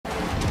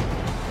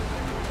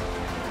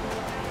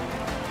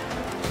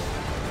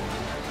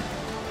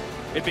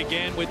It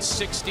began with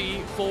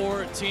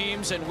 64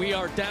 teams, and we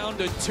are down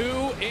to 2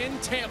 in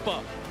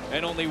Tampa.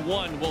 And only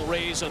one will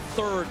raise a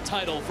third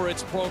title for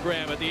its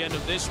program at the end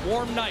of this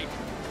warm night.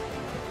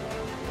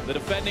 The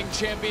defending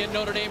champion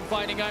Notre Dame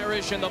Fighting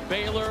Irish and the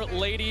Baylor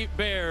Lady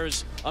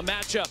Bears, a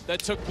matchup that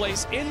took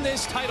place in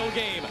this title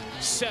game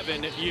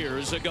 7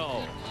 years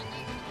ago.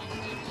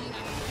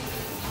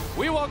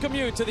 We welcome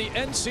you to the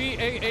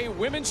NCAA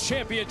Women's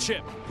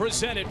Championship,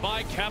 presented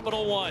by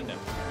Capital One.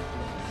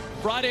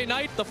 Friday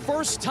night, the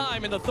first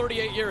time in the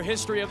 38-year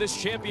history of this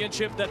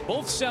championship that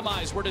both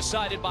semis were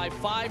decided by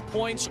 5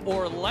 points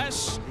or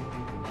less.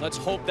 Let's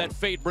hope that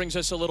fate brings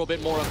us a little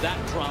bit more of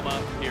that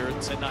drama here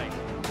tonight.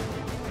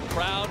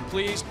 Proud,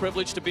 pleased,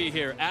 privileged to be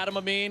here. Adam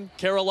Amin,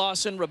 Kara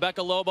Lawson,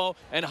 Rebecca Lobo,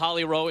 and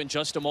Holly Rowe in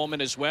just a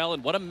moment as well.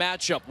 And what a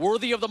matchup,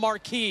 worthy of the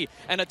marquee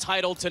and a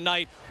title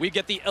tonight. We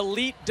get the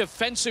elite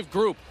defensive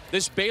group.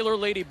 This Baylor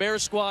Lady Bear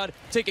squad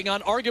taking on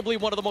arguably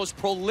one of the most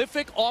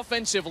prolific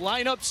offensive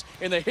lineups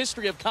in the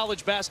history of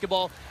college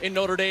basketball in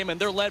Notre Dame,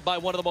 and they're led by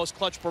one of the most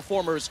clutch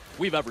performers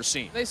we've ever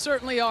seen. They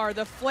certainly are.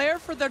 The flair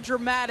for the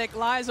dramatic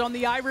lies on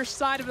the Irish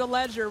side of the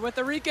ledger with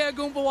Arike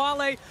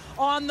Ogunbowale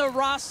on the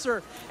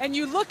roster. And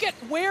you look at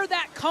where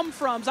that comes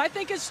from. I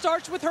think it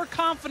starts with her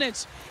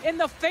confidence in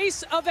the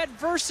face of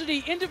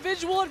adversity,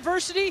 individual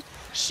adversity.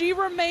 She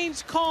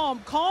remains calm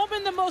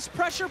in the most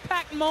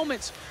pressure-packed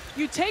moments.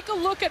 You take a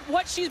look at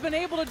what she's been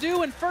able to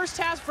do in first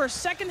halves versus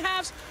second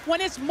halves.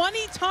 When it's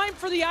money time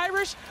for the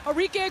Irish,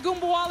 Arike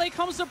Ogunbowale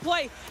comes to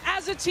play.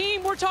 As a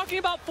team, we're talking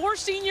about 4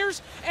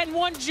 seniors and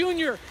 1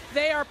 junior.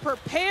 They are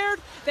prepared.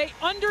 They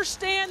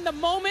understand the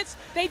moments.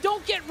 They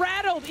don't get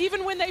rattled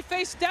even when they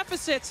face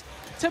deficits.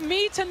 To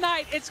me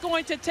tonight, it's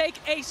going to take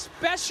a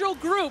special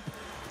group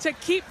to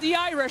keep the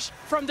Irish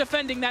from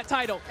defending that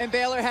title. And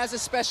Baylor has a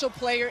special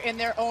player in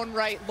their own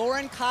right.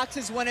 Lauren Cox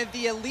is one of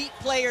the elite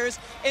players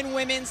in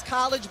women's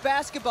college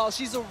basketball.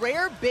 She's a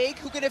rare big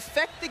who can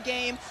affect the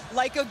game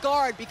like a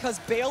guard because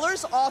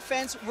Baylor's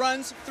offense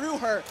runs through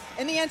her.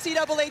 In the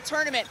NCAA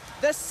tournament,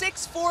 the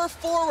 6'4"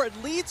 forward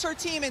leads her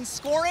team in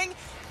scoring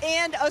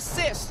and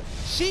assists.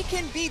 She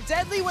can be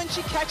deadly when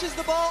she catches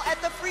the ball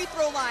at the free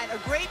throw line. A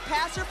great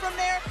passer from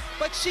there,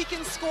 but she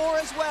can score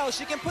as well.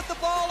 She can put the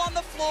ball on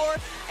the floor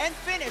and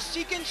finish.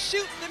 She can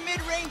shoot the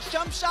mid-range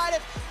jump shot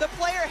if the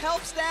player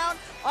helps down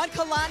on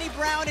Kalani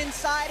Brown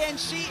inside, and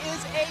she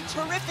is a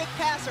terrific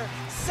passer.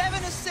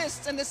 7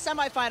 assists in the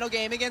semifinal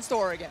game against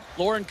Oregon.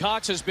 Lauren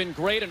Cox has been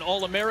great, an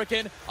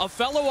All-American, a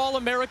fellow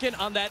All-American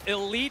on that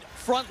elite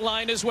front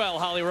line as well,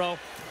 Holly Rowe.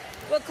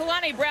 Well,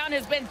 Kalani Brown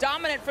has been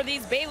dominant for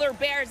these Baylor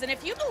Bears, and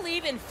if you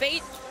believe in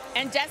fate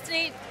and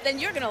destiny, then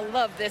you're going to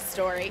love this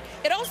story.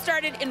 It all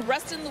started in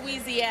Ruston,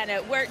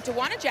 Louisiana, where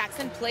DeWanna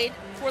Jackson played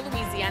for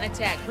Louisiana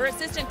Tech. Her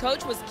assistant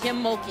coach was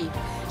Kim Mulkey.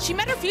 She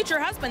met her future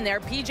husband there,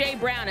 P.J.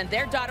 Brown, and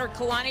their daughter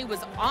Kalani was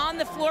on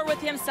the floor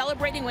with him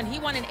celebrating when he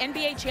won an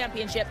NBA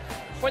championship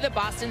for the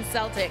Boston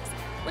Celtics.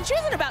 When she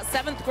was in about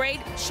 7th grade,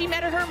 she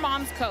met her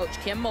mom's coach,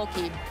 Kim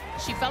Mulkey.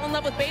 She fell in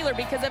love with Baylor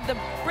because of the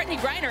Brittany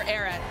Griner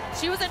era.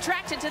 She was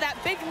attracted to that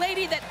big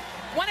lady that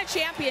won a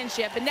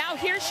championship, and now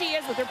here she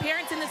is with her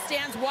parents in the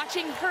stands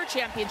watching her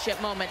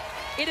championship moment.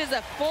 It is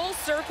a full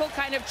circle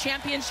kind of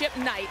championship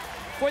night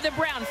for the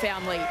Brown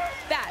family.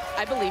 That,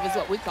 I believe, is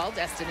what we call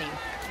destiny.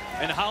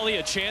 And Holly,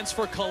 a chance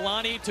for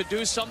Kalani to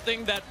do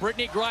something that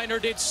Brittany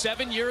Griner did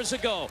 7 years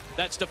ago.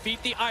 That's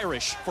defeat the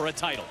Irish for a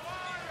title.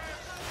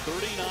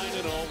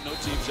 39-0. No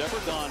team's ever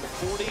gone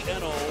 40-0.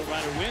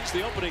 Ryder wins the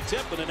opening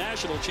tip, and the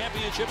national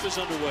championship is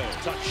underway.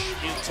 Touch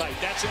in tight.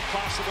 That's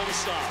impossible to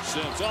stop.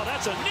 Sims. Oh,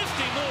 that's a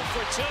nifty move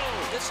for 2.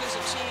 This is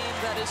a team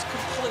that is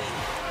complete.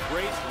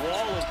 Great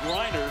wall of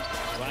Griner.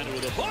 Griner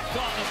with a hook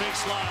on the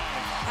baseline.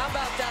 How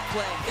about that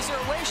play? Is there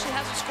a way she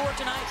hasn't scored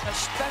tonight? A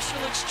special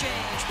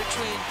exchange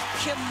between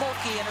Kim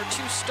Mulkey and her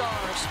 2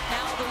 stars.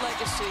 Now the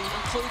legacy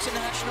includes a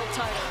national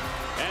title.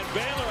 And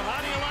Baylor,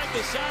 how do you like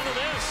the sound of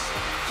this?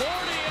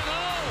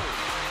 40-0.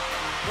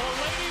 The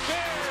Lady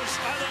Bears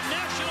are the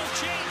national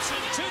champs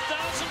in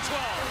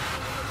 2012.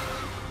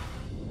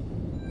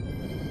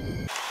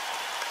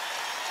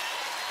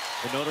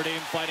 The Notre Dame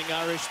Fighting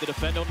Irish, the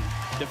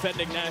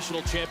defending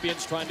national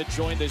champions, trying to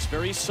join this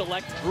very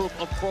select group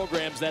of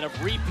programs that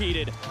have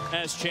repeated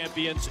as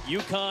champions.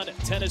 UConn,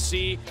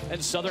 Tennessee,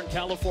 and Southern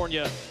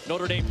California.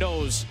 Notre Dame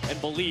knows and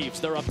believes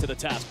they're up to the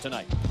task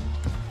tonight.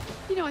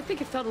 You know, I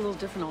think it felt a little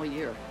different all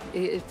year.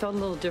 It felt a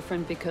little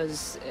different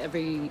because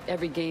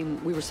every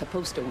game we were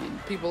supposed to win.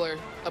 People are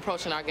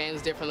approaching our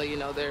games differently. You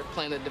know, they're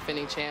playing the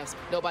defending champs.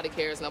 Nobody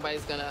cares.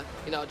 Nobody's gonna,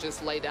 you know,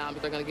 just lay down.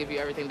 They're gonna give you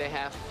everything they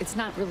have. It's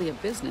not really a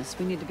business.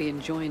 We need to be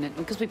enjoying it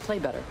because we play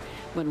better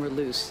when we're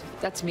loose.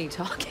 That's me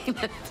talking,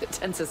 the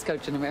tensest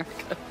coach in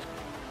America.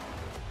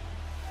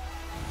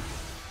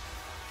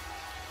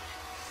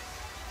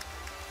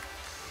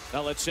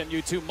 Now let's send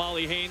you to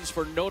Molly Haynes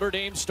for Notre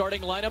Dame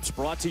starting lineups,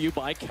 brought to you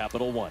by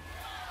Capital One.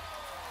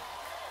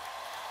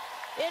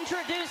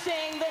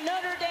 Introducing the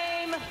Notre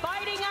Dame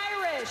Fighting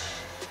Irish.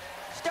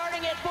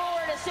 Starting at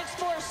forward, a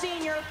 6'4"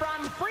 senior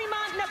from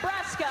Fremont,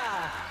 Nebraska,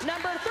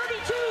 number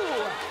 32,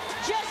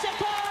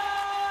 Jessica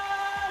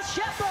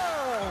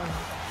Shepard.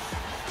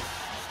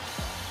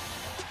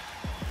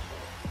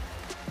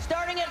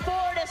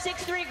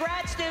 2023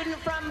 grad student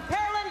from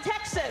Pearland,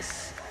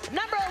 Texas,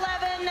 number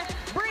 11,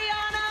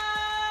 Brianna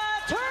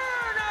Turner.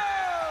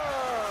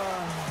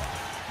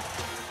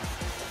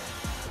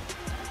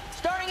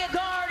 Starting at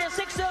guard, a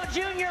 6'0"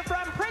 junior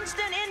from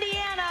Princeton,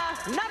 Indiana,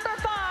 number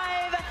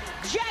 5,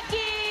 Jackie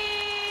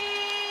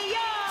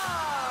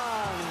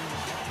Young.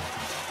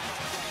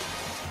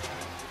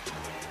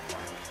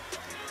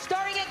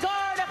 Starting at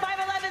guard, a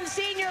 5'11"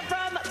 senior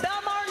from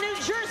Belmar, New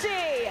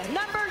Jersey,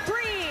 number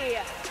 3,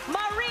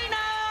 Marina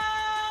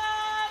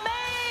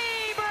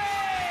Mabry.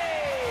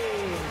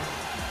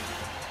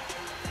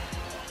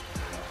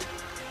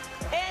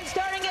 And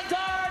starting at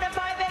guard, a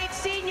 5'8"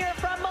 senior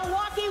from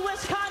Milwaukee,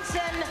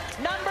 Wisconsin,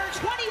 number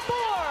 24,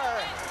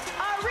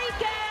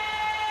 Arike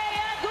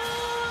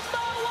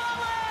Agumbawale.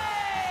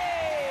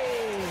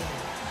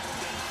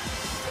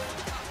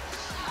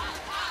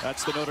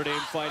 That's the Notre Dame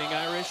Fighting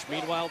Irish.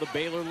 Meanwhile, the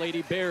Baylor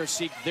Lady Bears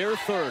seek their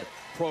third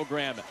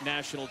program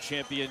national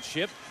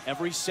championship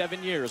every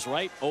 7 years,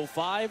 right?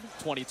 05,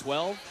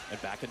 2012,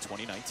 and back in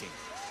 2019.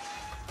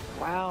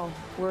 Wow,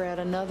 we're at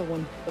another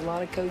one. A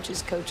lot of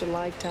coaches coach a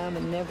lifetime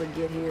and never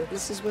get here.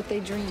 This is what they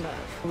dream of.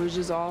 We're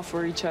just all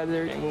for each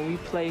other, and when we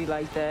play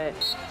like that,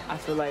 I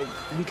feel like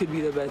we could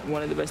be the best,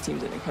 one of the best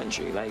teams in the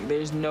country. Like,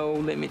 there's no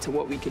limit to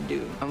what we could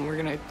do. We're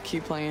gonna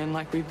keep playing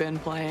like we've been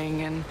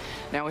playing, and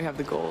now we have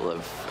the goal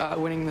of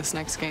winning this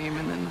next game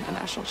and then a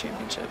national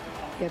championship.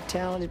 You have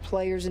talented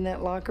players in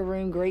that locker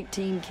room, great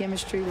team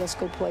chemistry. Let's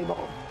go play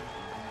ball.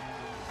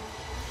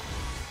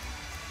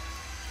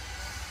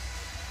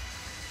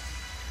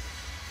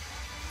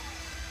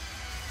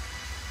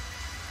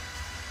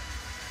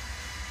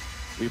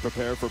 We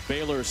prepare for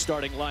Baylor's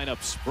starting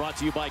lineups, brought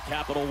to you by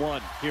Capital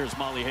One. Here's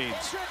Molly Haynes.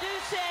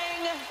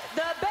 Introducing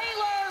the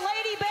Baylor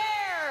Lady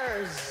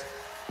Bears.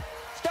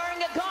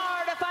 Starting at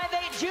guard, a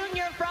 5'8"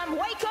 junior from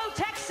Waco,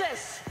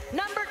 Texas,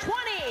 number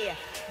 20,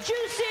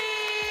 Juicy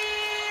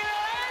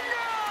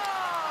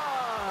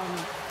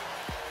Landrum.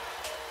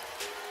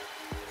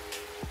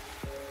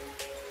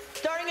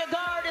 Starting at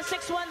guard, a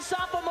 6'1"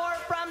 sophomore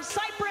from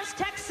Cypress,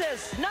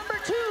 Texas, number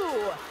 2,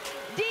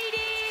 Dee Dee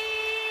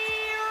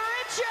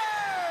Richards.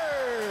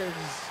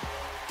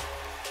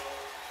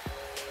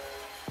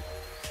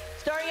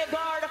 Starting at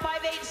guard, a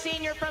 5'8"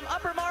 senior from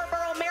Upper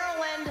Marlboro,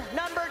 Maryland,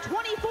 number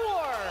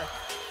 24,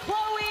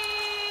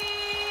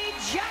 Chloe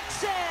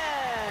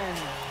Jackson.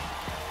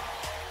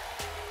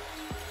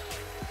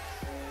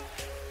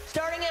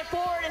 Starting at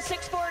forward, a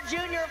 6'4"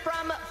 junior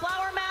from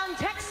Flower Mound,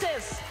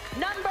 Texas,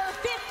 number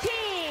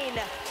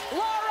 15,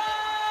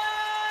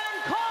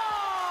 Lauren Cox.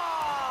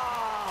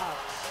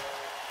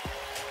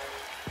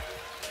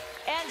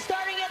 And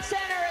starting at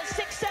center, a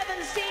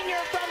 6'7"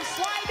 senior from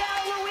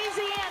Slidell,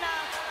 Louisiana,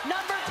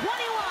 number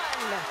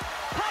 21,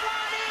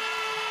 Kalani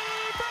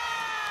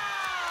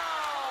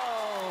Brown.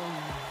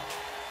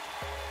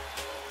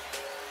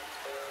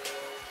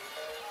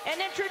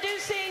 And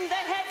introducing the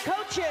head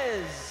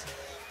coaches.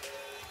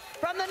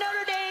 From the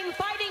Notre Dame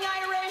Fighting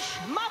Irish,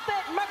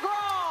 Muppet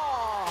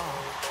McGraw.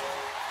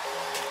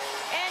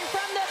 And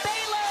from the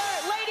Baylor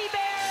Lady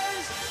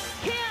Bears,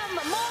 Kim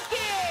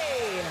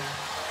Mulkey.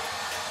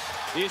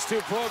 These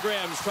two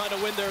programs trying to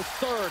win their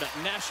third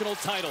national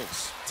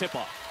titles.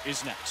 Tip-off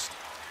is next.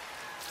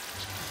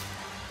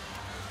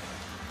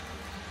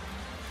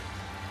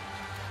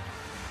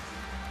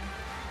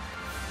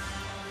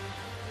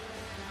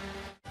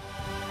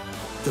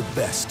 The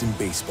best in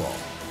baseball.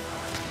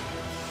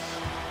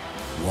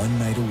 One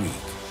night a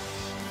week.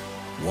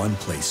 One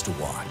place to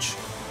watch.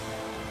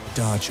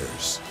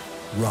 Dodgers,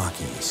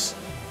 Rockies.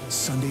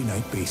 Sunday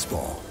Night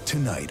Baseball,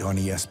 tonight on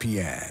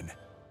ESPN.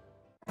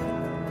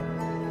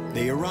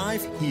 They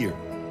arrive here,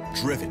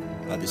 driven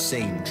by the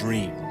same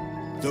dream.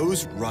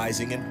 Those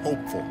rising and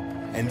hopeful,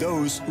 and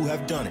those who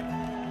have done it,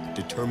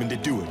 determined to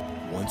do it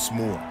once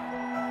more.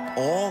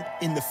 All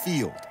in the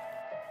field,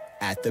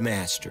 at the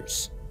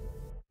Masters.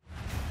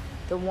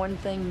 The one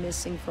thing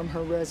missing from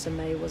her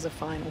resume was a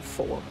Final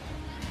Four.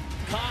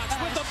 Cox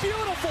with a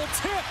beautiful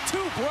tip to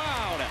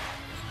Brown.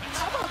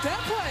 How about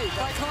that play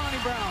by Kalani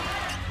Brown?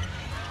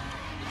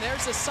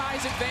 There's the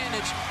size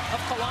advantage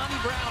of Kalani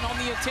Brown on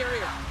the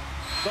interior.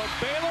 The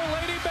Baylor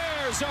Lady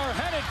Bears are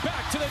headed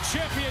back to the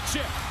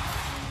championship.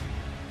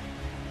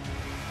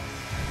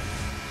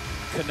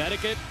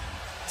 Connecticut,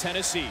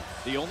 Tennessee,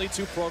 the only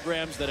two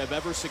programs that have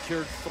ever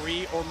secured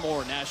 3 or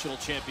more national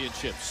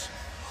championships.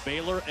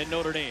 Baylor and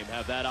Notre Dame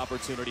have that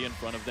opportunity in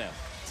front of them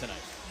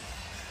tonight.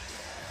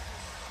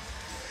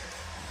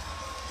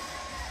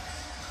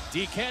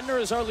 Dee Kantner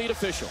is our lead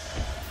official.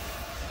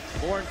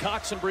 Lauren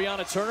Cox and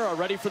Brianna Turner are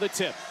ready for the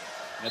tip.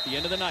 And at the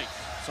end of the night,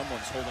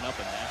 someone's holding up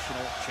a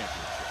national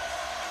championship.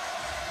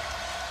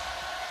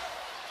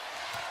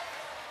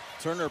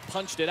 Turner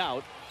punched it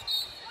out,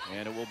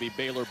 and it will be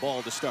Baylor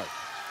ball to start.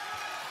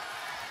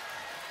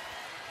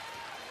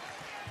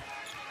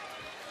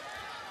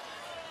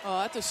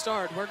 At the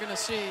start, we're going to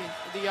see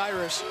the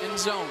Irish in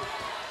zone.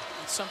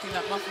 It's something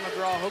that Muffin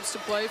McGraw hopes to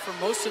play for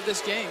most of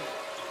this game.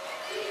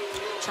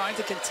 Trying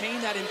to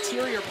contain that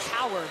interior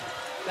power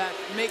that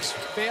makes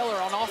Baylor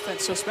on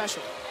offense so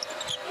special.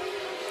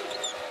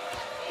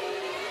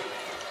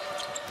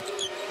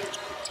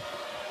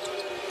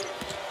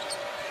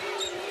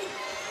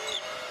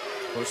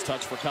 First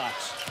touch for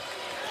Cox.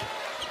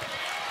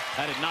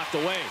 Had it knocked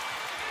away.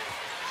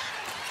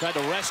 Tried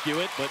to rescue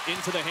it, but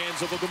into the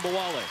hands of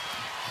Ogunbowale.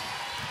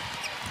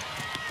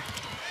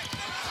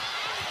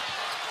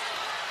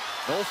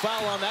 No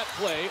foul on that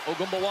play.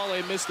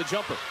 Ogunbowale missed the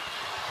jumper.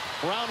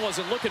 Brown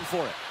wasn't looking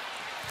for it.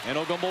 And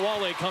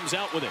Ogunbowale comes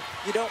out with it.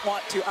 You don't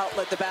want to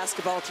outlet the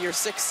basketball to your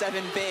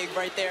 6'7" big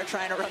right there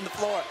trying to run the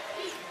floor.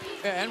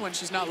 Yeah, and when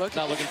she's not looking.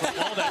 Not looking for the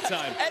ball that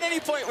time. At any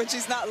point when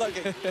she's not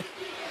looking.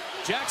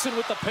 Jackson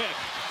with the pick.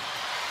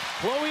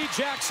 Chloe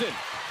Jackson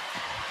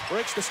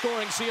breaks the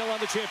scoring seal on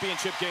the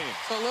championship game.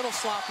 So a little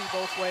sloppy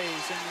both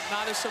ways, and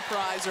not a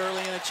surprise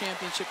early in a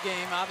championship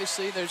game.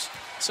 Obviously, there's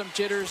some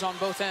jitters on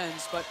both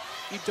ends, but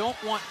you don't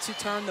want to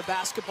turn the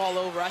basketball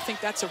over. I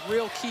think that's a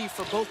real key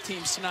for both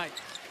teams tonight.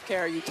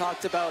 Kara, you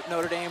talked about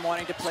Notre Dame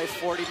wanting to play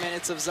 40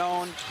 minutes of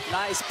zone.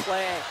 Nice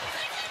play.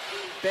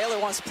 Baylor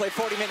wants to play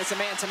 40 minutes of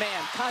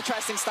man-to-man.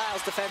 Contrasting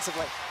styles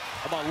defensively.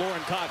 How about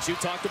Lauren Cox? You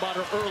talked about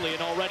her early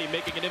and already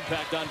making an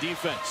impact on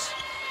defense.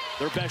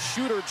 Their best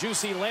shooter,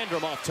 Juicy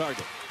Landrum, off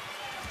target.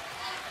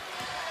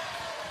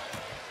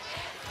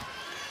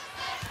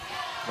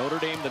 Notre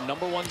Dame, the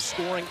 #1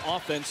 scoring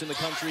offense in the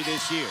country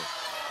this year.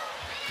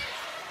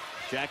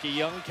 Jackie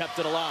Young kept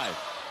it alive.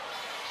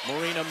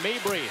 Marina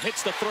Mabry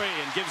hits the three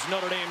and gives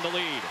Notre Dame the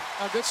lead.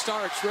 A good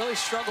start. Really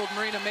struggled,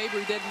 Marina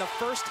Mabry did in the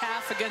first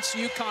half against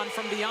UConn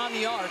from beyond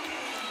the arc,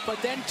 but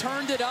then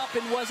turned it up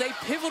and was a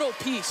pivotal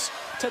piece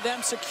to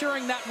them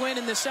securing that win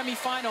in the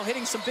semifinal,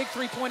 hitting some big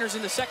three-pointers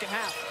in the second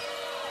half.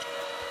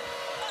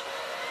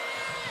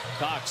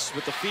 Cox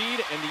with the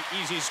feed and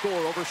the easy score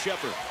over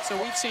Shepherd. So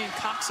we've seen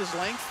Cox's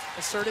length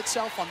assert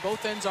itself on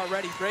both ends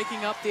already,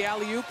 breaking up the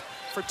alley-oop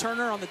for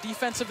Turner on the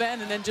defensive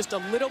end, and then just a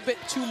little bit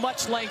too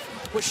much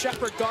length with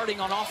Shepherd guarding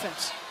on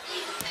offense.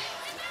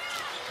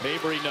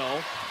 Mabry,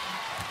 no.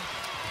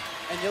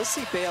 And you'll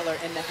see Baylor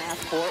in the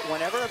half court.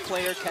 Whenever a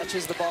player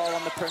catches the ball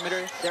on the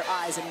perimeter, their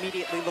eyes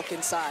immediately look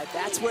inside.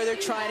 That's where they're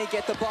trying to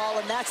get the ball,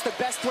 and that's the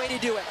best way to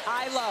do it.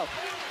 High-low.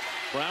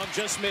 Brown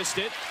just missed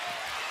it.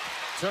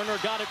 Turner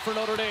got it for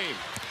Notre Dame.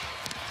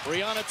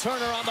 Brianna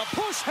Turner on the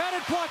push, had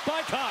it blocked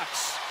by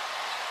Cox.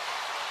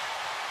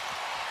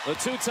 The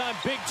two-time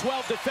Big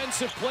 12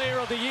 Defensive Player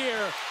of the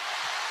Year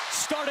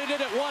started it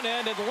at one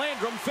end, and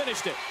Landrum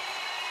finished it.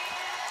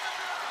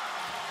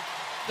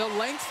 The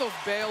length of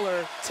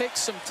Baylor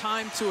takes some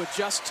time to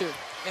adjust to,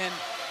 and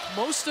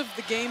most of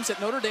the games that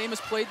Notre Dame has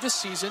played this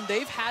season,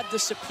 they've had the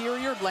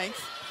superior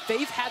length.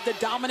 They've had the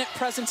dominant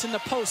presence in the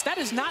post. That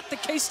is not the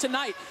case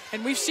tonight,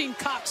 and we've seen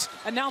Cox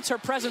announce her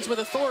presence with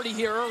authority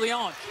here early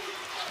on.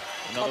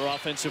 Another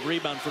offensive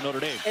rebound for Notre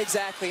Dame.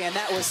 Exactly, and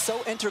that was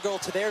so integral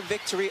to their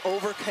victory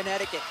over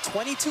Connecticut.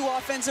 22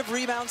 offensive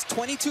rebounds,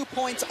 22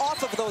 points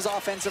off of those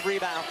offensive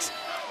rebounds.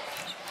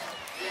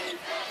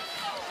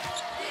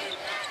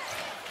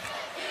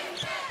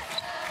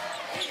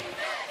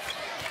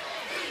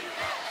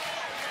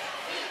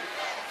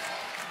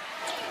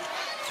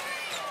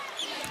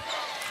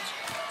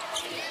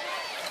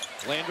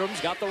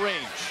 Landrum's got the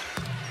range,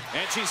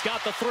 and she's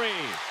got the three.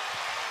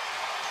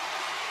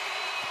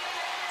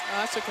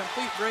 That's a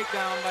complete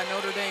breakdown by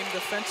Notre Dame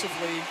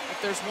defensively. If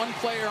there's one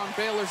player on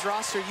Baylor's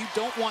roster you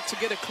don't want to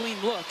get a clean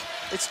look,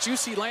 it's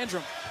Juicy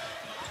Landrum.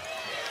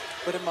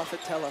 What did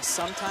Muffet tell us?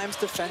 Sometimes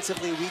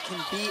defensively we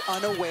can be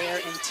unaware,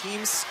 and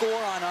teams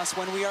score on us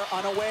when we are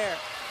unaware.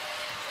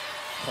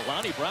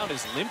 Kalani Brown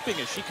is limping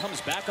as she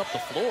comes back up the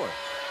floor.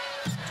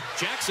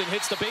 Jackson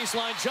hits the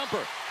baseline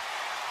jumper.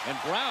 And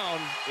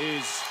Brown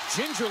is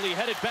gingerly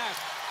headed back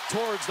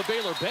towards the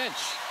Baylor bench.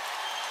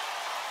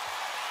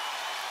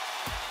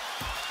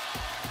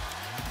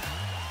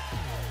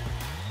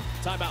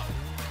 Timeout.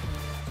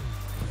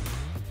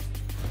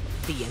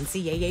 The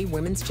NCAA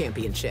Women's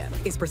Championship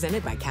is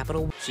presented by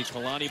Capital One. See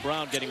Kalani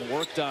Brown getting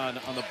worked on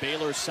the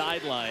Baylor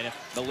sideline.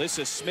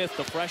 Melissa Smith,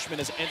 the freshman,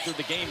 has entered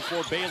the game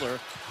for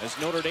Baylor as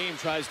Notre Dame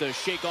tries to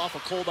shake off a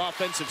cold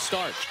offensive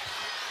start.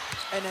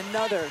 And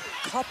another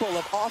couple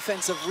of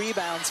offensive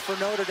rebounds for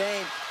Notre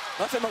Dame.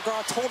 Muffet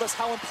McGraw told us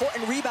how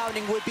important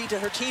rebounding would be to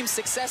her team's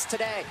success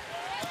today.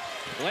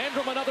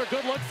 Landrum another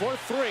good look for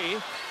three.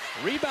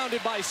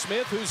 Rebounded by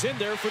Smith, who's in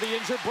there for the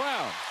injured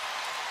Brown.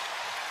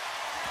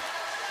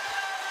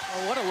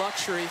 Oh, what a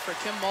luxury for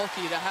Kim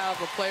Mulkey to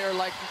have a player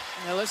like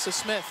Melissa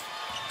Smith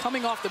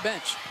coming off the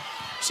bench.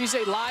 She's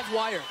a live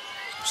wire.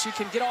 She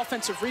can get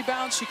offensive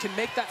rebounds. She can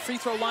make that free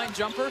throw line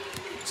jumper.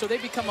 So they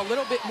become a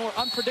little bit more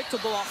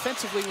unpredictable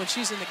offensively when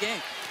she's in the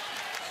game.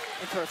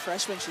 And for a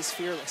freshman, she's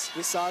fearless.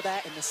 We saw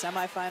that in the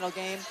semifinal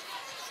game.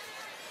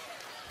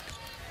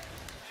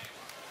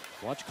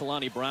 Watch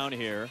Kalani Brown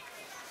here.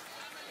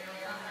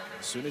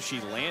 As soon as she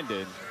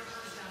landed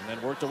and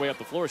then worked her way up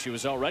the floor, she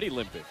was already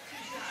limping.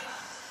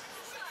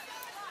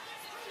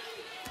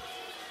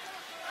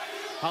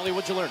 Holly,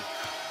 what'd you learn?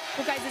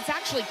 Well, guys, it's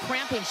actually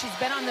cramping. She's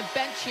been on the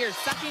bench here,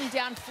 sucking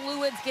down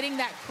fluids, getting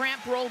that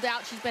cramp rolled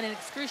out. She's been in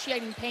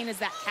excruciating pain as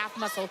that calf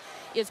muscle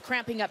is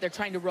cramping up. They're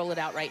trying to roll it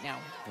out right now.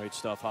 Great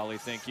stuff, Holly.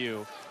 Thank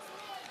you.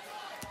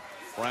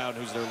 Brown,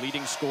 who's their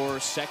leading scorer,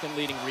 second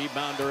leading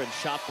rebounder, and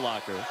shot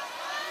blocker.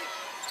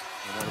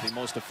 And one of the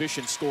most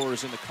efficient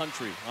scorers in the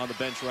country on the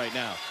bench right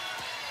now.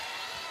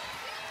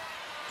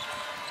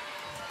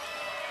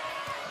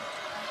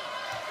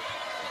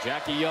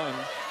 Jackie Young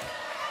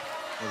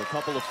with a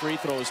couple of free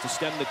throws to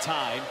stem the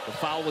tide. The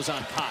foul was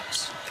on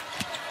Cox.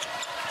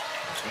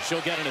 And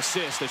she'll get an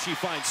assist as she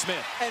finds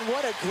Smith. And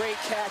what a great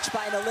catch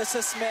by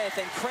Nalissa Smith.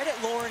 And credit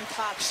Lauren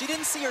Cox. She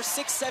didn't see her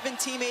 6'7"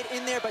 teammate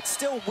in there, but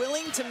still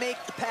willing to make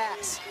the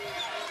pass.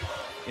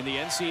 In the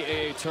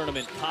NCAA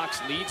tournament,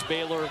 Cox leads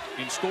Baylor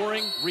in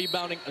scoring,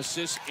 rebounding,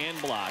 assists, and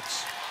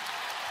blocks.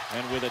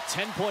 And with a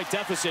 10-point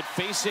deficit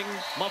facing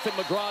Muffet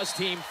McGraw's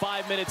team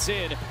 5 minutes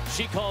in,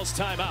 she calls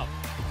timeout.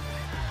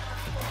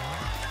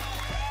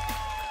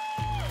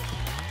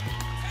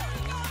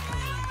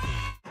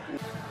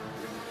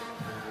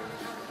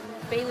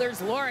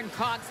 Baylor's Lauren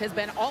Cox has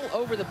been all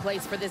over the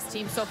place for this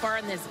team so far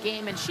in this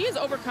game, and she is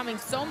overcoming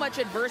so much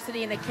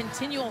adversity in a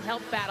continual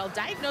health battle.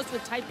 Diagnosed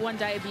with type 1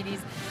 diabetes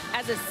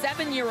as a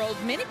 7-year-old.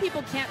 Many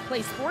people can't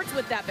play sports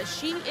with that, but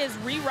she is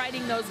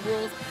rewriting those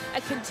rules.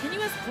 A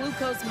continuous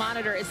glucose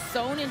monitor is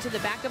sewn into the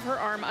back of her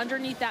arm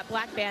underneath that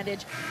black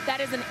bandage. That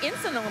is an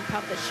insulin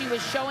pump that she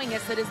was showing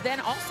us that is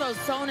then also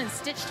sewn and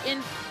stitched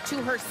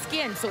into her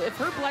skin. So if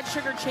her blood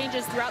sugar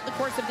changes throughout the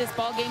course of this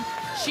ball game,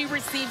 she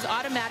receives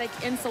automatic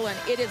insulin.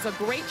 It is a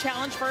great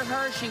challenge for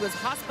her. She was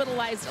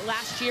hospitalized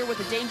last year with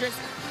a dangerous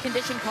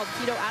condition called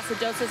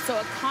ketoacidosis. So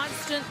a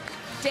constant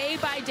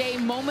day-by-day,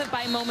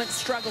 moment-by-moment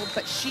struggle,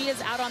 but she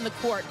is out on the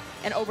court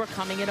and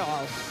overcoming it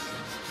all.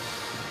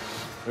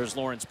 There's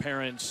Lauren's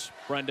parents,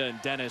 Brenda and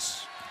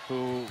Dennis,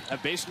 who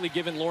have basically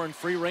given Lauren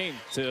free rein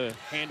to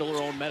handle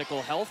her own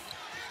medical health.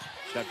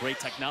 She's got great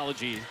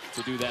technology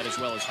to do that as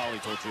well, as Holly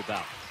told you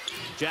about.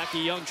 Jackie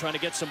Young trying to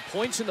get some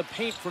points in the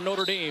paint for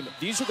Notre Dame.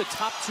 These are the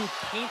top 2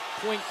 paint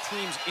point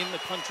teams in the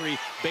country.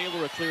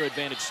 Baylor a clear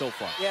advantage so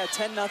far. Yeah,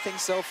 10-0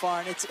 so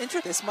far, and it's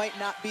interesting. This might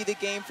not be the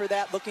game for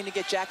that, looking to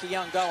get Jackie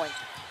Young going.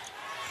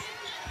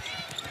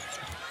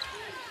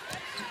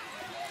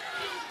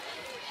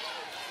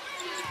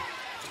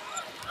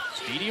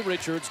 Dee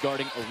Richards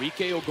guarding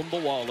Arike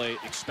Ogunbowale.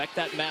 Expect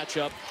that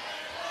matchup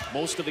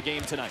most of the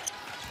game tonight.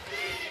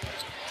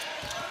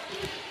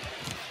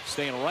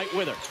 Staying right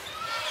with her.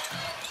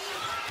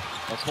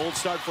 A cold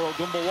start for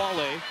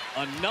Ogunbowale.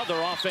 Another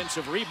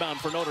offensive rebound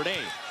for Notre Dame.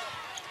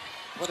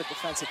 What a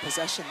defensive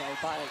possession there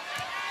by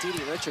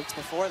Dee Richards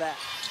before that.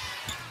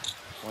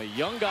 Well,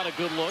 Young got a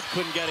good look,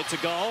 couldn't get it to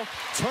go.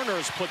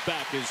 Turner's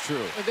putback is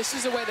true. This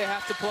is the way they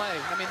have to play.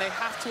 I mean, they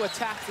have to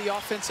attack the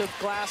offensive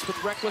glass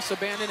with reckless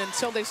abandon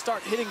until they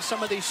start hitting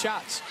some of these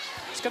shots.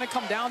 It's going to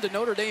come down to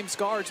Notre Dame's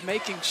guards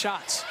making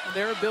shots and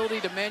their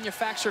ability to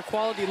manufacture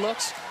quality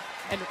looks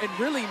and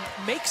really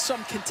make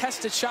some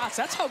contested shots.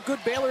 That's how good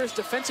Baylor is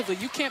defensively.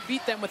 You can't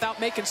beat them without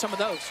making some of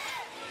those.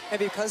 And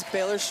because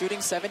Baylor's shooting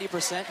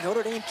 70%,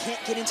 Notre Dame can't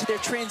get into their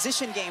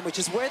transition game, which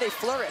is where they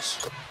flourish.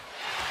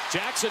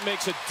 Jackson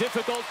makes a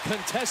difficult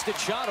contested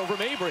shot over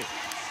Mabry.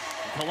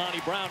 And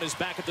Kalani Brown is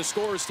back at the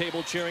scorer's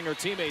table cheering her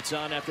teammates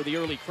on after the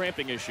early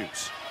cramping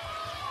issues.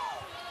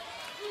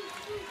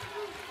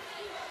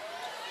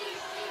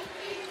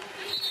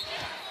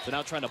 So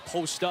now trying to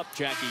post up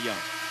Jackie Young.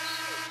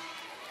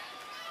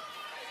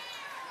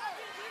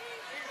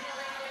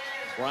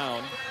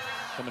 Brown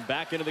coming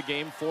back into the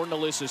game for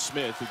Nalissa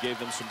Smith, who gave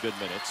them some good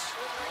minutes.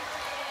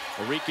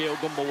 Arike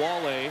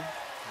Ogunbowale,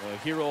 a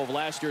hero of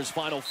last year's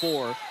Final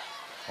Four,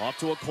 off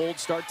to a cold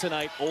start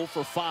tonight, 0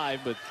 for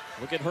 5, but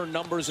look at her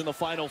numbers in the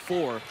Final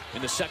Four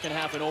in the second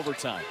half and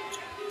overtime.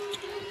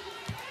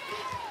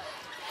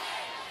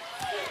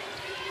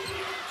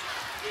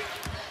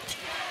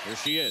 Here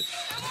she is.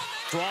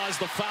 Draws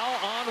the foul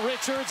on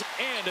Richards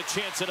and a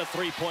chance at a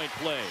three-point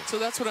play. So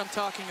that's what I'm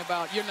talking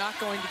about. You're not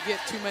going to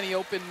get too many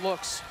open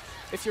looks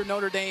if you're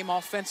Notre Dame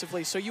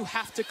offensively. So you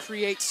have to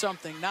create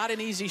something. Not an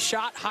easy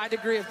shot, high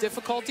degree of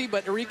difficulty,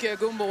 but Arike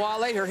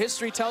Ogunbowale, her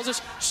history tells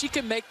us she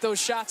can make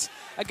those shots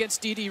against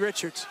Dee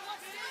Richards.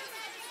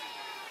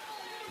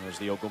 There's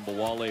the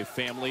Ogunbowale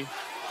family.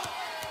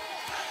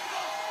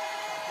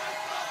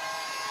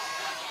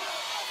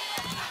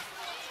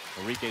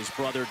 Arike's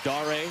brother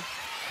Dare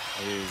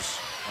is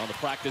on the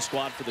practice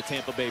squad for the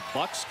Tampa Bay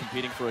Bucks,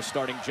 competing for a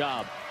starting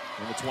job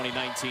in the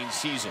 2019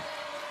 season.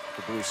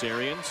 For Bruce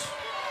Arians,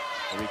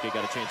 Arike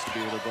got a chance to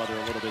be with her brother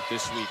a little bit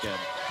this weekend.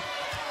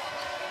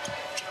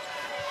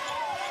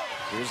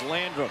 Here's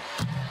Landrum.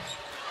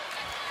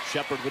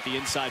 Shepard with the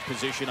inside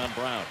position on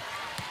Brown.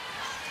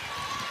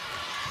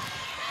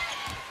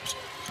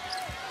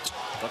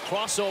 The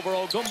crossover,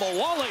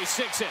 Ogunbowale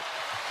sinks it.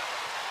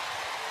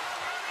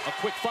 A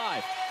quick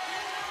 5.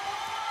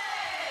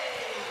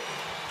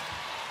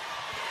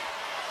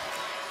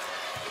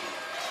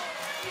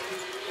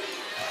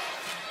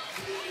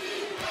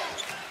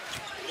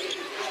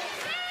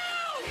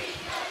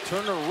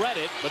 Turner read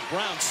it, but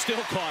Brown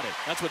still caught it.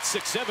 That's what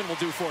 6'7" will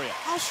do for you.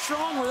 How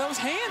strong were those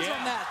hands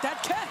on that?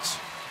 That catch.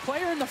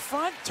 Player in the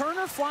front,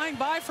 Turner flying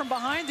by from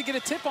behind to get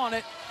a tip on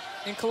it.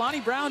 And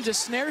Kalani Brown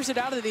just snares it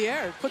out of the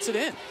air, puts it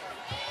in.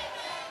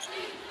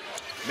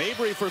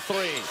 Mabry for 3.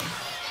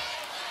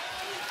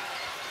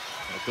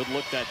 A good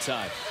look that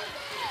time.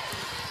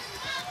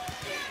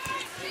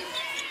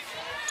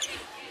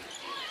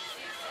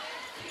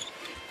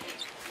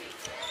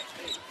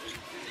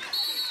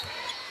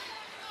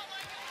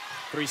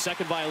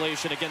 3-second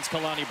violation against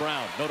Kalani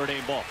Brown. Notre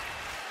Dame ball.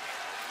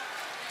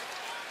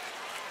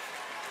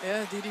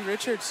 Yeah, Didi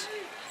Richards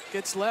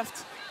gets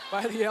left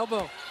by the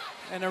elbow.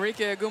 And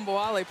Arike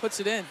Ogunbowale puts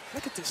it in.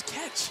 Look at this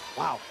catch.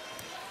 Wow.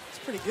 It's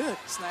pretty good.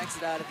 Snags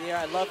it out of the air.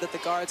 I love that the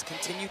guards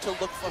continue to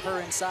look for her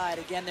inside.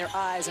 Again, their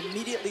eyes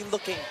immediately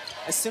looking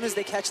as soon as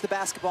they catch the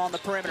basketball on the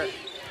perimeter.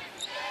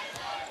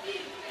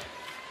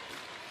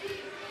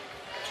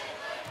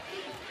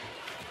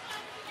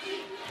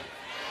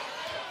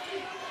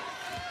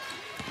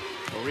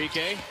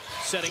 Arike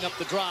setting up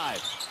the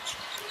drive.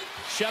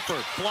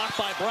 Shepard blocked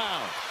by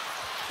Brown.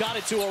 Got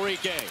it to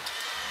Arike.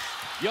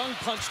 Young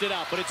punched it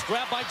out, but it's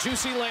grabbed by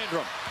Juicy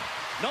Landrum.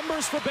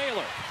 Numbers for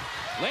Baylor.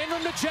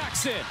 Landrum to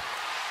Jackson.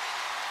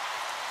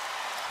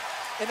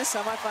 In the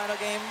semifinal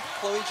game,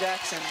 Chloe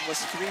Jackson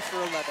was 3 for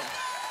 11.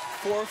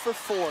 4 for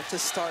 4 to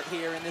start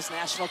here in this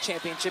national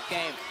championship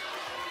game.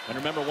 And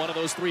remember, one of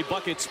those 3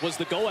 buckets was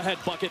the go-ahead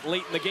bucket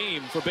late in the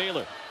game for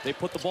Baylor. They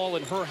put the ball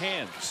in her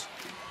hands.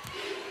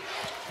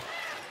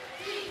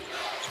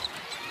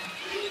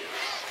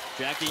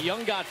 Jackie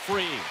Young got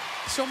free.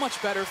 So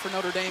much better for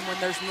Notre Dame when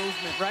there's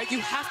movement, right? You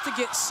have to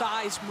get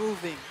size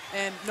moving.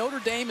 And Notre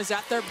Dame is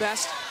at their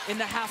best in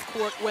the half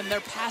court when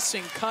they're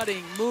passing,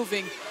 cutting,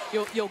 moving.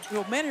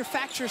 You'll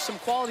manufacture some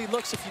quality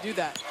looks if you do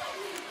that.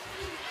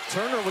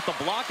 Turner with the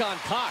block on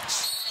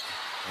Cox.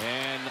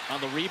 And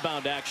on the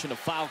rebound action, a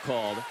foul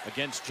called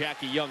against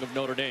Jackie Young of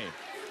Notre Dame.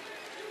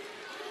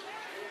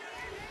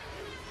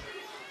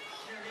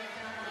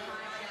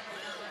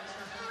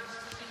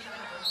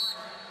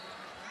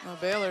 Well,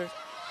 Baylor,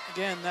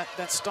 again,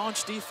 that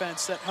staunch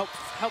defense that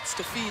helps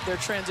to feed their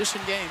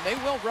transition game. They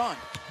will run.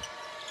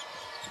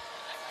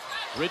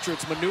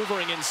 Richards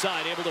maneuvering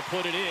inside, able to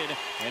put it in,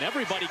 and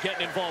everybody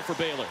getting involved for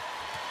Baylor.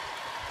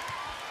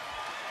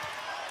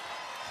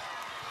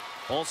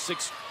 All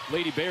 6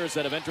 Lady Bears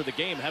that have entered the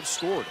game have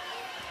scored.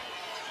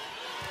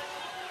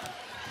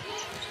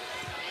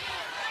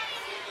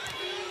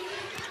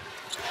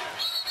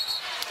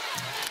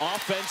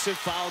 Offensive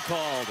foul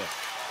called.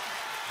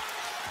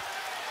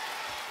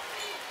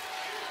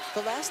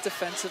 The last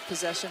defensive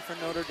possession for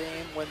Notre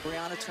Dame when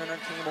Brianna Turner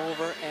came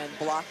over and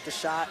blocked the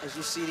shot, as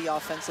you see the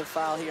offensive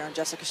foul here on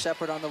Jessica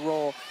Shepard on the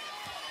roll.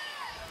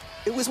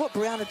 It was what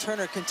Brianna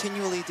Turner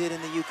continually did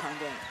in the UConn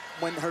game.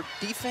 When her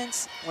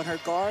defense, when her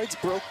guards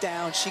broke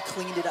down, she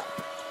cleaned it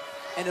up.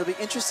 And it'll be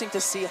interesting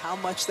to see how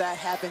much that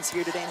happens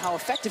here today and how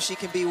effective she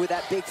can be with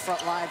that big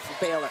front line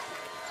for Baylor.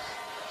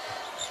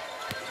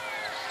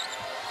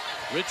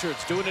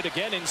 Richards doing it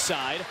again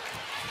inside.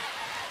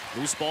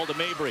 Loose ball to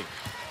Mabry.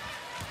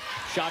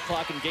 Shot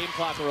clock and game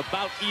clock are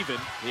about even.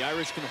 The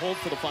Irish can hold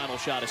for the final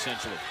shot,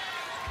 essentially.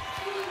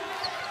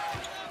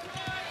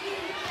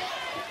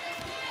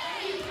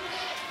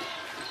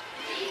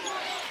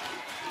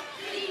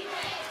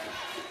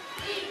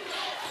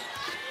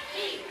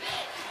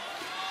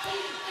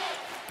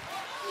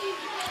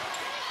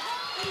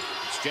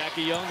 It's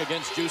Jackie Young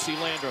against Juicy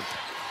Landrum.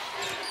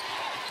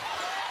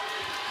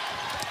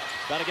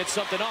 Got to get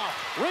something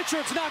off.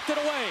 Richards knocked it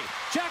away.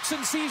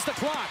 Jackson sees the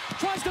clock,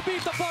 tries to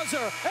beat the buzzer,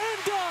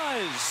 and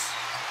does.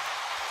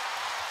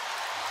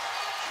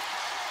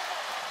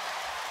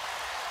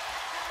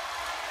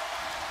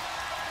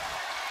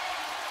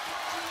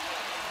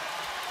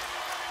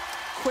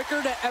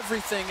 Quicker to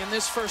everything in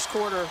this first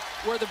quarter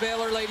were the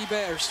Baylor Lady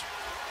Bears.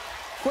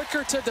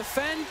 Quicker to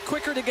defend,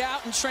 quicker to get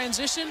out and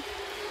transition.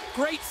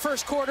 Great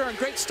first quarter and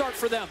great start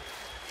for them.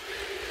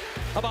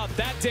 How about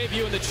that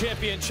debut in the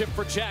championship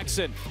for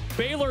Jackson?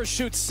 Baylor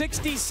shoots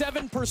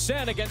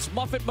 67% against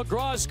Muffet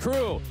McGraw's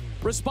crew.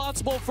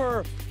 Responsible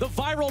for the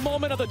viral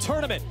moment of the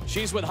tournament.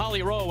 She's with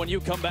Holly Rowe when you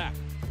come back.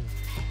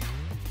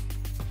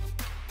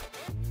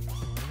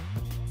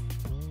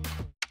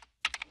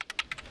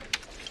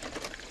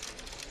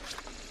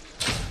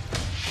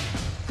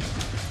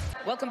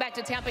 Welcome back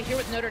to Tampa, here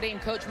with Notre Dame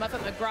coach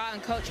Muffet McGraw.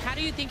 And coach, how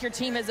do you think your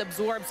team has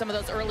absorbed some of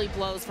those early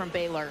blows from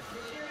Baylor?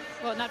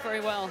 Well, not very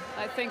well.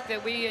 I think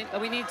that we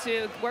need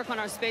to work on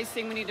our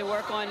spacing. We need to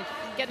work on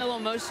getting a little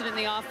motion in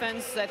the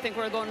offense. I think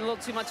we're going a little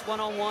too much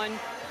one-on-one.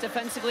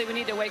 Defensively, we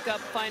need to wake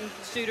up, find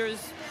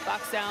shooters,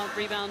 box out,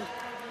 rebound.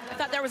 I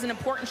thought there was an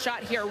important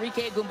shot here.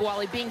 Arike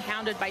Ogunbowale being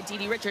hounded by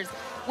Didi Richards.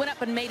 Went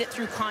up and made it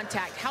through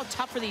contact. How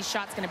tough are these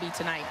shots going to be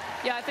tonight?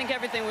 Yeah, I think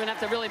everything. We're going to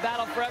have to really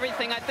battle for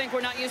everything. I think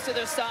we're not used to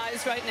their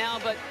size right now,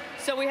 but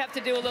so we have to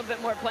do a little bit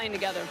more playing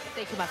together.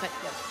 Thank you, Muffet.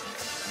 Yep.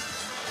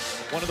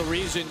 One of the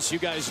reasons you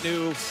guys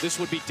knew this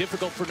would be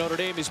difficult for Notre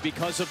Dame is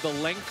because of the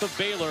length of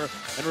Baylor.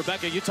 And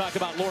Rebecca, you talk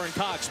about Lauren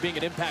Cox being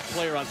an impact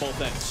player on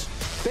both ends.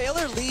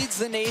 Baylor leads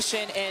the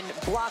nation in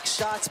block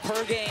shots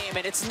per game,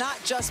 and it's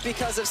not just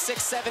because of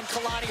 6'7"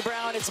 Kalani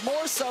Brown. It's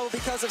more so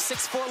because of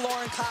 6'4"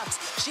 Lauren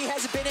Cox. She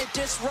has been a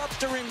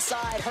disruptor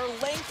inside. Her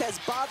length has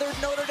bothered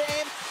Notre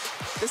Dame.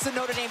 This is a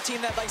Notre Dame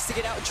team that likes to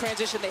get out in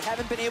transition. They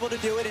haven't been able to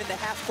do it in the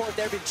half court.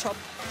 They've been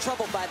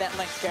troubled by that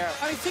length, Garrett.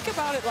 I mean, think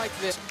about it like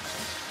this.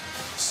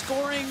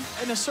 scoring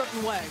in a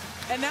certain way.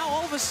 And now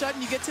all of a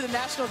sudden you get to the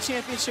national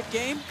championship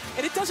game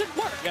and it doesn't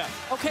work. Yeah.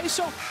 Okay,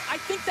 so I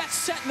think that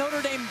set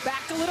Notre Dame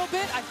back a little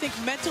bit. I think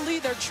mentally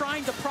they're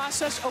trying to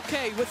process,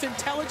 okay, with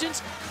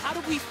intelligence, how do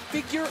we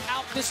figure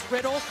out this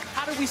riddle?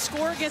 How do we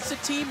score against a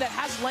team that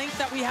has length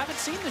that we haven't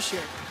seen this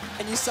year?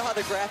 And you saw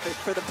the graphic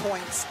for the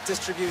points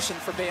distribution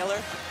for Baylor.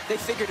 They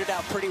figured it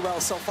out pretty well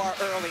so far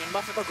early. And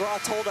Muffet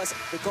McGraw told us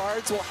the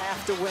guards will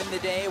have to win the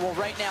day. Well,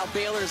 right now,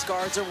 Baylor's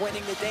guards are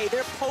winning the day.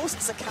 Their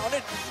posts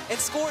accounted and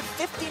scored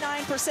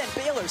 59%.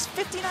 Baylor's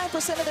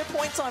 59% of their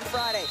points on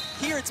Friday.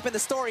 Here, it's been the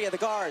story of the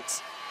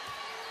guards.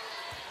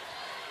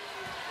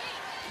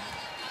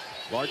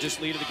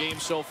 Largest lead of the game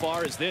so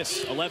far is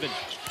this, 11.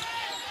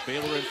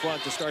 Baylor in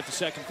front to start the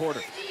second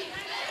quarter.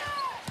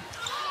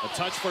 A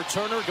touch for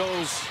Turner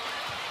goes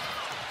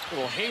a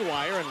little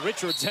haywire, and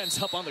Richards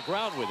ends up on the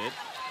ground with it.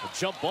 The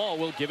jump ball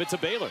will give it to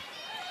Baylor.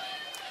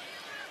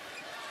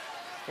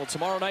 Well,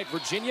 tomorrow night,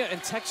 Virginia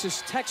and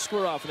Texas Tech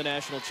square off in the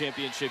national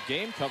championship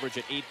game. Coverage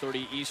at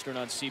 8:30 Eastern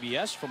on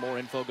CBS. For more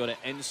info, go to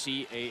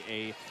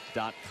ncaa.com.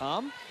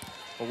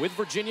 Well, with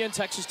Virginia and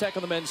Texas Tech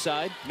on the men's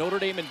side, Notre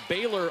Dame and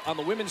Baylor on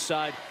the women's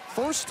side,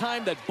 first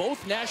time that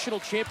both national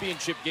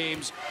championship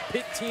games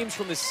pit teams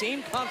from the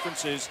same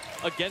conferences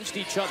against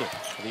each other.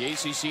 The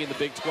ACC and the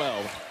Big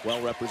 12 well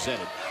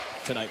represented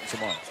tonight and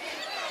tomorrow.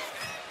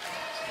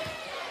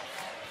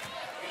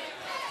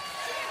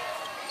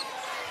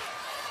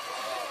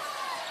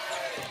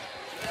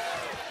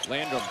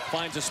 Landrum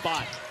finds a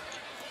spot.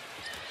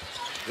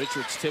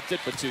 Richards tipped it,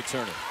 but to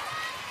Turner.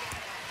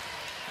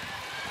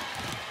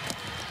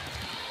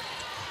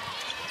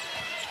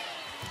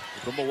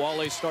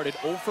 Gumbawale started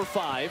 0 for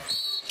 5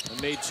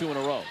 and made 2 in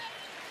a row.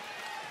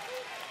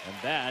 And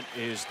that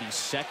is the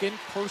second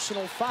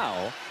personal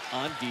foul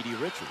on D.D.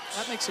 Richards.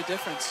 That makes a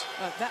difference.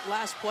 That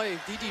last play,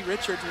 D.D.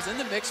 Richards was in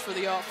the mix for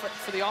the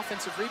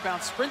offensive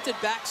rebound, sprinted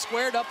back,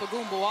 squared up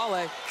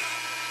Gumbawale,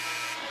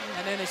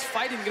 and then is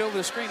fighting to get over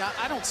the screen.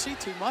 I don't see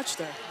too much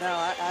there. No,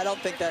 I don't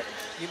think that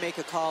you make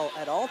a call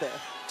at all there.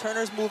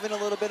 Turner's moving a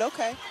little bit,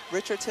 okay.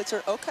 Richards hits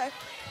her, okay.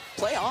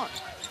 Play on.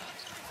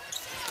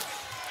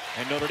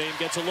 And Notre Dame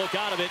gets a look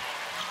out of it.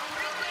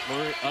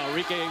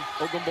 Enrique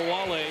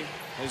Ogumbawale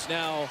has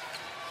now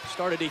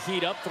started to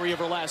heat up 3 of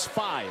her last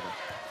 5.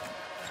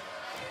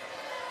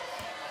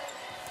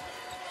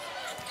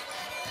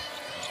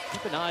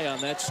 Keep an eye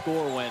on that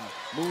score when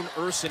Moon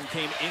Urson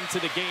came into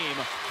the game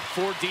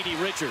for D.D.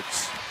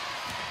 Richards.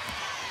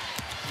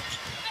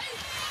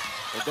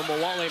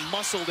 Ogumbawale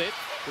muscled it.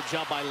 Good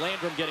job by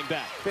Landrum getting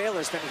back.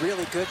 Baylor's been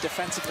really good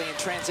defensively in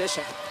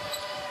transition.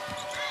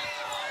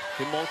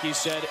 Kim Mulkey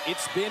said,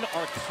 it's been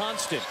our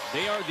constant.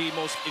 They are the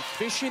most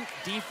efficient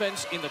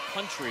defense in the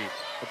country,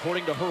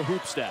 according to her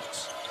hoop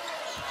stats.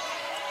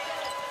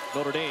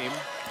 Notre Dame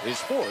is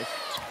 4th.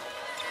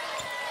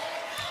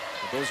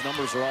 But those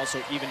numbers are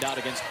also evened out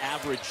against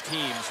average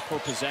teams per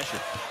possession.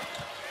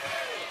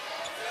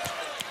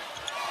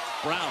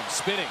 Brown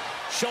spinning,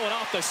 showing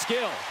off the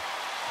skill.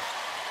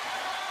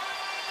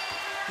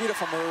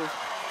 Beautiful move,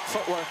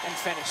 footwork, and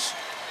finish.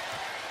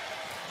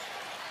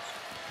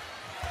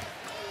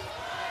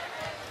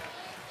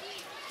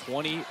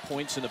 $20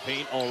 points in the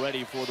paint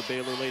already for the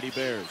Baylor Lady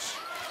Bears.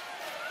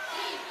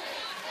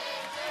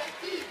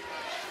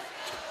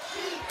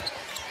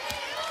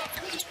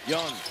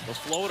 Young, the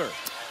floater.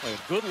 A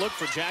good look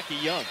for Jackie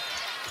Young.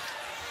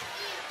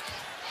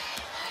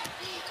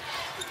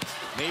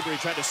 Mabry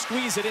tried to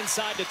squeeze it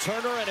inside to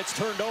Turner, and it's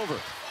turned over.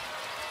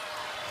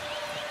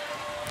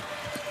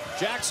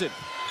 Jackson.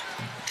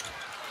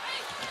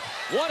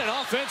 What an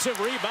offensive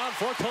rebound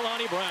for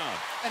Kalani Brown.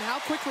 And how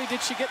quickly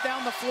did she get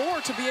down the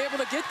floor to be able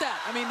to get that?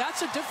 I mean,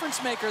 that's a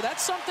difference maker.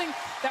 That's something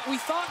that we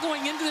thought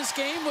going into this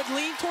game would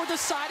lean toward the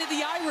side of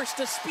the Irish,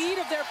 the speed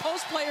of their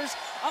post players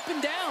up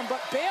and down.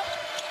 But Baylor.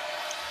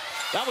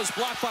 That was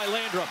blocked by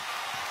Landrum.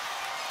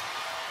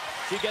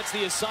 She gets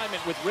the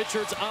assignment with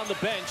Richards on the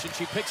bench, and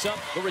she picks up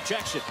the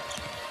rejection.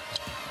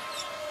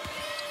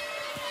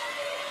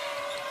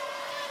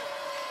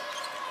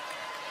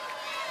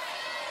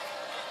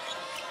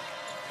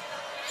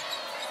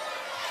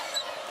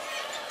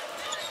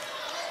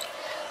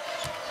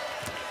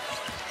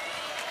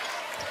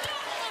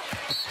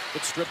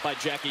 Good strip by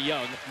Jackie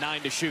Young,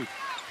 9 to shoot.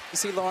 You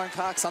see Lauren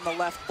Cox on the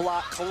left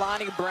block.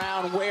 Kalani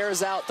Brown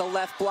wears out the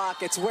left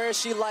block. It's where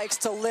she likes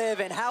to live.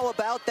 And how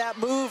about that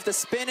move, the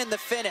spin and the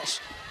finish?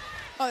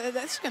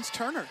 That's against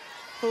Turner,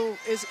 who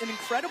is an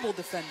incredible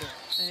defender,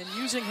 and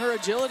using her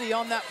agility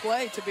on that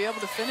play to be able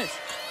to finish.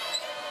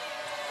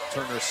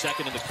 Turner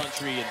 2nd in the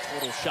country in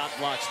total shot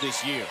blocks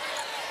this year.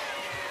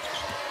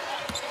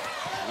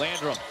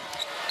 Landrum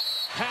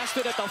passed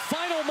it at the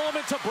final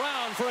moment to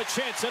Brown for a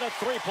chance at a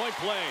 3-point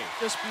play.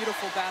 Just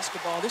beautiful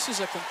basketball. This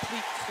is a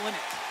complete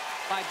clinic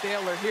by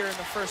Baylor here in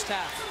the first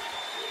half.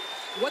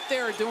 What they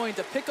are doing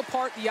to pick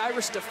apart the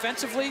Irish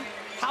defensively,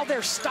 how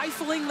they're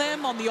stifling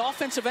them on the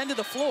offensive end of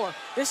the floor.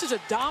 This is a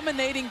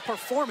dominating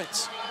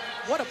performance.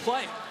 What a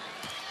play.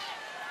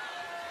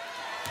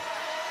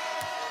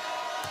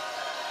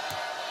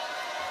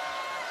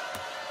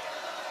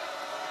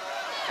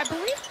 I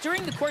believe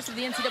during the course of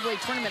the NCAA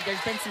tournament, there's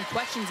been some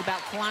questions about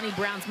Kalani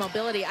Brown's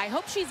mobility. I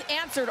hope she's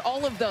answered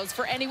all of those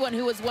for anyone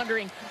who was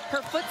wondering.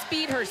 Her foot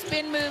speed, her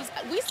spin moves.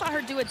 We saw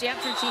her do a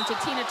dance routine to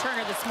Tina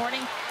Turner this morning.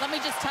 Let me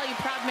just tell you,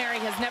 Proud Mary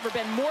has never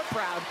been more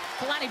proud.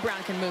 Kalani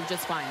Brown can move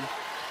just fine.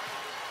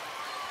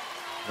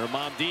 Her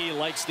mom, Dee,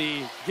 likes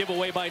the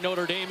giveaway by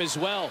Notre Dame as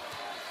well.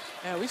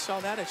 Yeah, we saw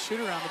that at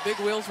shoot-around. The big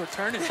wheels were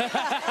turning.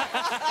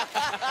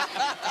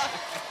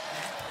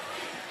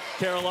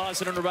 Kara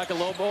Lawson and Rebecca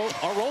Lobo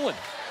are rolling.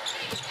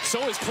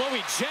 So is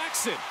Chloe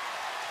Jackson.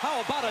 How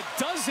about a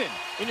dozen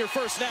in your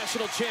first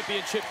national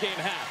championship game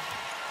half?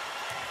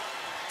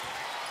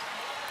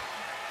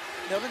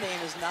 Notre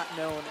Dame is not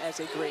known as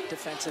a great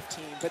defensive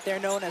team, but they're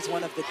known as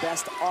one of the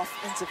best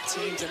offensive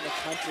teams in the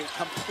country.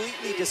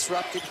 Completely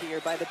disrupted here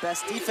by the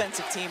best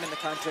defensive team in the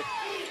country.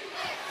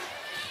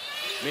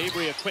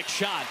 Mabry, a quick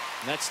shot,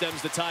 and that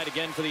stems the tide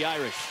again for the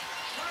Irish.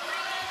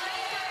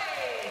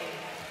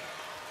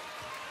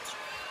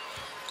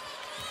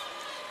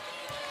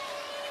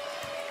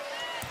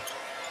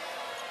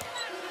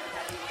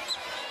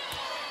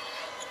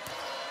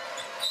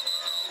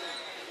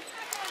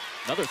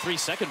 Another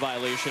 3-second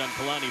violation on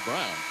Kalani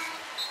Brown.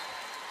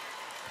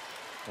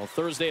 Well,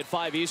 Thursday at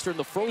 5 Eastern,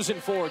 the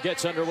Frozen Four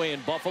gets underway in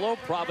Buffalo.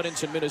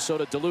 Providence and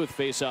Minnesota Duluth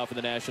face off in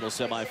the national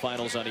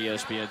semifinals on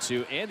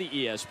ESPN2 and the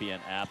ESPN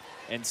app.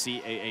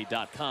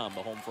 NCAA.com,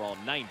 the home for all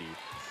 90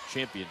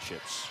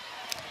 championships.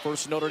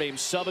 First Notre Dame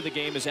sub of the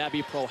game is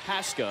Abby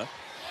Prohaska.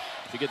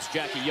 She gets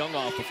Jackie Young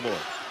off the floor.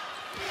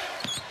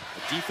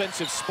 A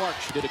defensive spark.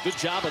 She did a good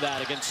job of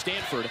that against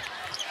Stanford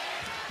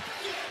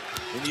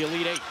in the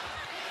Elite Eight.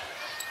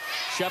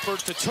 Shepard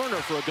to Turner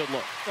for a good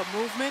look. The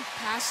movement,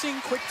 passing,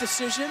 quick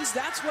decisions,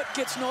 that's what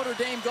gets Notre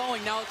Dame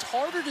going. Now, it's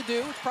harder to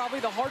do. It's probably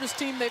the hardest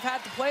team they've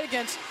had to play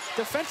against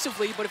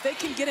defensively, but if they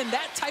can get in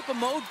that type of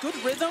mode, good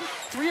rhythm,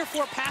 3 or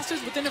 4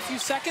 passes within a few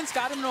seconds,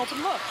 got him an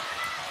open look.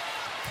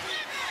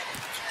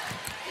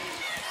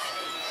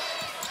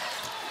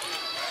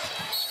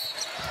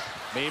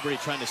 Mabry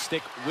trying to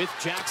stick with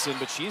Jackson,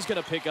 but she's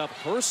going to pick up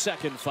her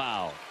second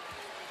foul.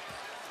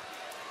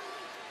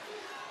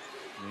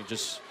 You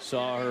just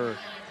saw her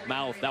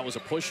mouth. That was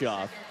a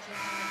push-off.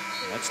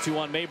 That's 2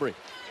 on Mabry.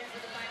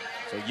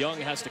 So Young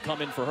has to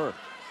come in for her.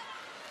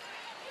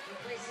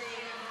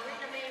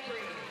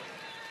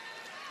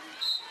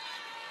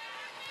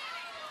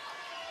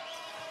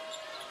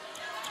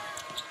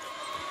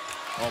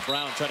 Oh,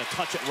 Brown trying to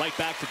touch it right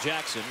back to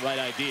Jackson. Right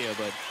idea,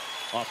 but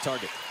off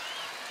target.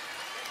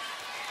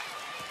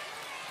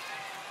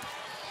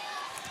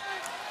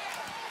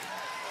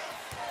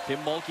 Kim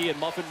Mulkey and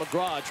Muffin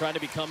McGraw trying to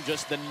become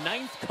just the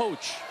 9th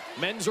coach,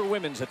 men's or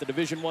women's, at the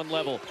Division I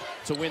level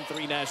to win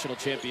 3 national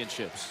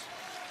championships.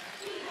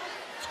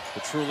 To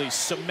truly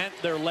cement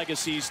their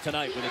legacies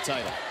tonight with a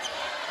title.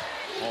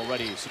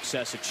 Already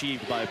success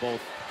achieved by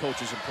both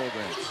coaches and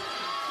programs.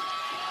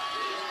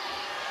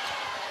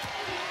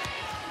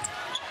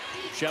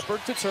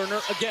 Shepard to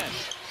Turner again.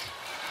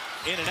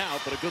 In and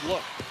out, but a good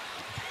look.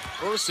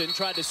 Urson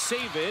tried to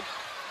save it,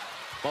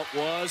 but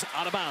was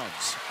out of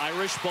bounds.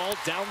 Irish ball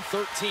down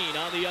 13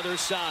 on the other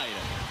side.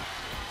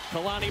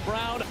 Kalani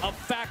Brown, a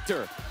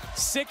factor.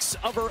 6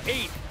 of her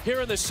 8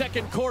 here in the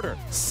second quarter.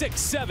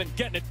 6-7,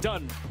 getting it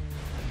done.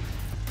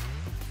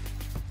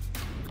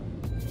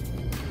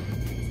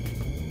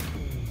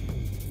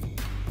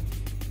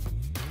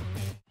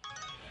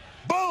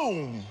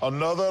 Boom!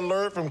 Another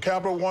alert from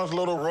Capital One's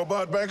little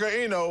robot banker,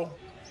 Eno.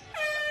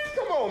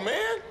 Come on,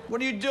 man. What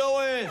are you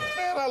doing?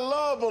 Man, I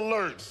love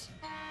alerts.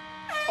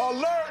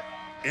 Alert!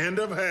 End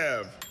of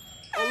half.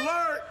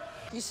 Alert!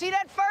 You see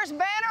that first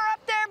banner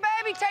up there,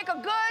 baby? Take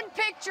a good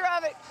picture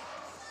of it.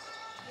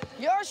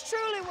 Yours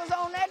truly was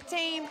on that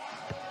team.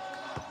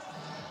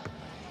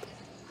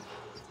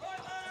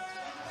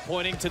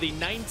 Pointing to the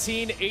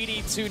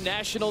 1982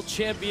 National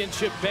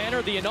Championship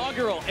banner, the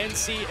inaugural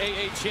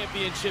NCAA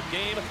Championship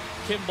game.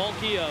 Kim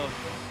Mulkey,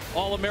 a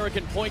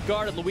All-American point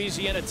guard at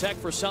Louisiana Tech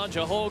for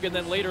Sanja Hogue, and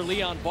then later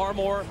Leon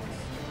Barmore.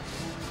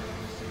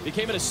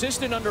 Became an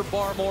assistant under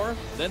Barmore,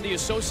 then the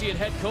associate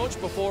head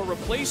coach before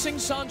replacing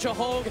Sanja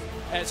Hogue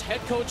as head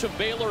coach of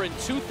Baylor in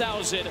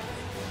 2000.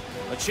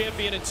 A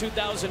champion in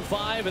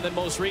 2005, and then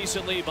most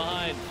recently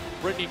behind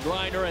Brittany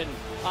Griner and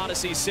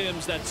Odyssey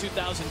Sims, that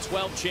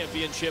 2012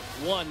 championship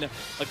won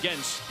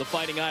against the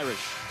Fighting Irish.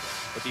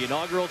 But the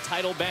inaugural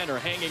title banner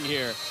hanging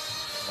here,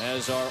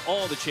 as are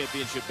all the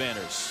championship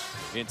banners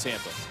in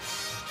Tampa.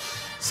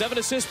 7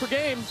 assists per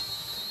game.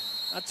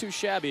 Not too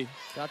shabby.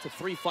 Got to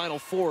 3 Final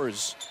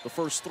Fours, the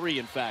first 3,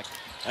 in fact,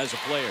 as a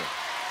player.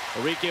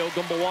 Arike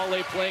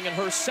Ogunbowale playing in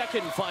her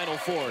second Final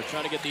Four,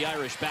 trying to get the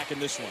Irish back in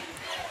this one.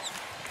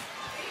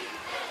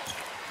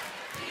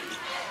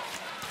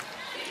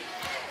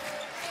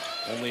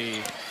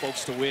 Only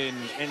folks to win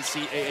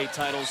NCAA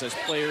titles as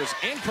players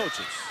and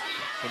coaches.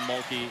 Kim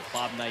Mulkey,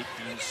 Bob Knight,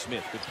 Dean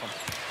Smith. Good pump.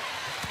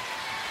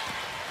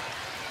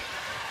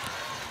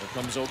 Here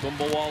comes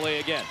Ogunbowale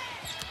again.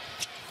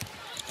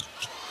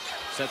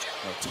 Set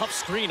a tough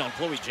screen on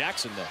Chloe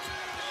Jackson there.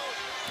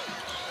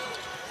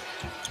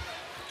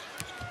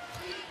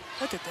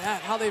 Look at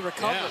that, how they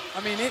recover. Yeah.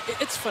 I mean,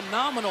 it's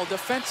phenomenal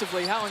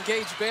defensively how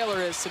engaged Baylor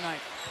is tonight.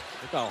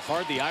 Look how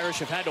hard the Irish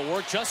have had to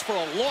work just for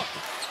a look.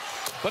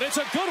 But it's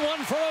a good one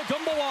for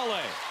Ogunbowale.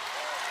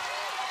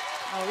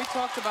 Oh, we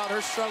talked about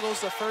her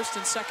struggles the first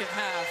and second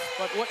half,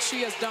 but what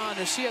she has done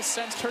is she has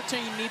sensed her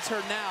team needs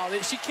her now.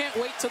 That she can't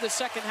wait till the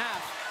second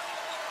half.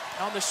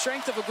 On the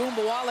strength of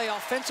Ogunbowale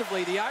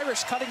offensively, the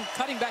Irish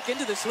cutting back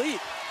into this lead.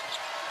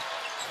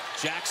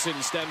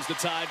 Jackson stems the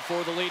tide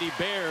for the Lady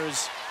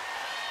Bears.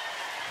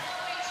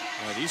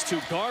 These two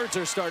guards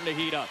are starting to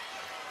heat up.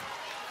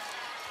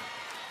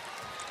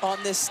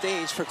 On this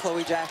stage for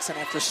Chloe Jackson,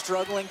 after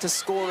struggling to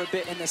score a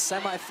bit in the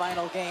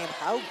semifinal game,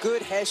 how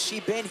good has she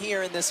been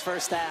here in this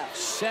first half?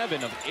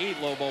 7 of 8,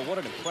 Lobo. What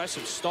an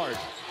impressive start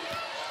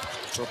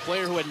for a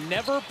player who had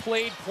never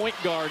played point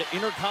guard in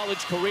her college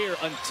career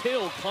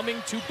until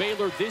coming to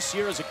Baylor this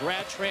year as a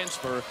grad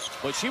transfer.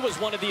 But she was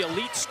one of the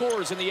elite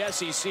scorers in the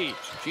SEC.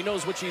 She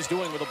knows what she's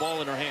doing with the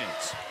ball in her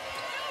hands.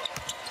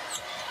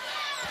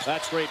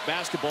 That's great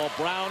basketball.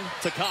 Brown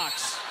to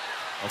Cox.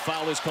 A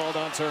foul is called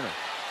on Turner.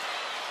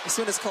 As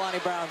soon as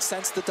Kalani Brown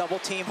sensed the double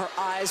team, her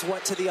eyes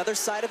went to the other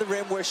side of the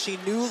rim where she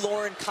knew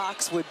Lauren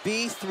Cox would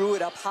be, threw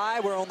it up high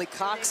where only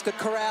Cox could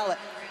corral it.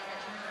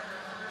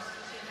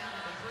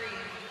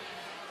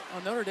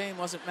 Well, Notre Dame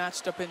wasn't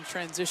matched up in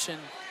transition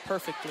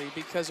perfectly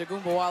because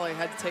Ogunbowale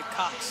had to take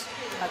Cox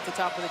at the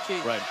top of the key.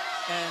 Right.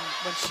 And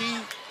when she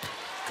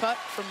cut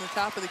from the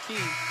top of the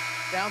key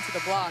down to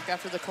the block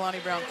after the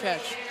Kalani Brown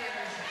catch,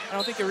 I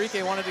don't think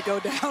Enrique wanted to go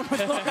down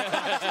with Lauren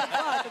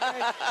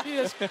Cox. She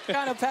just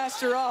kind of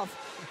passed her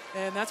off.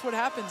 And that's what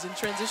happens in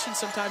transition.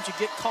 Sometimes you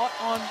get caught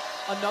on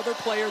another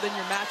player than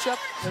your matchup.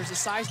 There's a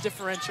size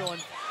differential,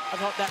 and I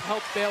thought that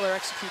helped Baylor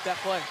execute that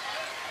play.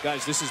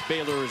 Guys, this is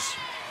Baylor's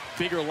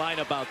bigger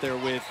lineup out there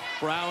with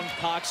Brown,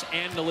 Cox,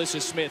 and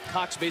Nalissa Smith.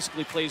 Cox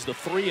basically plays the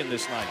 3 in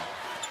this lineup.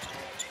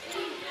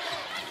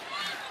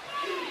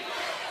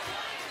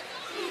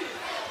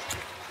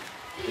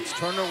 It's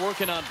Turner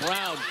working on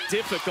Brown.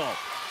 Difficult.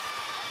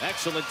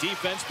 Excellent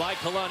defense by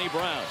Kalani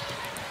Brown.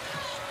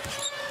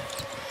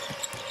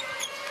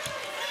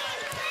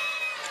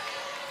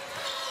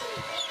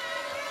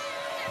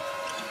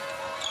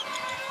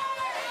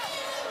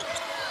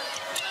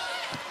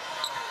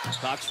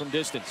 Cox from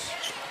distance.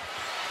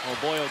 Oh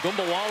boy,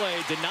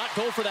 Ogunbowale did not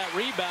go for that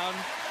rebound.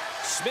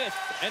 Smith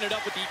ended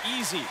up with the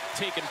easy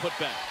take and put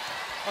back.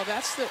 Well,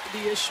 that's the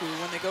issue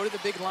when they go to the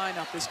big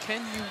lineup is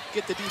can you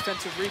get the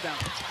defensive rebound?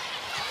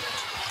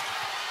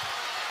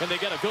 And they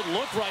get a good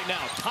look right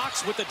now.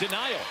 Cox with the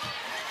denial.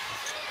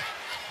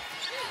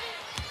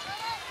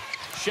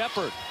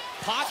 Shepard,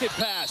 pocket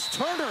pass.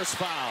 Turner's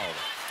fouled.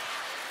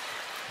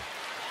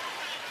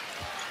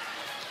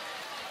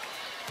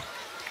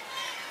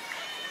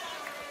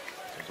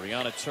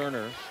 Brianna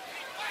Turner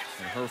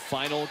in her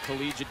final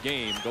collegiate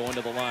game going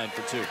to the line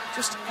for 2.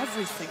 Just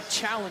everything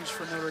challenged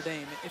for Notre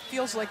Dame. It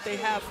feels like they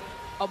have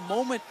a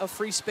moment of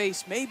free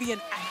space, maybe an...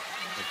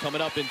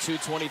 Coming up in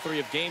 2:23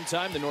 of game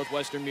time, the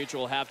Northwestern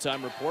Mutual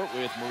halftime report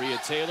with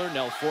Maria Taylor,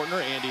 Nell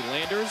Fortner, Andy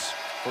Landers.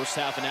 First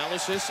half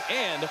analysis,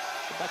 and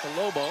Rebecca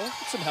Lobo,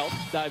 with some help,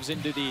 dives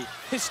into the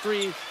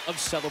history of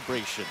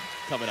celebration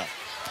coming up.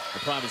 I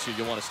promise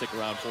you'll want to stick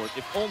around for it,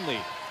 if only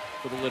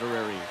for the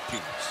literary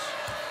genius.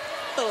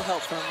 A little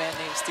help from a man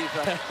named Steve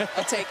Rucker.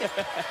 I'll take it.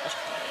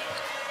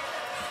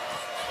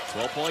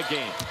 12-point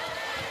game.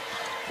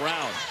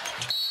 Brown.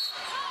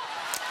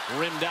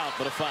 Rimmed out,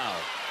 but a foul.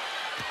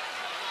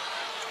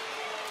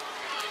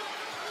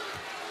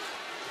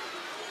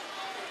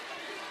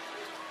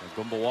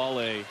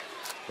 Ogunbowale,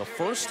 the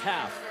first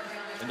half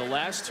in the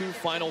last 2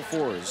 Final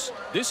Fours.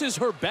 This is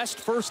her best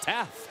first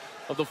half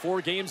of the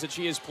 4 games that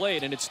she has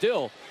played, and it's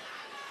still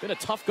been a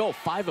tough go.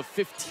 5 of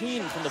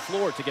 15 from the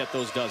floor to get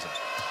those dozen.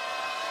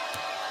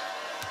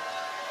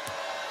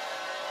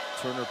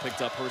 Turner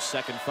picked up her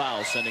second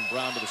foul, sending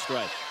Brown to the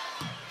stripe.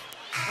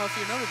 Well, if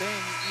you're Notre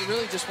Dame, you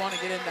really just want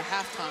to get into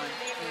halftime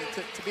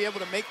to be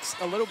able to make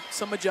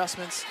some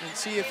adjustments and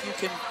see if you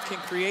can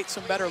create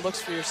some better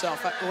looks for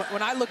yourself.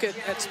 When I look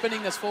at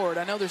spinning this forward,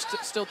 I know there's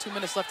still 2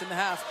 minutes left in the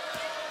half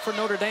for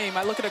Notre Dame.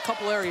 I look at a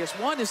couple areas.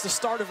 One is the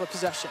start of a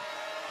possession.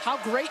 How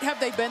great have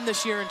they been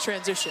this year in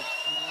transition?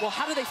 Well,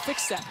 how do they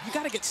fix that? You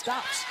got to get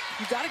stops.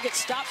 You got to get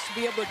stops to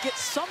be able to get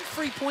some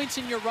free points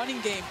in your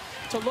running game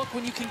to look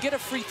when you can get a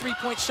free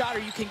 3-point shot or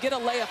you can get a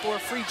layup or a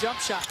free jump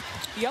shot.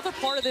 The other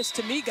part of this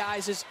to me,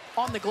 guys, is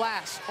on the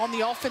glass, on the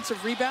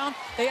offensive rebound.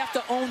 They have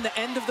to own the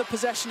end of the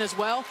possession as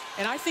well.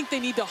 And I think they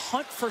need to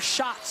hunt for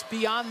shots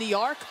beyond the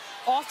arc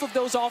off of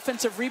those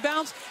offensive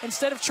rebounds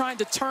instead of trying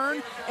to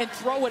turn and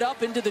throw it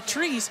up into the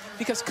trees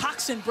because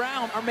Cox and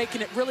Brown are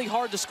making it really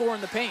hard to score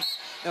in the paint.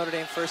 Notre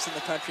Dame first in the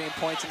country in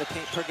points in the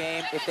paint per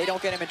game. If they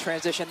don't get him in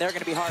transition, they're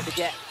going to be hard to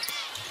get.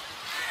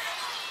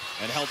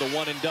 And held the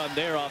one and done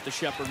there off the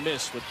Shepard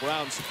miss with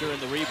Brown securing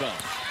the rebound.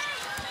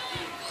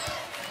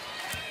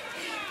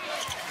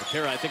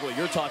 Kara, I think what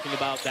you're talking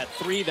about, that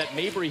 3 that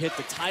Mabry hit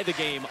to tie the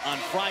game on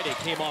Friday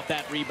came off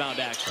that rebound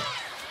action.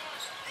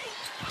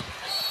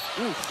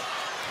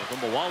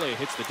 Ogunbowale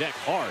hits the deck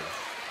hard.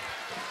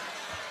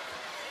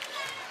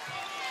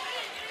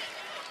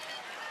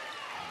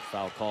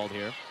 foul called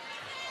here.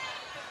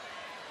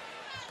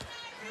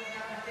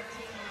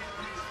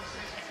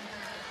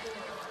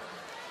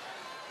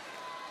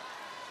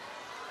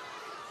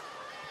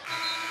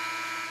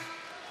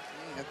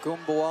 A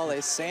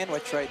Gumbawale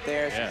sandwich right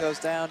there. Yeah. She goes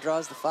down,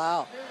 draws the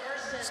foul.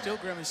 Still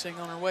grimacing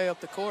on her way up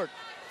the court.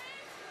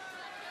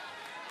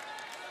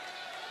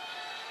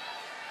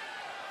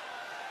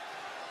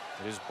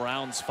 It is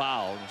Brown's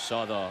foul. You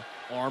saw the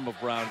arm of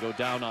Brown go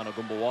down on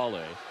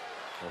Ogumbawale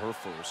for her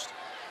first.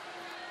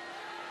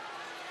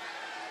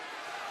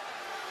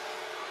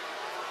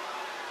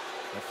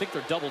 I think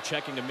they're double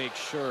checking to make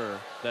sure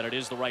that it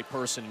is the right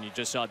person, and you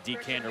just saw Dee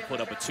Kanter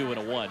put up a 2 and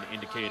a 1,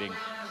 indicating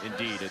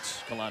indeed it's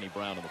Kalani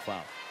Brown in the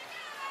foul.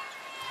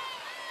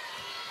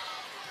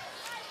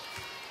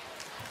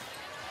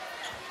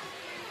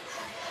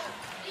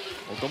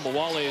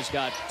 Ogumbawale has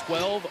got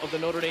 12 of the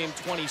Notre Dame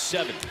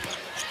 27.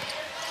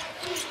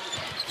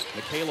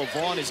 Michaela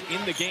Vaughn is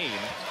in the game.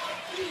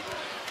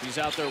 She's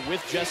out there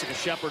with Jessica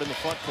Shepard in the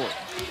front court.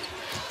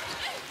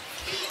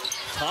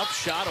 Tough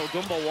shot,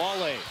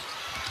 Ogumbawale.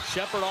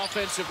 Shepard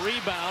offensive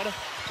rebound.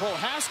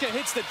 Prohaska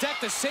hits the deck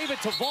to save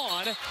it to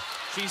Vaughn.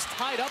 She's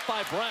tied up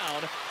by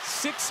Brown.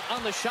 6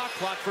 on the shot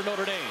clock for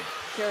Notre Dame.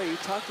 Carrie, you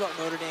talked about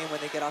Notre Dame when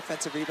they get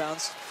offensive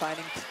rebounds,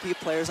 finding key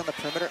players on the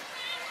perimeter.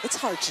 It's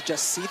hard to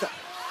just see them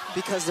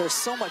because there's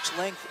so much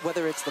length,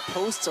 whether it's the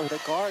posts or the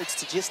guards,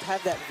 to just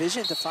have that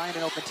vision to find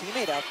an open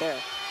teammate out there.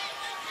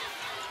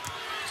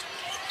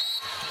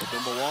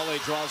 Ogumbawale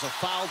draws a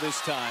foul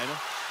this time.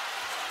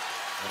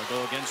 That'll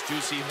go against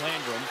Juicy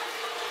Landrum.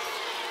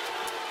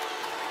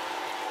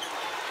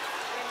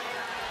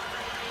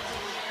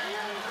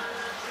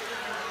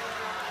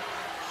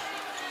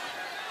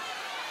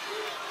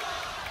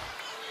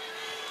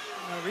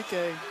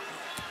 Enrique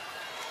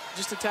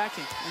just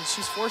attacking, and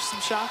she's forced some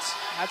shots,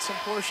 had some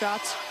poor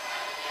shots,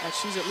 and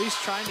she's at least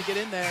trying to get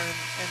in there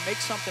and make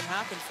something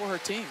happen for her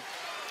team.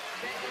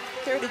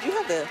 Carrie, did you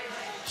have the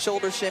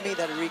shoulder shimmy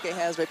that Enrique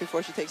has right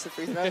before she takes the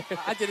free throw?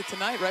 I did it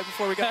tonight, right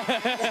before we got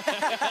Of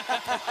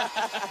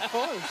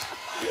course.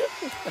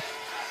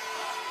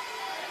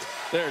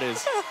 There it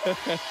is.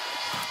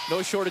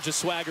 No shortage of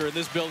swagger in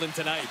this building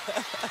tonight.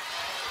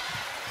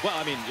 Well,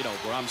 I mean, you know,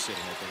 where I'm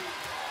sitting, I think.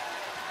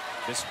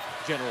 This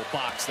general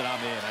box that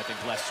I'm in, I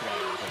think less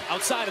swagger. But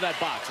outside of that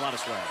box, a lot of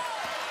swagger.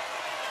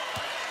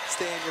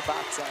 Stay in your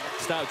box,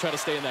 Adam. Try to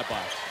stay in that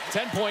box.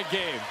 10-point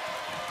game.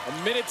 A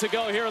minute to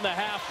go here in the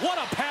half. What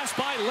a pass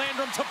by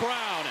Landrum to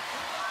Brown.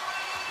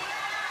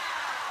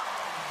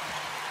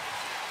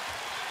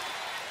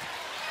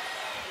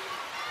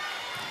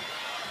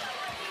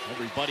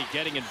 Everybody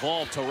getting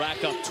involved to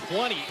rack up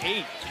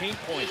 28 paint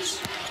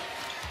points.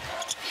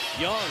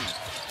 Young,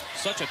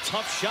 such a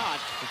tough shot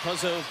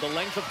because of the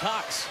length of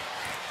Cox.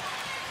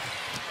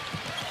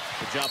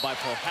 Good job by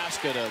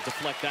Prohaska to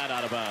deflect that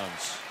out of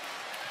bounds.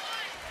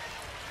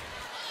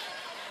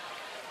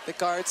 The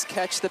guards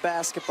catch the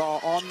basketball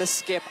on the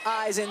skip.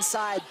 Eyes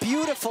inside.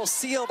 Beautiful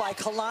seal by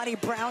Kalani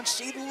Brown.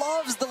 She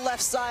loves the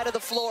left side of the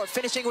floor,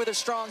 finishing with her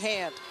strong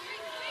hand.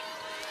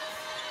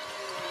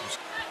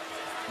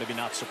 Maybe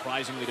not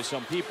surprisingly to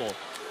some people,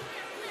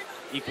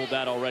 equaled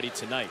that already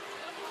tonight.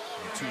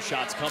 And 2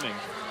 shots coming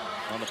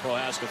on the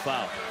Prohaska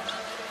foul.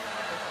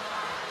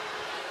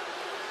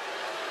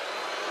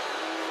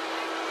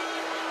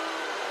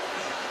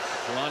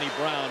 Kalani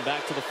Brown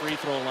back to the free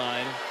throw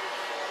line.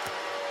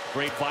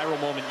 Great viral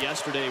moment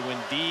yesterday when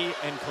Dee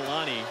and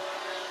Kalani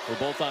were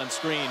both on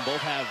screen.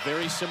 Both have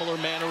very similar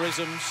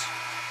mannerisms.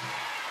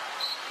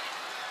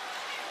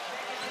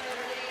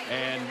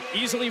 And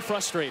easily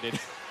frustrated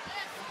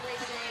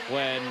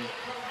when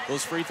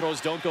those free throws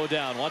don't go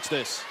down. Watch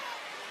this.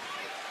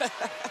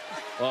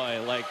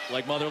 Boy,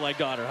 like mother, like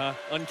daughter, huh?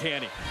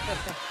 Uncanny.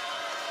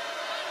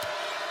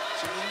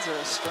 Jeans are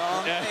a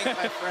strong thing,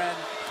 my friend.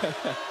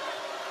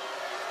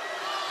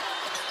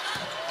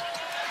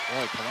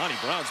 Boy, Kalani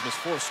Brown's missed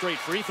 4 straight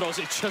free throws.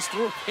 It just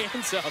threw her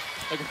hands up.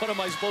 Like, what am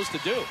I supposed to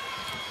do?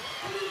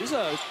 She's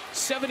a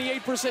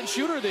 78%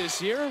 shooter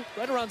this year,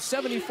 right around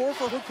 74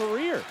 for her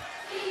career.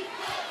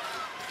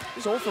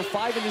 She's 0 for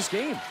 5 in this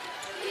game.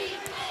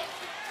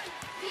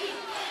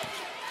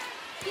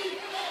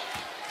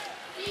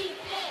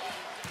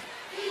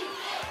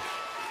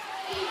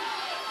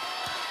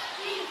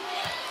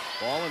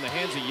 Ball in the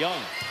hands of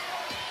Young.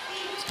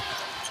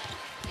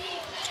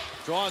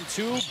 Drawn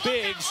 2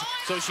 bigs,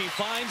 so she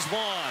finds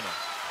Vaughn.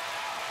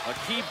 A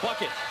key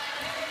bucket.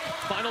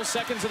 Final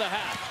seconds of the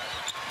half.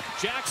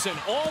 Jackson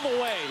all the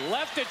way,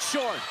 left it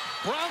short.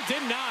 Brown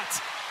did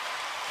not.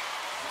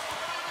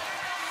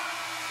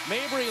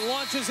 Mabry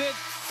launches it,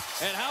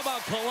 and how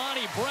about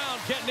Kalani Brown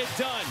getting it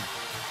done?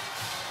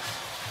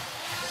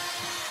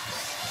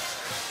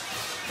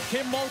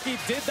 Kim Mulkey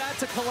did that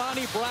to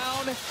Kalani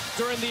Brown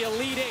during the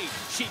Elite 8.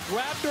 She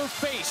grabbed her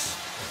face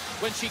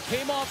when she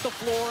came off the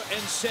floor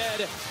and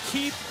said,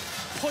 keep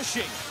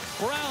pushing.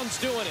 Brown's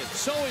doing it.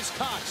 So is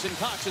Cox, and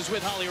Cox is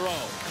with Holly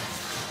Rowe.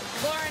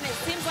 Lauren, it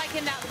seems like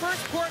in that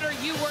first quarter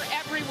you were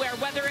everywhere,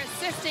 whether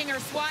assisting or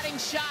swatting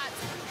shots.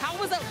 How How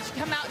was it to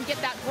come out and get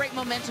that great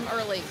momentum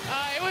early?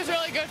 It was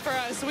really good for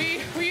us. We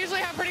usually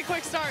have pretty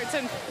quick starts,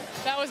 and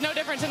that was no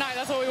different tonight.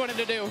 That's what we wanted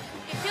to do.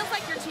 It feels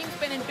like your team's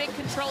been in big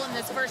control in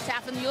this first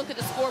half, and you look at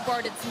the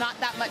scoreboard, it's not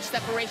that much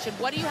separation.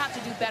 What do you have to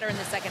do better in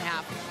the second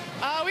half?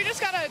 We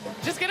just got to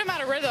get them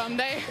out of rhythm.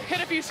 They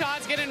hit a few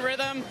shots, get in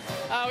rhythm.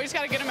 We just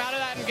got to get them out of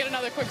that and get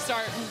another quick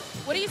start.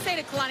 What do you say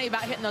to Kalani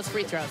about hitting those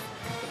free throws?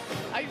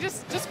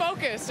 Just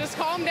focus. Just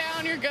calm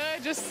down. You're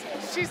good.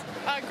 She's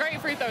a great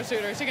free throw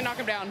shooter. She can knock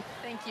them down.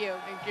 Thank you.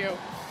 Thank you.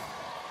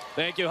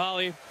 Thank you,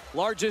 Holly.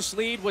 Largest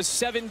lead was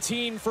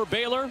 17 for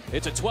Baylor.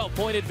 It's a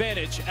 12-point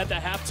advantage at the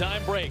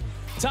halftime break.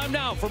 Time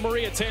now for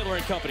Maria Taylor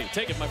and company.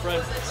 Take it, my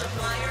friend.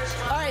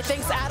 All right,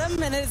 thanks,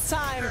 Adam. And it's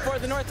time for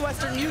the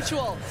Northwestern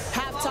Mutual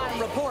halftime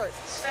report.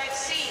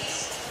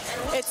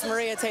 It's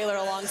Maria Taylor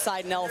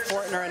alongside Nell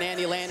Fortner and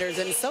Andy Landers.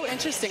 And it's so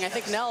interesting. I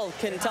think Nell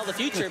can tell the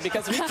future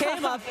because we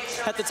came up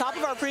at the top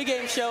of our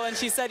pregame show and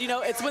she said, you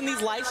know, it's when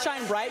these lights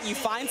shine bright, you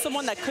find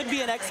someone that could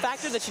be an X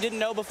factor that you didn't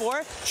know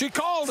before. She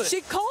called it.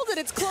 She called it.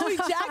 It's Chloe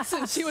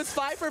Jackson. She was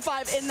 5 for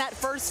 5 in that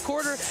first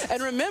quarter.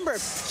 And remember,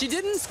 she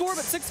didn't score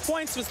but 6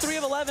 points, was 3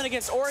 of 11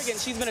 against Oregon.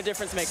 She's been a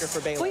difference maker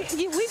for Baylor.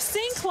 We've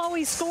seen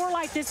Chloe score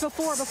like this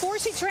before. Before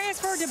she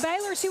transferred to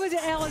Baylor, she was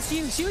at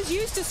LSU. She was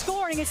used to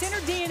scoring. It's in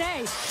her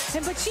DNA.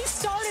 But she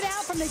started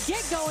out from the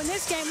get-go in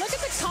this game. Look at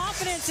the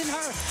confidence in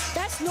her.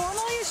 That's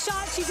normally a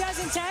shot she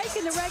doesn't take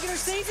in the regular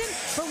season.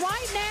 But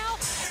right now,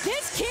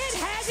 this kid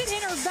has it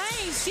in her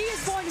veins. She is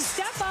going to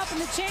step up in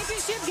the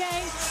championship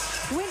game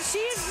when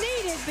she is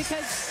needed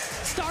because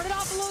started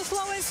off a little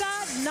slow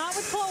inside, not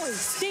with Chloe.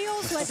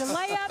 Steals, led to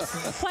layups,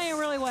 playing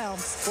really well.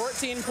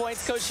 14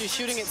 points, Coach. She's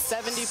shooting at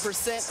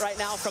 70% right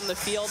now from the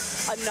field.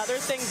 Another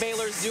thing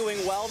Baylor's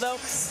doing well, though,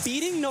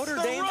 beating Notre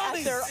Dame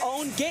at their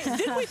own game.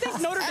 Didn't we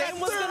think Notre Dame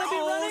was going to be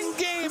running?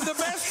 Game, the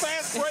best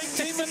fast break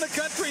team in the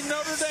country,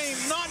 Notre Dame,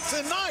 not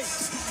tonight.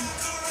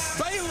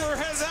 Baylor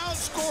has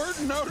outscored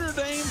Notre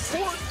Dame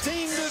 14-2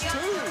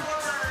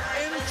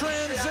 in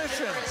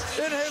transition.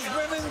 It has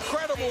been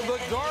incredible.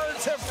 The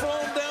guards have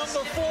flown down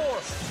the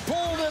floor,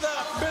 pulled it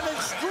up, been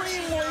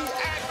extremely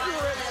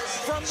accurate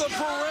from the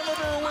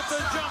perimeter with the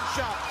jump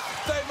shot.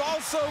 They've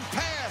also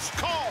passed,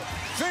 caught,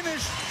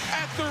 finished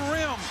at the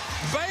rim.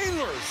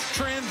 Baylor's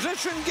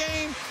transition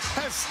game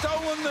has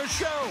stolen the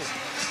show.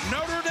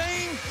 Notre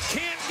Dame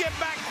can't get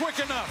back quick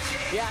enough.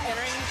 Yeah,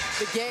 entering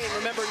the game.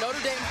 Remember, Notre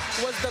Dame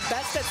was the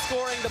best at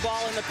scoring the ball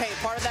in the paint.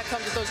 Part of that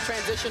comes with those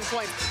transition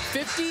points.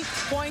 50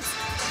 points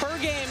per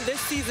game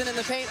this season in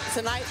the paint.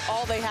 Tonight,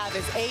 all they have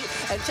is 8.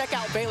 And check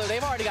out Baylor.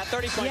 They've already got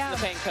 30 points in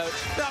the paint, Coach.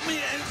 I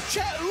mean, and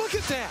look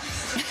at that.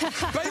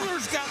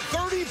 Baylor's got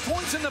 30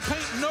 points in the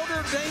paint.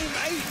 Notre Dame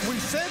 8. We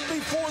said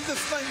before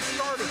this thing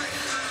started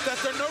that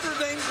the Notre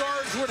Dame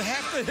guards would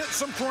have to hit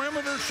some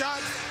perimeter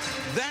shots.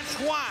 That's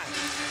why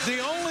the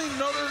only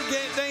Notre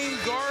Dame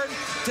guard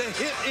to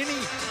hit any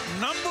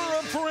number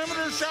of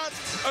perimeter shots,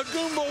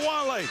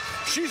 Agumbawale.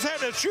 She's had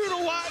to shoot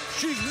a lot.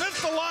 She's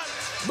missed a lot,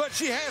 but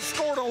she has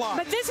scored a lot.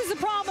 But this is a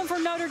problem for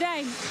Notre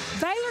Dame.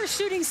 Baylor's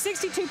shooting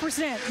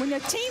 62%. When the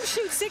team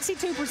shoots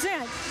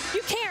 62%,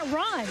 you can't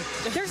run.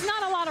 There's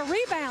not a lot of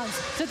rebounds.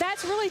 So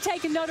that's really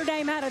taking Notre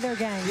Dame out of their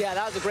game. Yeah,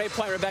 that was a great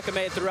point Rebecca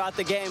made throughout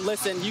the game.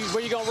 Listen,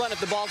 where you going to run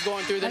if the ball's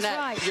going through the net?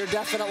 Right. You're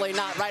definitely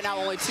not. Right now,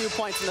 only 2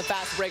 points in the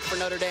fast break for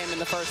Notre Dame in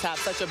the first half.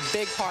 Such a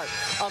big part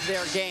of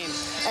their game.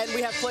 And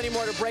we have plenty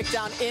more to break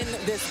down in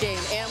this game.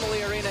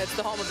 Amalie Arena, it's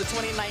the home of the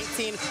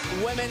 2019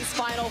 Women's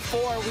Final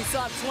Four. We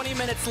still have 20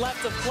 minutes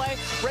left of play.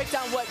 Break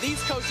down what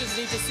these coaches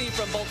need to see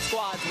from both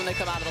squads when they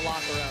come out of the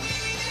locker room.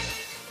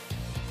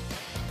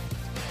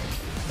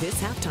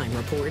 This halftime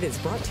report is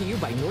brought to you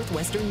by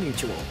Northwestern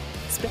Mutual.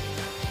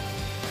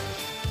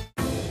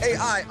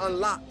 AI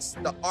unlocks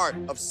the art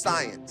of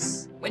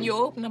science. When you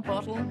open a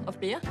bottle of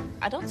beer,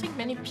 I don't think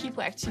many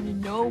people actually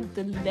know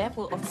the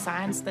level of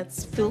science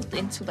that's filled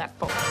into that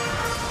bottle.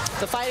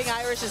 The Fighting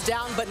Irish is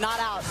down but not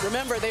out.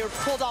 Remember, they were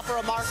pulled off a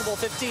remarkable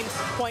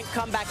 15-point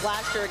comeback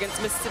last year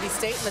against Mississippi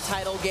State in the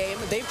title game.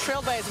 They've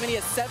trailed by as many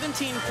as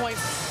 17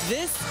 points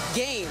this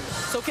game.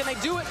 So can they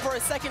do it for a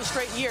second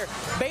straight year?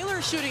 Baylor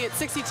is shooting at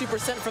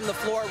 62% from the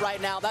floor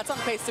right now. That's on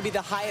pace to be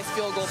the highest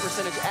field goal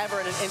percentage ever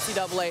in an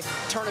NCAA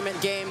tournament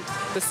game.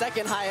 The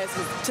second highest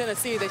was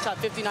Tennessee. They shot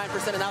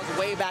 59%, and that was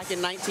way back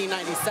in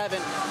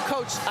 1997.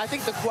 Coach, I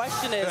think the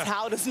question is,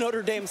 how does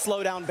Notre Dame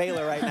slow down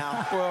Baylor right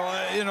now?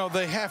 Well, you know,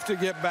 they have to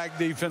get back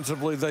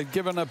defensively. They've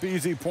given up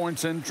easy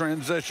points in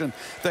transition.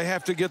 They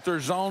have to get their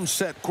zone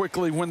set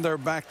quickly when they're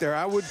back there.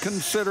 I would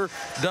consider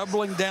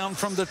doubling down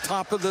from the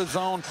top of the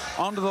zone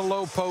onto the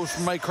low post,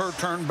 make her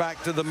turn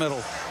back to the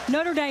middle.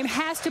 Notre Dame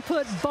has to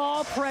put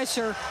ball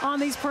pressure on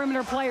these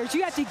perimeter players.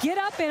 You have to get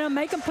up in them,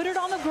 make them put it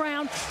on the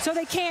ground so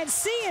they can't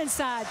see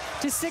inside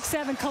to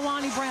 6'7"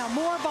 Kalani Brown.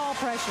 More ball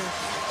pressure.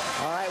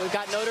 All right, we've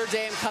got Notre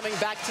Dame coming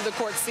back to the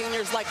court.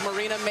 Seniors like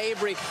Marina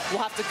Mabry will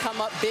have to come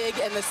up big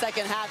in the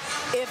second half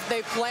if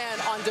they plan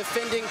on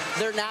defending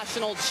their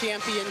national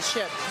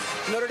championship.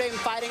 Notre Dame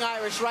Fighting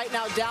Irish right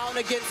now down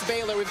against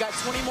Baylor. We've got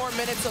 20 more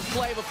minutes of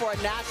play before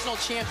a national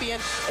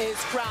champion is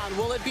crowned.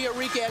 Will it be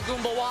Arike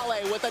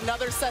Ogunbowale with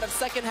another set of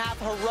second half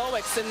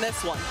heroics in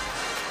this one?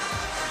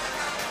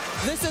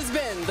 This has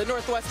been the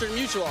Northwestern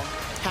Mutual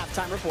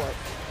Halftime Report.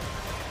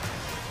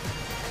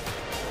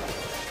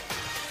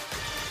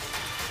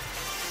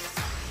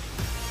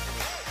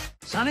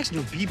 Sonic's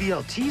new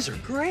BBLTs are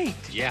great.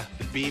 Yeah,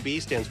 the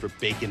BB stands for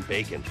bacon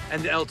bacon.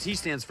 And the LT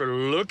stands for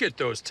look at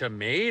those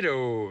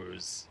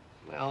tomatoes.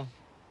 Well,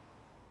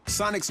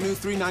 Sonic's new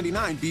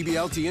 $3.99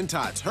 BBLT in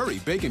tots. Hurry,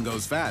 bacon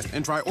goes fast.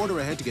 And try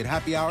order ahead to get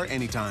happy hour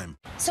anytime.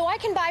 So I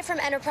can buy from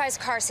Enterprise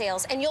Car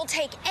Sales, and you'll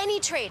take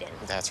any trade-in.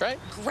 That's right.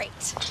 Great.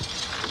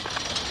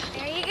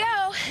 There you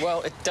go.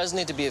 Well, it does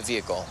need to be a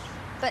vehicle.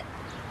 But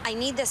I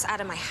need this out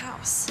of my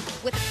house.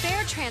 With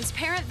fair,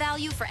 transparent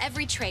value for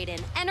every trade-in,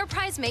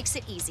 Enterprise makes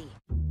it easy.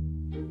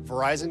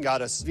 Verizon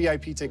got us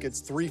VIP tickets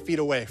 3 feet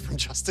away from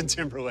Justin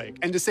Timberlake.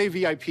 And to say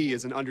VIP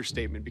is an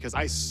understatement because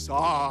I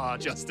saw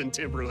Justin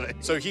Timberlake.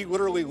 So he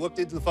literally looked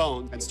into the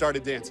phone and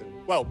started dancing.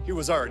 Well, he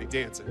was already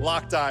dancing.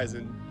 Locked eyes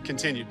and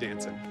continued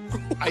dancing.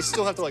 I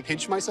still have to like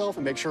pinch myself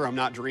and make sure I'm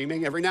not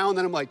dreaming. Every now and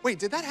then I'm like, wait,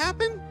 did that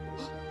happen?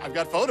 I've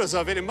got photos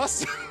of it, it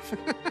must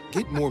have.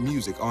 Get more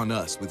music on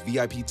us with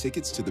VIP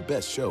tickets to the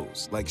best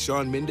shows like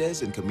Shawn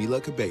Mendes and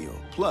Camila Cabello.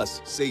 Plus,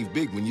 save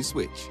big when you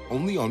switch.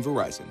 Only on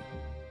Verizon.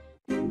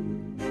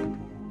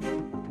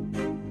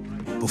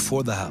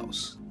 Before the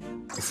house,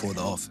 before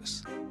the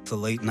office, the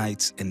late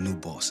nights and new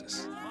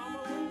bosses.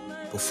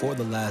 Before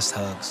the last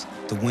hugs,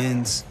 the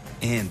wins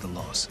and the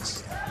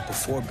losses.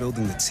 Before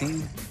building the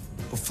team,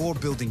 before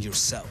building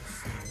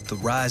yourself. The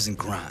rise and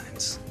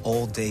grinds,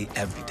 all day,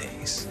 every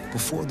days.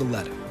 Before the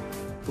letter,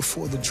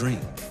 before the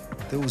dream,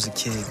 there was a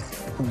kid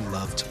who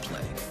loved to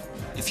play.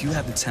 If you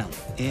have the talent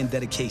and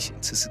dedication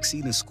to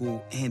succeed in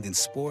school and in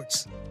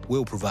sports,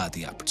 we'll provide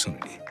the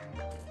opportunity.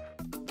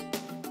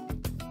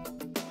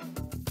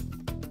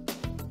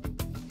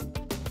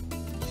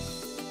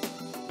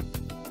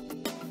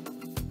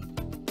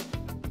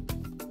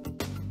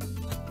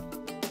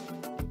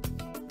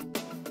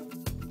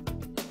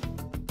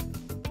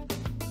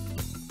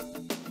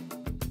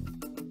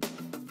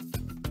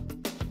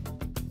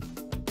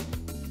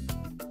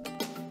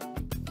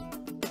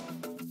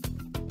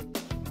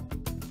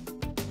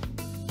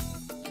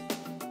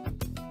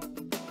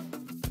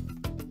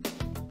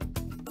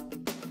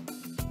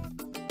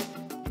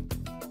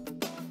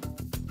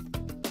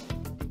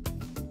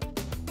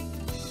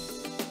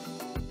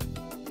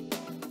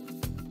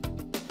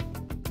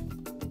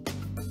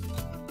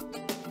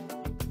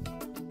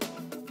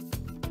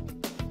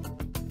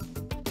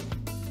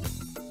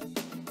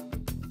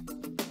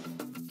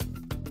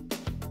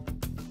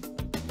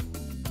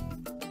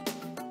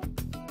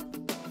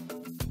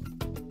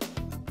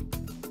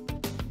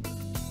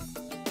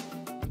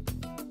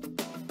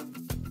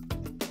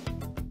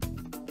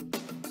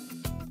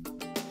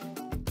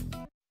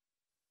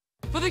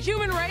 For the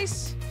human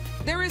race,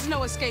 there is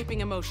no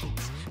escaping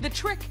emotions. The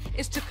trick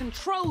is to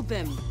control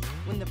them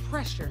when the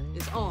pressure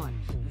is on.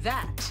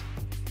 That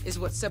is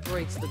what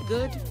separates the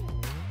good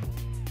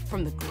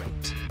from the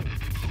great.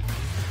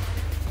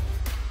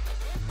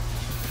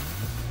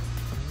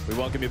 We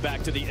welcome you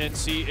back to the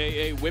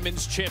NCAA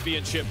Women's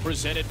Championship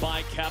presented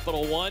by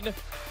Capital One.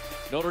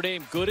 Notre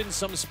Dame good in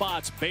some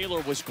spots.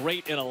 Baylor was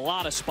great in a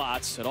lot of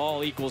spots. It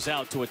all equals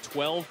out to a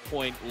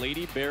 12-point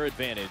Lady Bear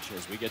advantage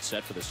as we get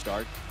set for the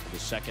start of the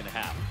second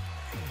half.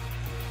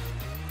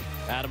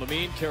 Adam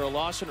Amin, Kara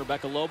Lawson,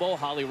 Rebecca Lobo,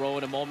 Holly Rowe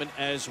in a moment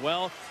as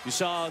well. You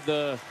saw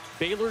the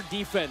Baylor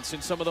defense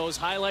in some of those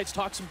highlights.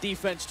 Talk some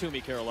defense to me,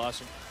 Kara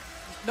Lawson.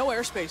 No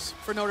airspace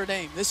for Notre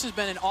Dame. This has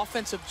been an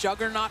offensive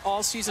juggernaut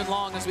all season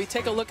long as we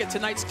take a look at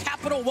tonight's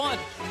Capital One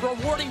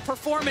rewarding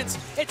performance.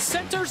 It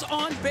centers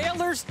on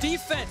Baylor's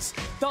defense,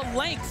 the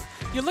length.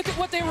 You look at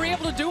what they were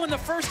able to do in the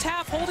first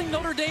half, holding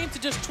Notre Dame to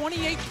just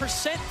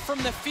 28%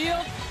 from the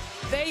field.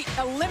 They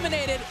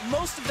eliminated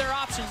most of their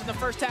options in the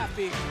first half,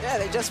 B. Yeah,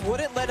 they just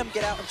wouldn't let them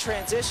get out in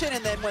transition,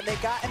 and then when they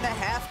got in the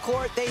half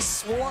court, they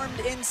swarmed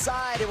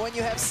inside. And when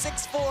you have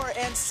 6'4"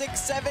 and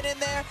 6'7" in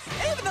there,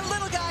 even the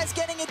little guys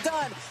getting it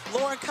done.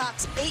 Lauren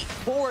Cox, 8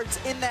 boards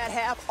in that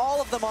half,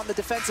 all of them on the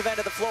defensive end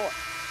of the floor.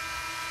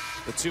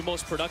 The two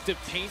most productive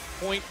paint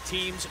point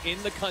teams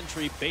in the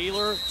country,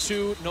 Baylor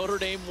 2, Notre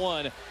Dame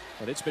 1.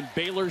 But it's been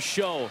Baylor's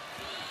show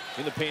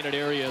in the painted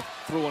area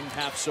through one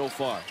half so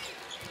far.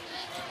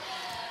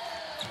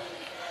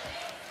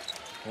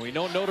 We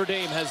know Notre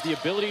Dame has the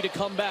ability to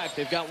come back.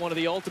 They've got one of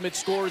the ultimate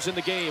scorers in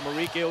the game.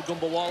 Arike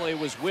Ogunbowale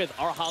was with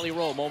our Holly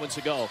Rowe moments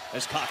ago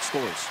as Cox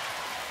scores.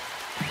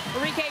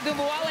 Arike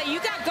Ogunbowale,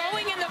 you got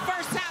going in the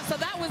first half, so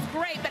that was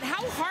great. But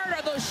how hard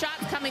are those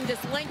shots coming?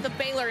 This length of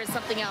Baylor is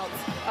something else.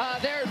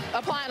 They're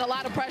applying a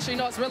lot of pressure. You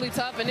know, it's really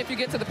tough. And if you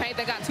get to the paint,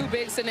 they got 2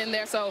 bigs sitting in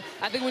there. So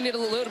I think we need a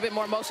little bit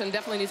more motion.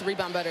 Definitely needs to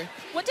rebound better.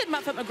 What did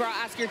Muffet McGraw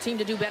ask your team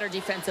to do better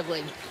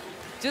defensively?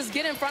 just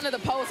get in front of the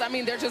post. I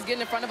mean, they're just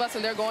getting in front of us,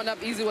 and they're going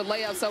up easy with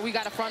layups, so we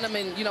got to front them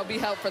and, you know, be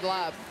helped for the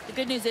lob. The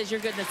good news is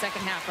you're good in the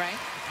second half, right?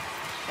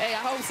 Hey, I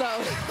hope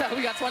so.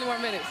 We got 20 more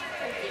minutes.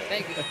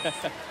 Thank you.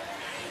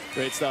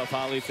 Great stuff,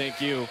 Holly.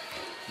 Thank you.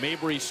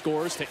 Mabry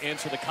scores to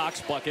answer the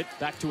Cox bucket.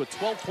 Back to a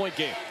 12-point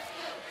game.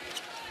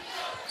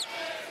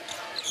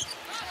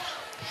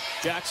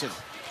 Jackson.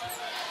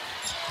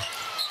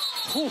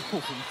 Oh,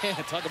 man,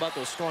 talk about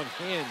those strong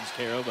hands,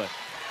 Kara, but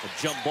the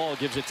jump ball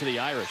gives it to the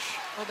Irish.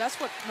 Well, that's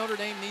what Notre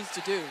Dame needs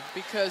to do,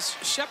 because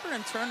Shepard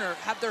and Turner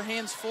have their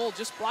hands full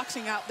just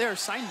blocking out their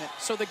assignment.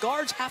 So the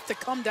guards have to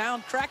come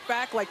down, crack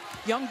back like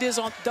Young does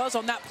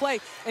on that play,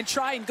 and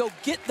try and go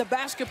get the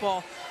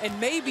basketball. And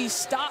maybe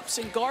stops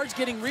and guards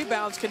getting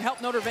rebounds can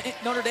help Notre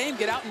Dame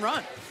get out and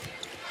run.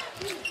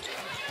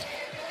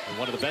 And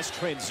one of the best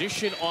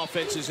transition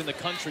offenses in the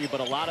country, but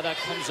a lot of that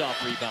comes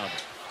off rebound.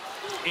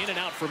 In and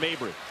out for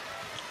Mabry.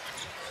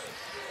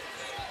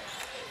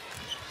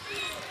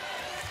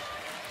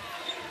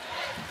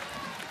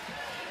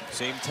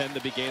 Same 10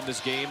 that began this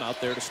game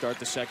out there to start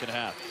the second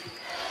half.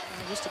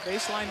 Just a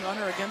baseline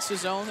runner against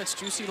his own. It's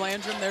Juicy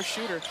Landrum, their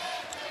shooter.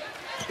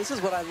 This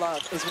is what I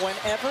love, is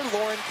whenever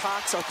Lauren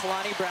Cox or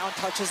Kalani Brown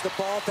touches the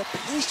ball, the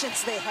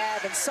patience they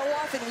have. And so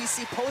often we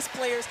see post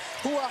players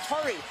who are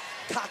hurried.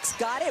 Cox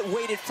got it,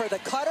 waited for the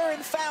cutter,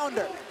 and found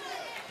her.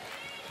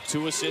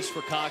 2 assists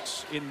for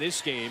Cox in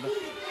this game.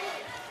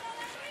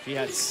 He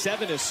had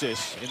 7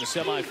 assists in the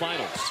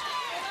semifinals.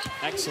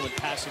 Excellent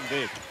passing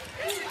big.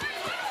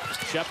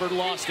 Shepard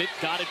lost it,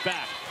 got it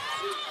back.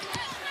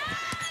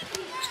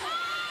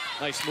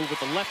 Nice move with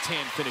the left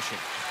hand finishing.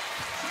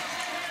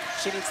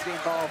 She needs to be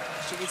involved.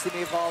 She needs to be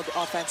involved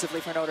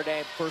offensively for Notre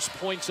Dame. First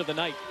points of the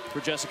night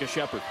for Jessica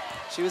Shepard.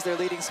 She was their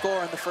leading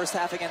scorer in the first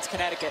half against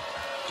Connecticut.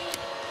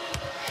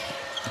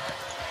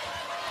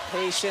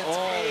 Patience,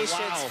 patience,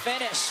 wow.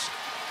 Finish.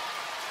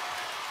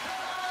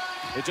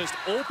 It just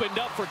opened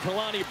up for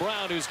Kalani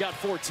Brown, who's got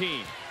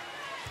 14.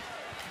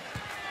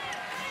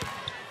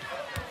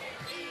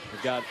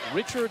 We've got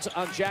Richards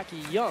on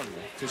Jackie Young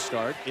to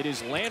start. It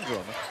is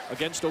Landrum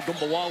against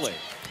Ogumbawale.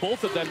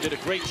 Both of them did a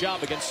great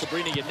job against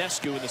Sabrina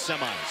Ionescu in the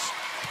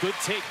semis. Good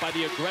take by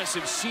the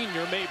aggressive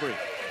senior Mabry.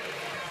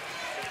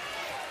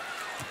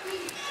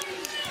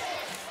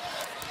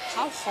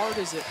 How hard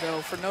is it,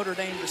 though, for Notre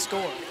Dame to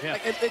score? Yeah.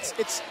 Like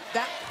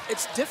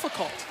it's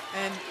difficult,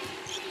 and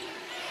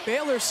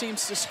Baylor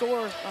seems to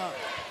score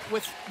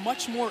with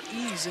much more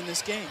ease in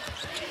this game.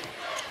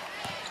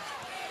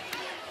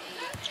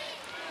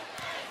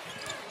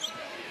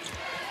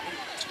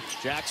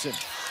 Jackson.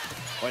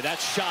 Boy, that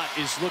shot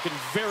is looking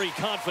very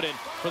confident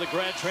for the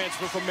grad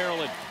transfer from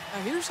Maryland.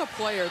 Now here's a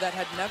player that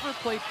had never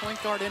played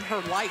point guard in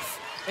her life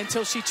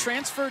until she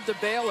transferred to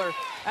Baylor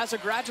as a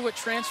graduate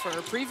transfer.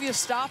 Her previous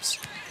stops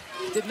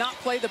did not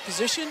play the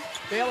position.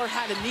 Baylor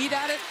had a need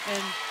at it,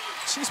 and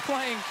she's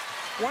playing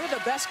one of the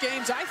best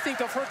games, I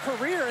think, of her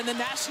career in the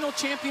national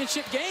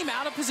championship game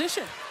out of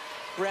position.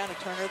 Brianna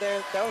Turner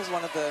there, that was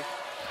one of the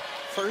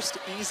first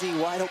easy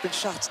wide open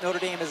shots Notre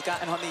Dame has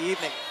gotten on the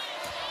evening.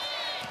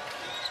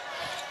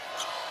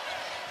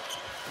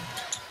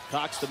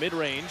 Cox the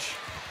mid-range,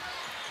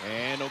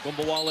 and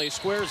Ogumbawale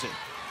squares it.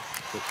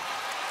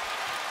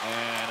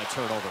 And a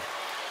turnover.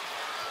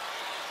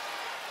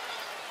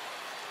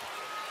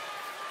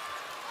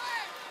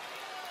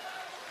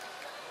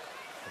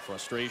 The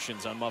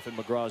frustrations on Muffin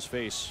McGraw's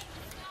face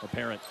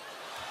apparent.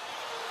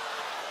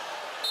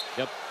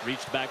 Yep,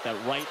 reached back, that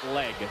right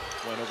leg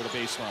went over the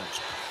baseline.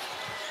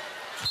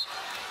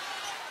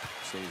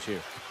 Stays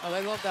here. Oh,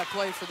 they love that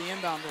play for the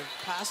inbounder.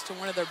 Pass to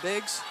one of their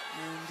bigs,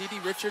 and Dee Dee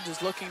Richards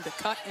is looking to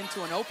cut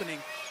into an opening,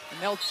 and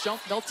they'll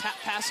tap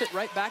pass it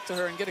right back to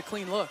her and get a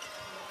clean look.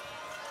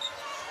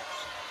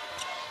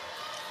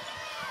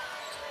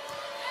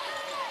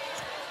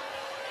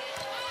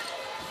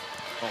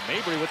 Oh,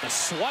 Mabry with the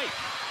swipe,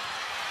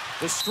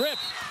 the strip,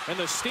 and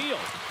the steal,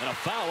 and a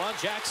foul on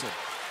Jackson.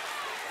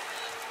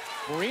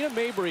 Marina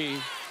Mabry,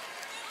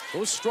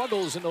 those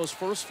struggles in those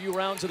first few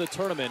rounds of the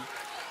tournament,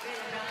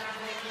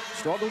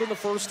 struggled in the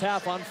first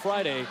half on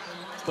Friday,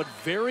 but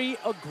very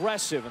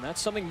aggressive, and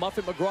that's something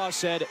Muffin McGraw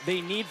said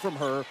they need from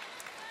her.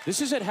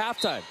 This is at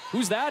halftime.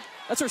 Who's that?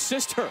 That's her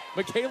sister,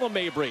 Michaela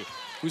Mabry,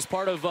 who's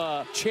part of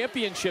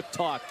championship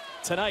talk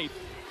tonight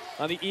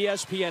on the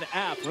ESPN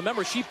app.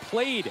 Remember, she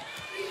played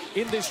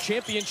in this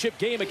championship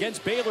game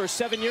against Baylor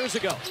 7 years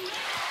ago.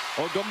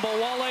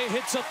 Ogumbawale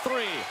hits a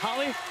 3.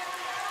 Holly?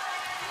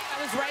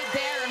 I was right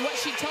there, and what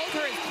she told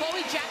her is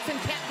Chloe Jackson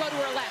can't go to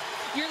her left.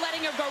 You're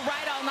letting her go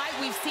right all night.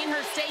 We've seen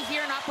her stay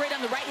here and operate on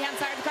the right-hand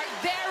side of the court.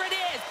 There it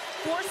is.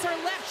 Force her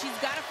left. She's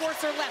got to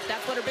force her left.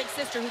 That's what her big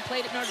sister who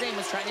played at Notre Dame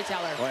was trying to tell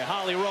her. Boy,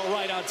 Holly Rowe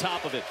right on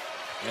top of it.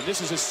 And this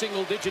is a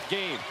single-digit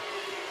game.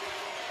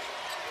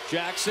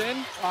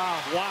 Jackson.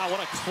 Wow,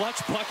 what a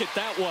clutch bucket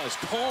that was.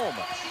 Calm.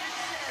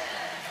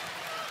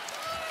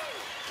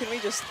 Can we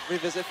just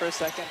revisit for a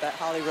second that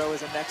Holly Rowe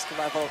is a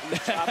next-level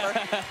eavesdropper?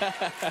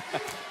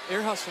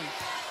 Ear hustling.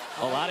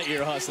 A lot of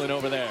ear hustling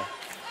over there.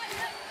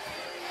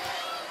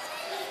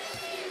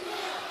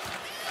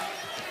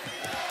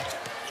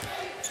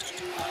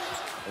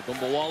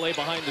 Ogunbowale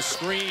behind the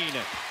screen.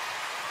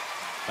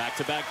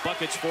 Back-to-back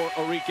buckets for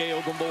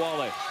Arike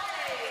Ogunbowale.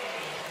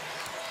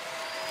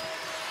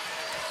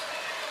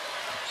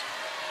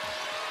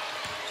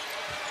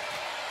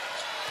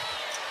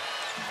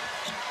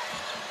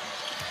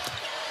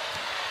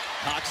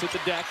 Cox at the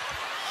deck.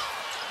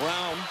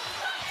 Brown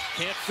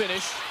can't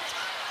finish.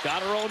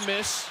 Got her own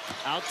miss.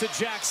 Out to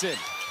Jackson.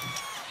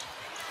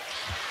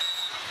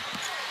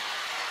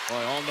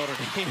 Boy, all Notre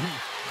Dame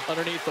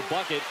underneath the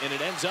bucket, and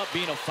it ends up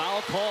being a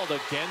foul called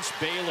against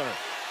Baylor.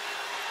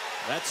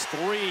 That's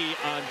 3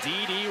 on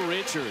D.D.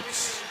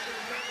 Richards.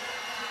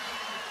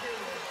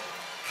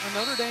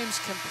 Well, Notre Dame's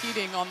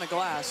competing on the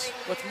glass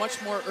with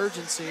much more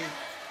urgency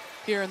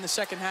here in the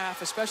second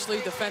half,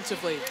 especially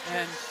defensively.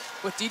 And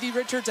with D.D.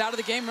 Richards out of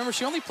the game, remember,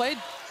 she only played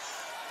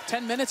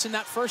 10 minutes in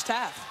that first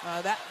half.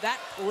 That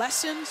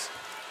lessens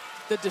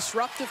the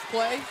disruptive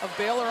play of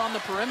Baylor on the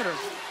perimeter.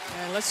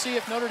 And let's see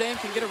if Notre Dame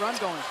can get a run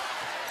going.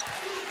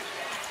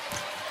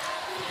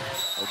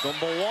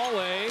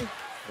 Ogunbowale,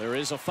 there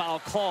is a foul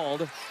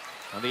called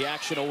on the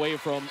action away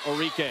from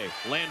Arike.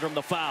 Landrum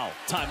the foul.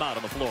 Timeout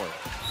on the floor.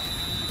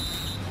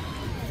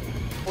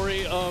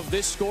 Story of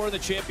this score in the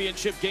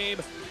championship game.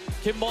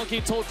 Kim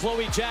Mulkey told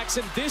Chloe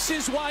Jackson, "This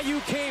is why you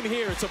came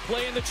here, to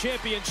play in the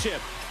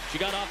championship." She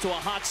got off to a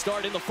hot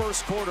start in the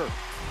first quarter.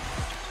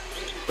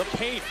 The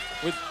paint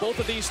with both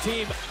of these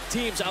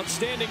teams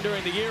outstanding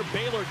during the year.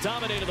 Baylor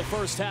dominated the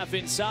first half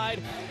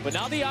inside, but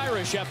now the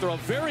Irish, after a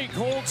very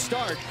cold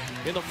start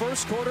in the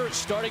first quarter,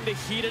 starting to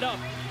heat it up.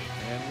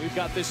 And we've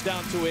got this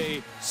down to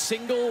a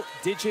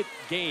single-digit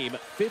game,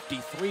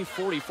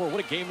 53-44. What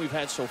a game we've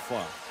had so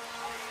far.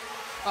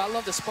 I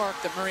love the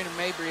spark that Marina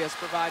Mabry has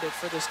provided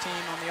for this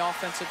team on the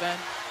offensive end.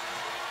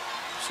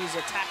 She's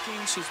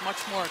attacking. She's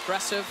much more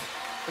aggressive.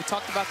 We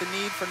talked about the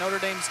need for Notre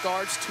Dame's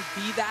guards to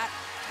be that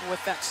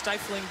with that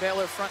stifling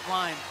Baylor front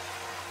line.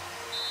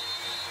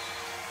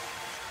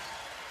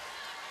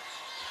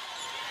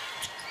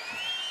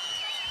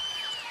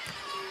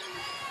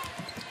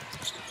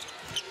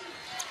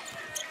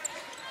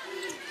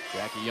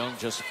 Jackie Young,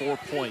 just 4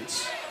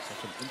 points.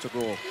 Such an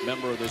integral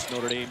member of this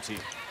Notre Dame team.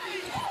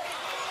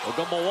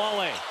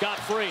 Ogunbowale got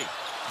free.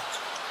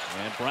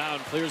 And Brown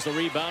clears the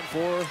rebound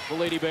for the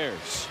Lady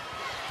Bears.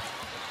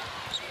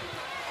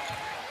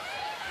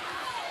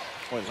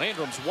 Boy,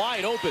 Landrum's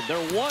wide open.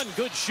 They're one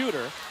good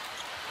shooter.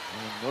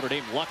 And Notre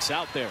Dame lucks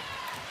out there.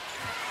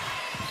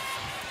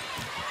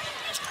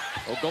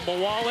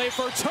 Ogunbowale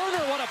for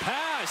Turner. What a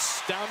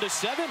pass. Down to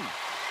 7.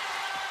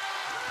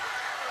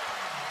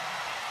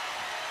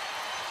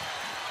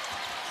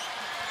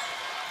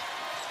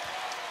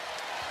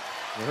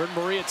 We heard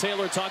Maria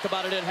Taylor talk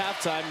about it at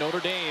halftime. Notre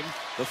Dame,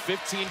 the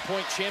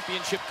 15-point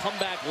championship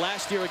comeback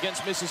last year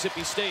against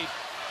Mississippi State.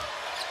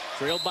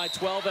 Trailed by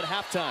 12 at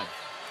halftime.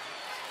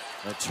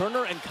 Now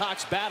Turner and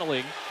Cox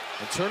battling.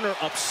 And Turner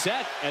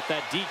upset at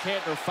that Dee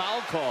Kantner foul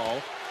call.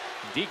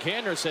 And Dee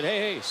Kantner said,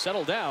 hey,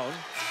 settle down.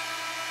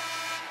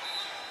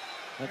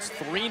 That's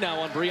 3 now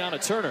on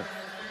Breonna Turner.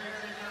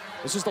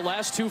 This is the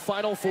last 2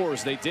 Final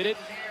Fours. They did it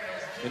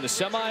in the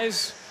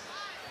semis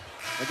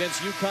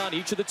against UConn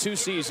each of the 2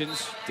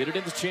 seasons. Did it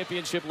in the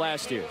championship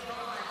last year.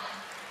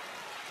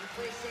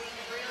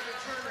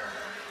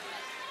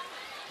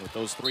 With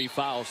those 3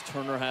 fouls,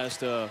 Turner has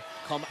to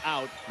come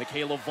out.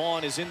 Michaela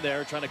Vaughn is in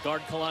there trying to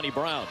guard Kalani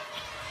Brown.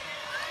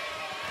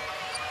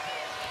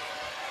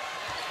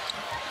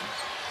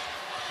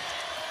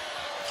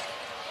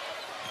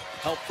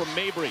 Help from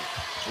Mabry.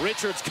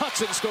 Richards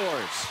cuts and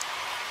scores.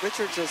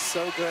 Richards is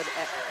so good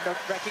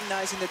at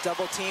recognizing the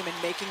double team and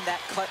making that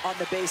cut on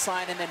the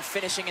baseline and then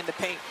finishing in the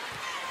paint.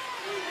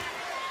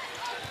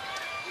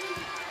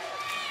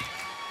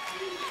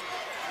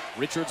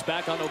 Richards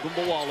back on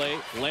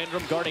Ogunbowale.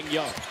 Landrum guarding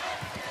Young.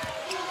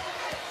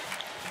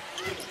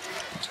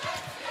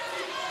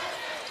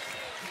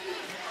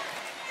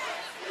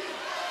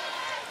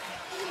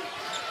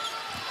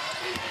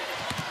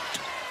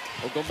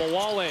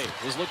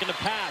 Ogunbowale is looking to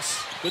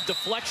pass. Good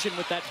deflection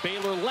with that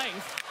Baylor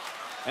length.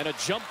 And a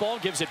jump ball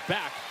gives it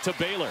back to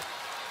Baylor.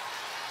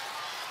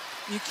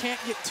 You can't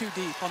get too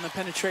deep on the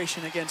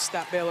penetration against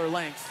that Baylor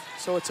length.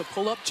 So it's a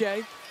pull-up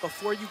J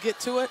before you get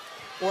to it,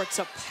 or it's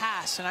a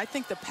pass. And I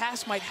think the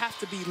pass might have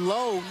to be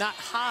low, not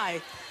high,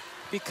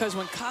 because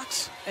when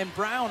Cox and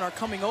Brown are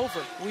coming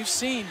over, we've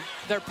seen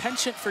their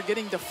penchant for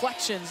getting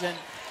deflections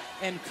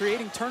and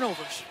creating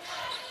turnovers.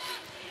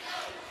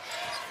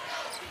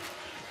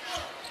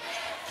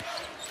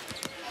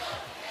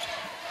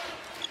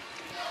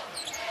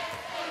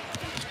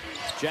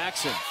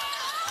 Jackson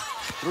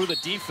through the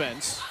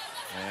defense,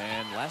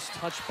 and last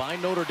touch by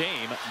Notre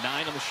Dame.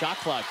 9 on the shot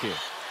clock here.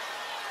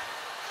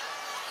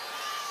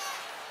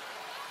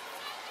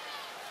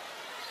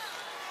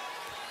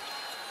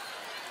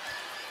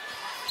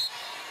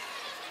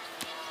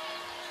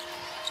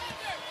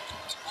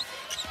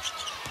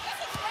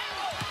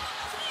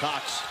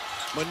 Cox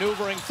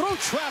maneuvering through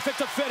traffic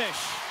to finish.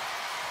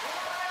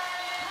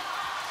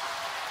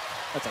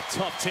 That's a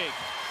tough take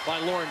by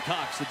Lauren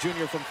Cox, the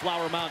junior from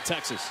Flower Mound,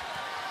 Texas.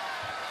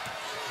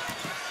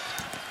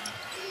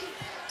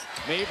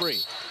 Mabry.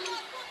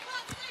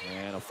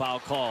 And a foul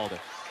called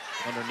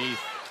underneath.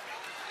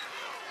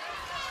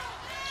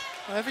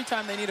 Well, every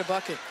time they need a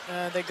bucket,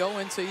 they go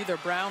into either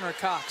Brown or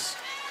Cox.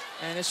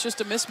 And it's just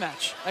a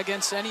mismatch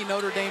against any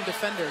Notre Dame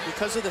defender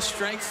because of the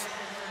strength,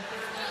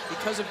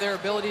 because of their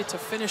ability to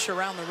finish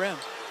around the rim.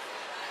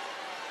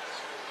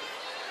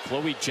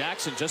 Chloe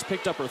Jackson just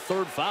picked up her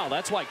 3rd foul.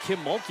 That's why Kim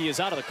Mulkey is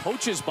out of the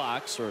coach's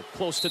box, or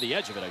close to the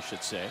edge of it, I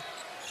should say.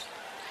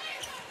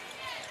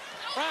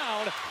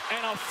 Brown,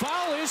 and a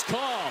foul is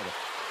called.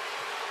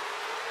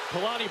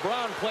 Kalani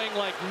Brown playing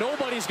like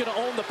nobody's going to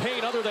own the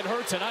paint other than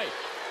her tonight.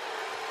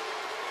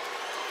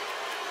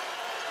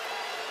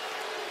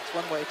 It's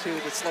one way, too,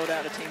 to slow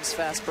down a team's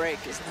fast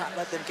break is not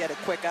let them get a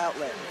quick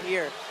outlet. And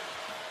here,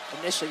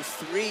 initially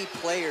 3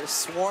 players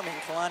swarming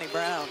Kalani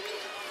Brown.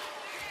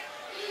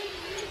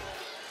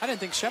 I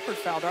didn't think Shepard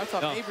fouled her. I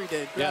thought Mabry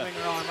did, grabbing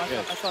her arm. I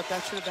thought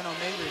that should have been on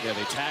Mabry. Yeah,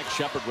 they tagged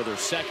Shepard with her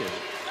 2nd.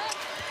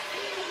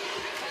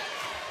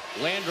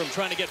 Landrum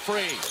trying to get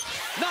free.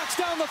 Knocks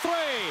down the 3.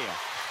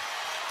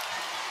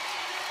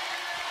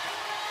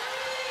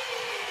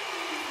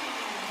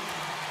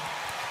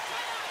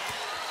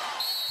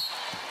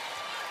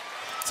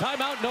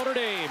 Timeout, Notre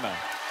Dame.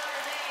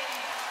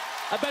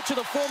 I bet you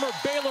the former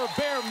Baylor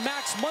Bear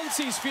Max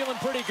Muncy's feeling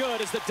pretty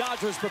good as the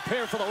Dodgers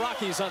prepare for the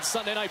Rockies on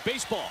Sunday Night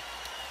Baseball.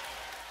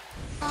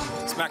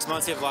 It's Max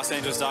Muncy of the Los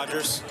Angeles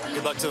Dodgers.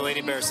 Good luck to the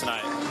Lady Bears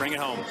tonight. Bring it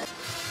home.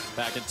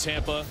 Back in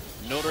Tampa,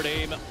 Notre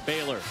Dame,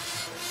 Baylor.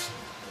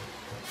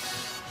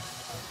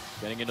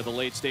 Getting into the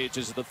late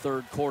stages of the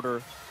 3rd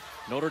quarter.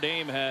 Notre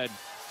Dame had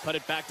cut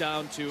it back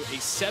down to a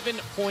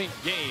 7-point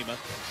game,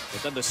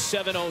 but then the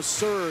 7-0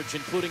 surge,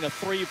 including a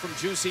 3 from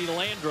Juicy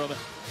Landrum,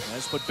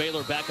 has put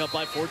Baylor back up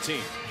by 14.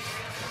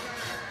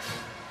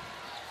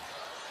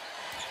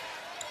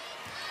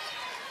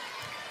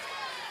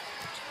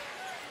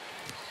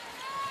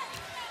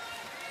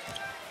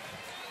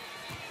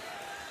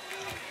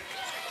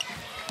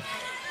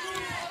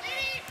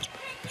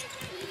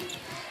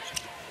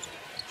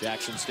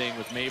 Jackson staying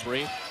with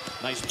Mabry.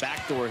 Nice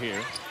backdoor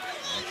here.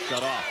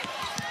 Shut off.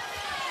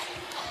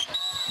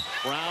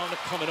 Brown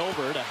coming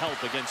over to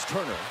help against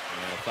Turner.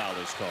 And a foul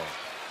is called.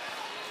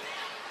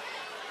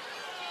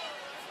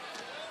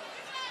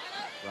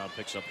 Brown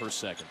picks up her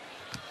 2nd.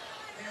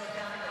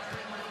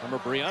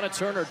 Remember, Brianna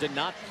Turner did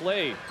not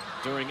play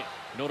during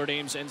Notre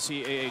Dame's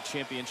NCAA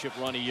championship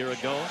run a year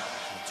ago.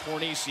 A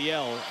torn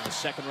ACL in the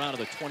 2nd round of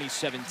the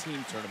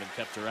 2017 tournament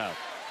kept her out.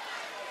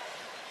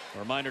 A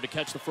reminder to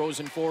catch the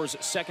Frozen Four's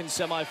 2nd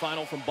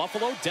semifinal from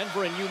Buffalo,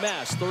 Denver, and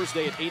UMass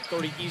Thursday at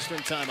 8:30 Eastern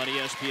Time on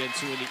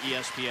ESPN2 and the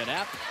ESPN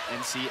app,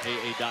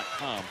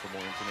 ncaa.com for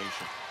more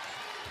information.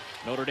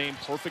 Notre Dame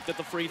perfect at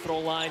the free throw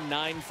line,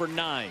 9 for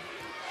 9.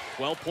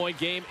 12-point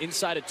game,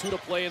 inside of 2 to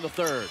play in the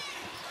 3rd.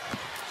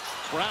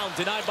 Brown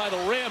denied by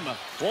the rim,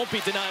 won't be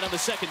denied on the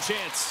 2nd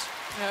chance.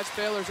 Yeah, it's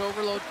Baylor's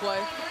overload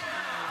play.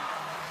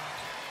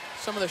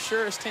 Some of the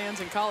surest hands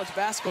in college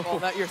basketball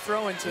that you're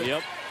throwing to.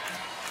 Yep.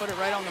 Put it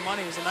right on the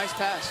money. It was a nice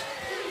pass.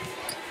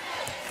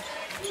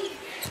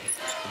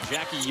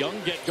 Jackie Young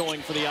get going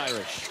for the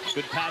Irish.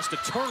 Good pass to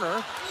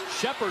Turner.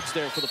 Shepard's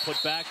there for the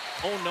putback.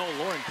 Oh no,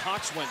 Lauren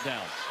Cox went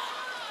down.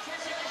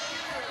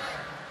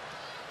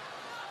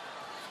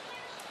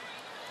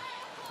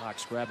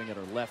 Cox grabbing at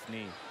her left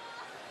knee.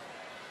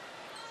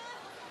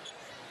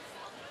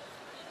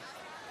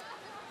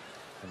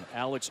 And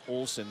Alex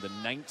Olson, the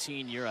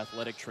 19-year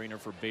athletic trainer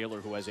for Baylor,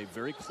 who has a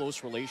very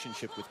close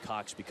relationship with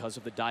Cox because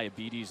of the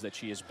diabetes that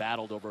she has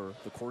battled over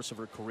the course of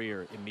her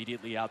career,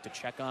 immediately out to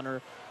check on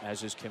her,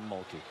 as is Kim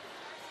Mulkey.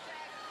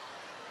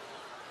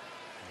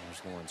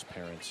 There's Lauren's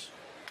parents.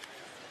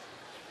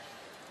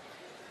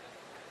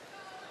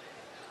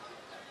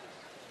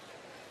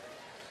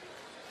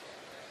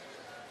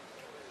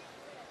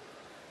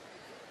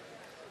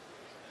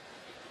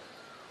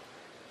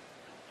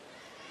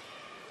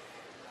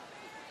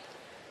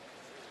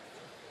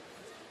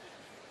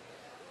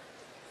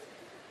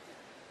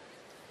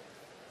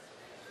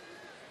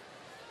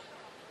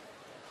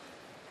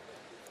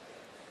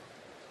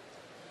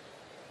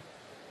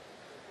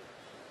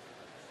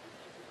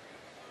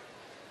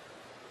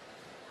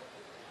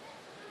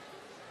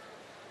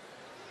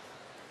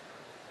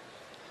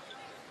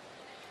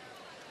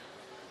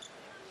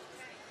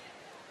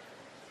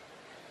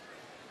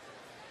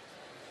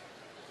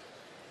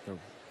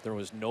 There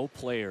was no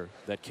player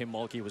that Kim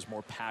Mulkey was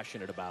more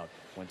passionate about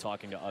when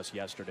talking to us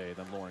yesterday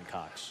than Lauren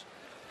Cox.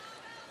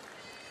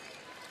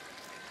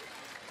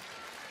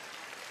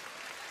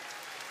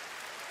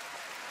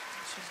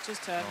 She's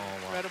just had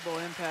incredible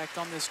impact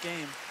on this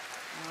game,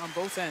 on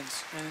both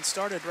ends, and it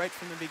started right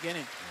from the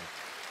beginning.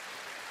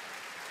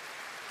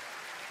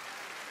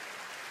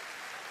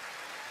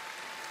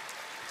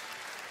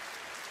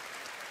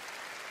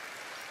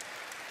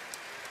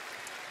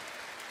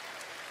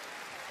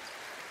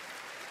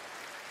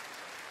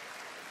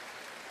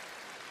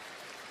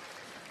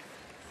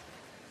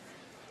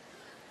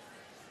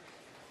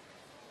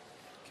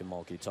 Kim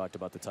Mulkey talked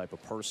about the type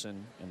of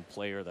person and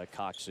player that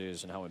Cox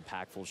is and how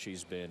impactful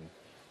she's been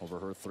over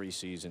her 3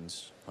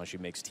 seasons, how she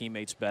makes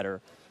teammates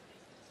better,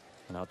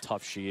 and how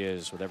tough she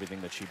is with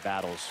everything that she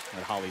battles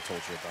that Holly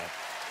told you about.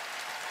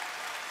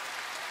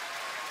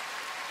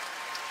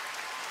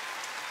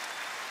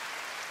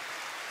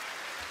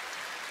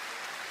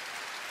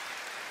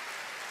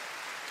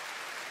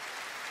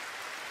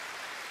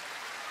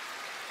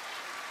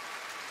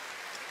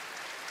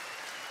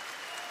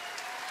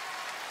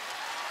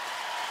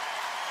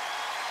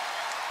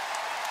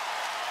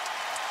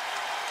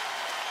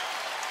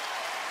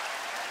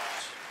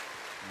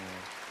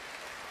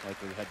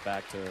 Likely head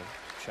back to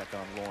check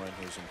on Lauren,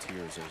 who's in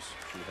tears as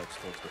she heads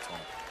towards the top.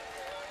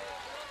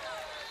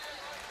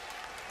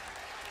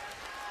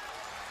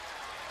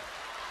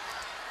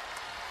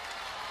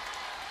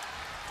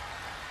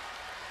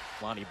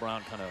 Lonnie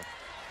Brown kind of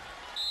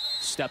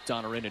stepped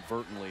on her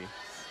inadvertently.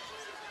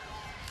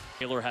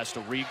 Baylor has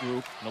to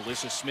regroup.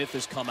 Melissa Smith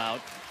has come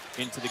out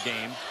into the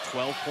game.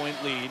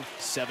 12-point lead,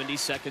 70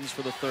 seconds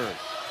for the third.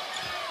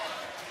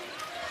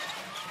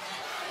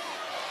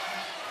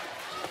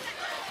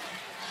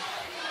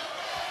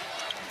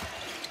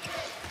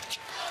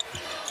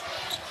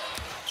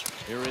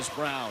 Here is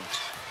Brown,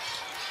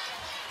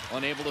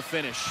 unable to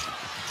finish.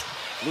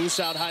 Loose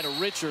out high to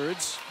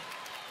Richards.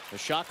 The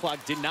shot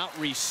clock did not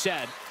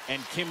reset,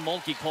 and Kim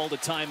Mulkey called a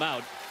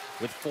timeout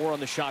with 4 on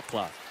the shot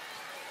clock.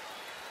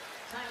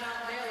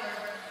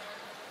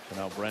 So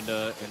now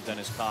Brenda and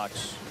Dennis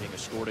Cox being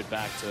escorted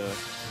back to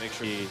make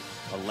sure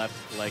a left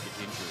leg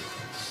injury.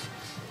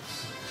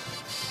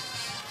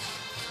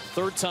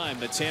 Third time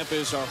that Tampa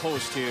is our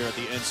host here at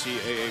the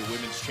NCAA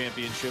Women's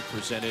Championship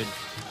presented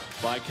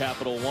by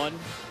Capital One.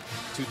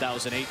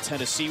 2008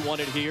 Tennessee won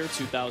it here,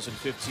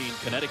 2015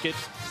 Connecticut.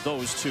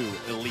 Those 2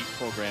 elite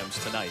programs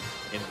tonight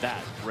in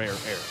that rare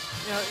era.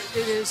 You know,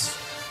 it is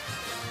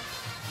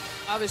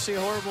obviously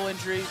a horrible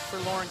injury for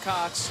Lauren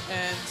Cox,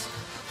 and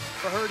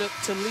for her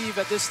to leave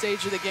at this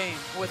stage of the game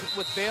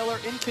with Baylor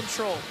in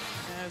control.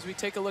 And as we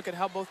take a look at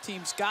how both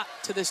teams got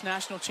to this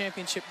national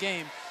championship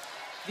game,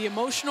 the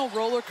emotional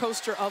roller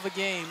coaster of a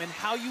game and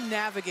how you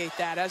navigate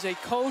that as a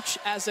coach,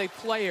 as a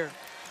player,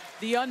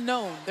 the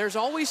unknown. There's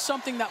always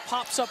something that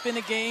pops up in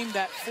a game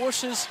that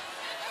forces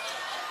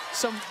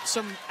some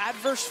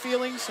adverse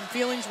feelings, some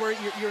feelings where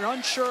you're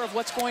unsure of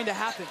what's going to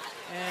happen.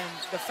 And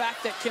the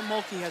fact that Kim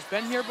Mulkey has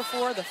been here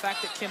before, the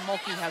fact that Kim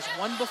Mulkey has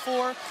won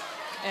before,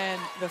 and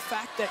the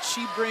fact that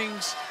she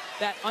brings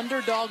that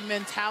underdog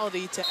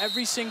mentality to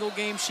every single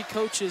game she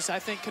coaches, I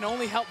think can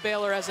only help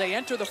Baylor as they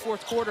enter the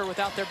 4th quarter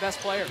without their best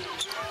player.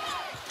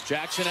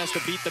 Jackson has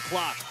to beat the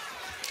clock.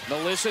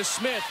 Melissa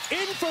Smith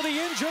in for the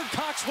injured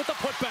Cox with the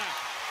putback.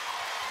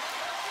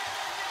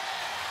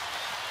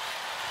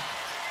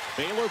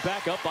 Baylor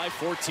back up by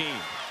 14.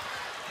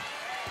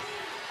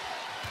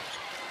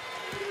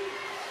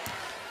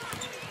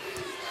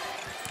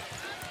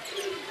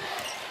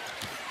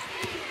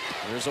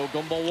 Here's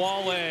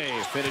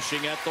Ogumbawale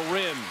finishing at the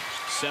rim.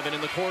 7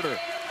 in the quarter.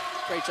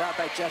 Great job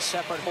by Jess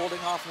Shepard holding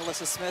off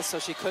Melissa Smith so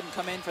she couldn't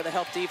come in for the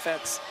help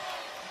defense.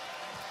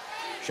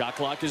 Shot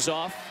clock is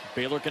off.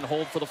 Baylor can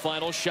hold for the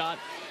final shot.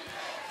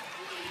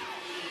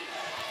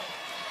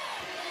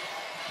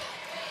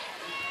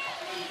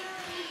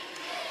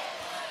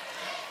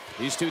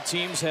 These 2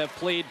 teams have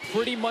played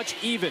pretty much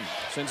even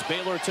since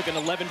Baylor took an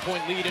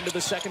 11-point lead into the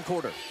 2nd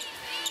quarter.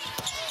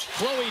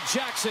 Chloe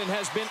Jackson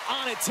has been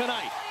on it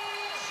tonight.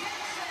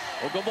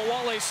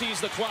 Ogumbawale sees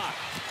the clock.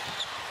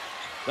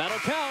 That'll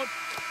count,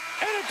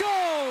 and it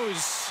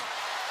goes!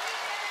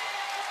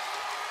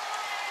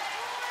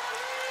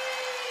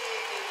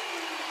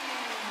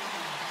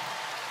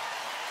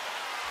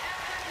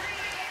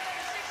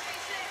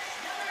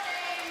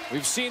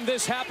 We've seen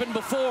this happen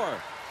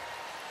before.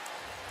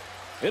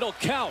 It'll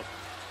count.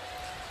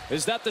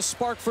 Is that the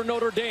spark for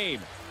Notre Dame?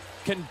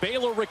 Can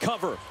Baylor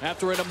recover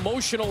after an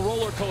emotional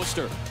roller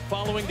coaster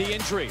following the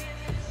injury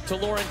to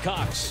Lauren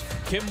Cox?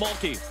 Kim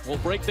Mulkey will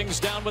break things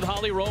down with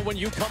Holly Rowe when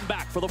you come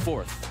back for the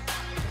 4th.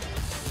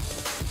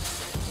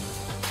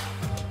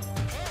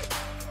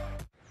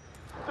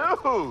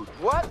 Dude,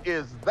 what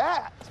is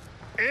that?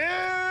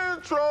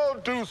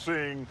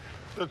 Introducing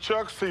the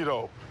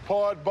Chuckcedo.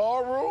 Part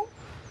ballroom,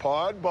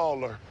 part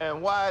baller.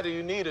 And why do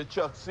you need a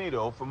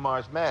tuxedo for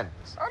March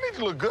Madness? I need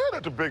to look good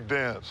at the big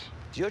dance.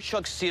 Do your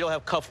tuxedo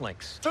have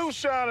cufflinks? 2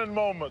 shining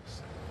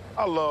moments.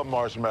 I love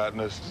March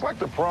Madness. It's like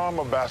the prom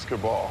of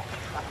basketball.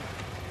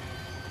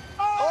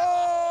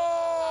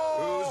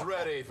 Oh! Who's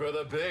ready for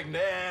the big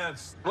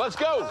dance? Let's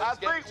go. I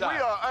think we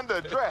are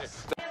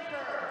underdressed.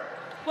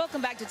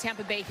 Welcome back to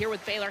Tampa Bay here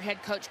with Baylor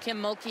head coach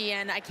Kim Mulkey,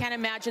 and I can't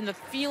imagine the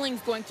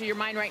feelings going through your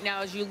mind right now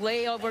as you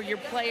lay over your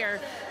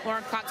player,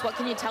 Lauren Cox. What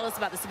can you tell us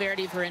about the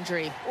severity of her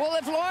injury? Well,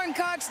 if Lauren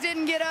Cox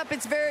didn't get up,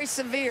 it's very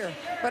severe.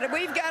 But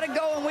we've got to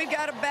go and we've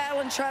got to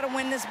battle and try to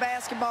win this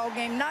basketball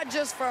game, not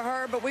just for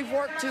her, but we've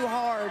worked too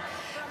hard.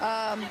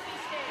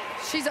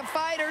 She's a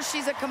fighter,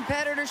 she's a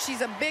competitor,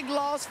 she's a big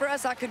loss for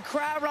us. I could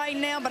cry right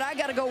now, but I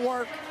got to go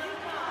work.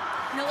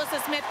 Melissa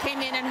Smith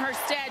came in her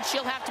stead,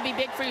 she'll have to be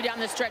big for you down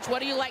the stretch. What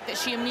do you like that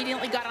she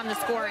immediately got on the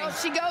scoring? Well,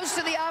 she goes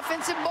to the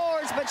offensive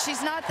boards, but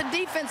she's not the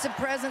defensive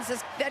presence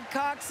that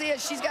Cox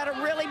is. She's got to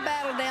really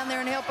battle down there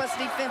and help us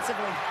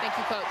defensively. Thank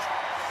you, Coach.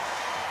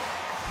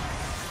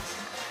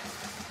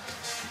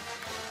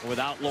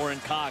 Without Lauren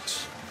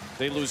Cox,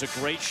 they lose a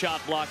great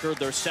shot blocker,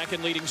 their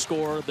second leading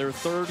scorer, their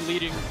third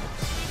leading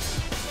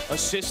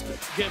assist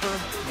giver,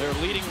 their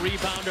leading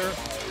rebounder,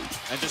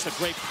 and just a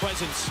great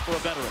presence for a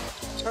veteran.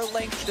 Her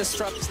length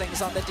disrupts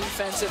things on the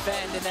defensive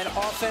end, and then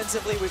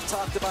offensively, we've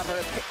talked about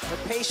her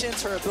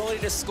patience, her ability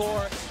to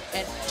score,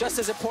 and just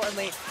as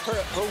importantly,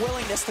 her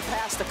willingness to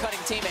pass to cutting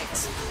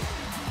teammates.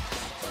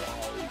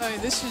 I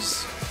mean, this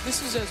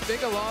is as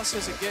big a loss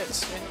as it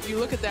gets. And you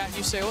look at that and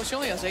you say, oh, she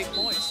only has 8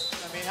 points.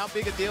 I mean, how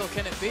big a deal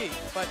can it be?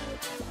 But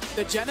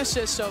the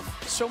genesis of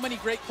so many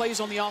great plays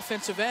on the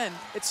offensive end,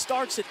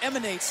 it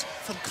emanates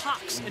from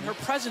Cox and her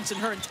presence and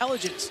her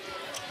intelligence.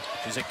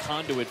 She's a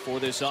conduit for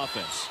this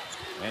offense.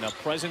 And a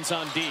presence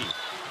on D.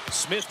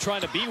 Smith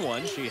trying to be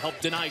one. She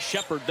helped deny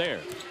Shepard there.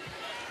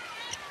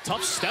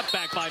 Tough step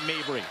back by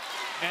Mabry.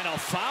 And a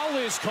foul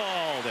is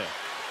called.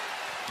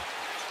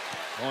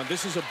 Oh, and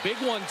this is a big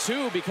one,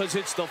 too, because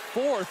it's the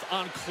 4th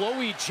on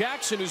Chloe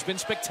Jackson, who's been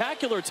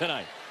spectacular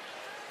tonight.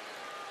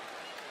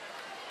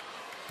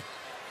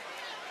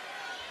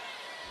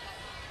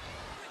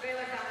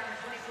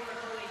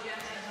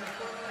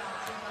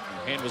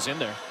 Hand was in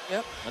there.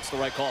 Yep. That's the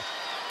right call.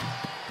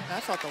 I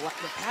thought the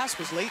pass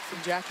was late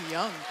from Jackie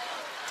Young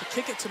to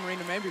kick it to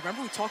Marina Mabry.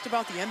 Remember, we talked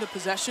about the end of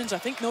possessions. I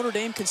think Notre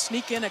Dame can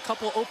sneak in a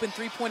couple open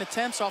three-point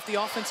attempts off the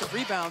offensive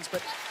rebounds,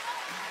 but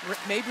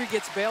Mabry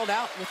gets bailed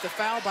out with the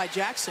foul by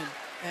Jackson.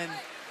 And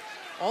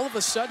all of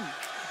a sudden,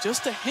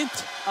 just a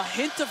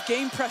hint of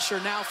game pressure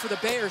now for the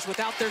Bears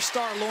without their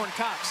star, Lauren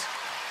Cox.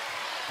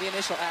 The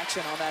initial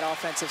action on that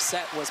offensive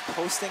set was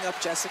posting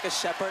up Jessica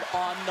Shepard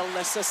on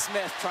Melissa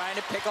Smith, trying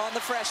to pick on the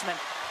freshman.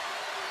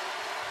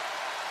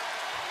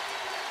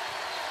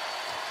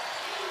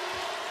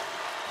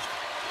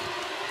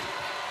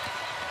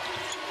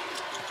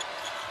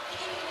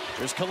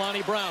 There's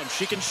Kalani Brown.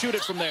 She can shoot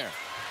it from there.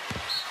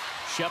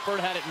 Shepard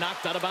had it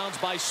knocked out of bounds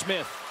by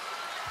Smith.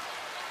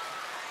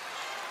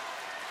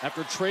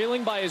 After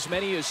trailing by as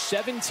many as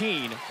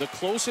 17, the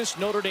closest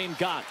Notre Dame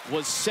got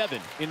was 7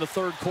 in the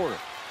 3rd quarter.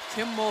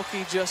 Kim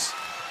Mulkey just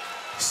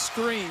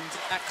screamed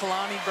at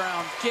Kalani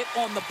Brown, get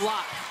on the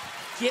block,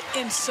 get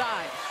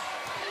inside.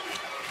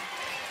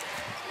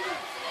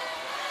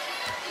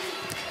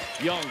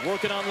 Young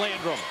working on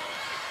Landrum.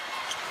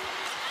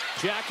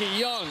 Jackie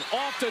Young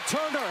off to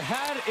Turner,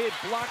 had it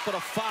blocked, but a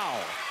foul.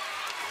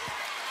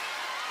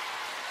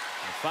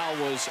 The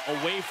foul was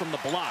away from the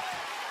block.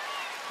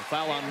 The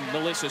foul on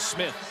Melissa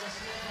Smith.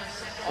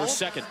 Her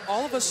second.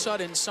 All of a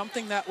sudden,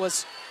 something that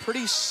was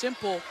pretty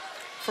simple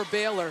for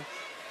Baylor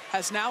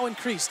has now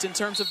increased in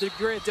terms of the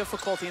degree of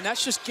difficulty, and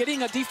that's just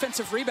getting a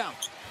defensive rebound.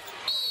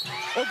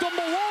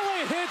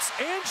 Ogunbowale hits,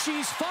 and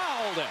she's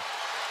fouled.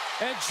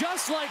 And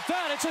just like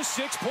that, it's a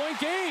 6-point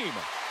game.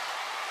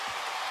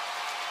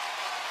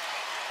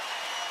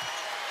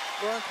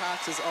 Lauren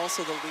Cox is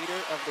also the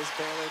leader of this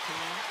Baylor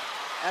team.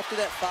 After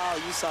that foul,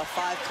 you saw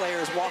 5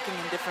 players walking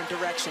in different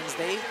directions.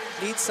 They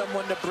need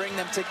someone to bring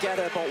them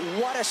together, but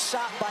what a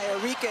shot by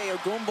Arike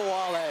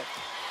Ogunbowale.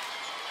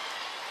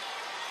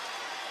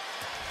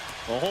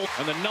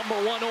 And the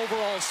 #1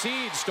 overall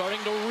seed starting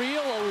to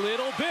reel a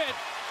little bit.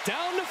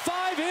 Down to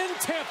 5 in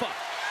Tampa.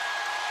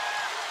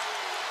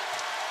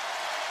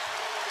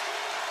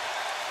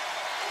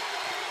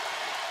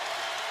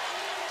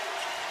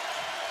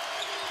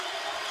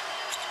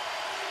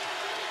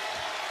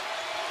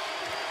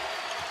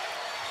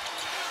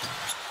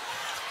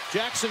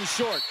 Jackson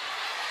short.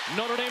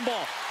 Notre Dame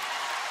ball.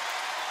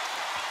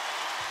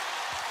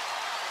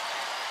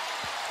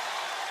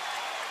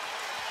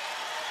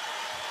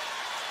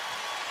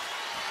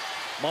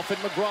 Muffet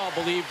McGraw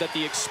believed that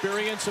the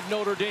experience of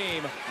Notre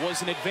Dame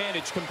was an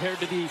advantage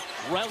compared to the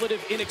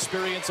relative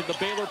inexperience of the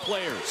Baylor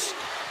players.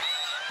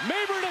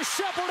 Mabry to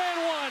Shepard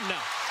and 1.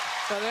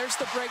 So there's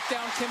the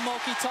breakdown Kim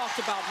Mulkey talked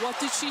about. What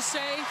did she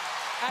say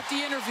at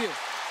the interview?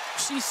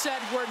 She said,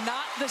 we're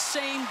not the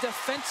same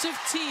defensive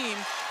team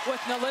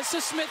with Melissa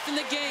Smith in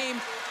the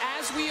game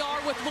as we are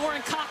with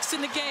Lauren Cox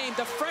in the game.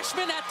 The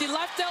freshman at the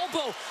left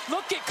elbow,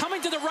 look at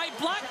coming to the right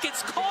block,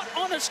 gets caught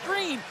on a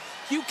screen.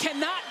 You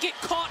cannot get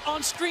caught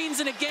on screens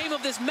in a game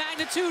of this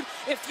magnitude.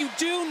 If you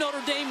do,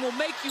 Notre Dame will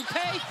make you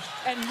pay.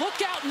 And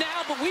look out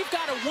now, but we've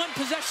got a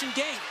 1-possession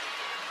game.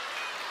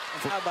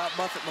 And how about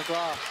Muffet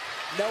McGraw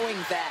knowing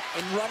that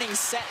and running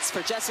sets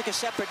for Jessica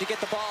Shepard to get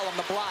the ball on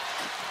the block?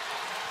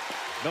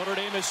 Notre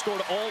Dame has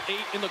scored all 8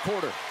 in the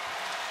quarter.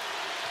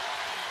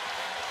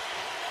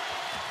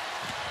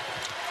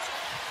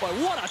 Boy,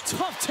 what a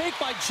tough take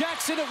by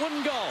Jackson. It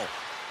wouldn't go.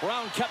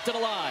 Brown kept it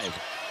alive.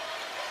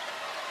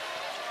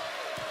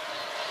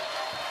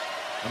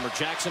 Remember,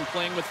 Jackson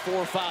playing with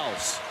 4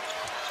 fouls.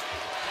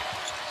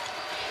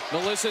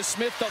 Melissa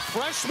Smith, the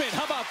freshman.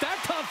 How about that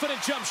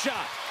confident jump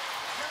shot?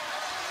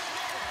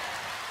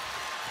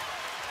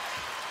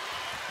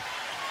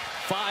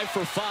 5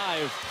 for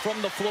 5 from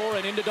the floor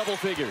and into double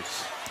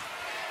figures.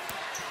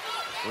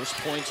 First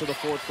points of the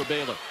fourth for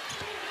Baylor.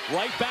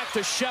 Right back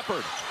to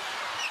Shepard.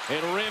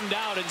 It rimmed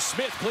out, and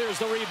Smith clears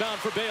the rebound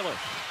for Baylor.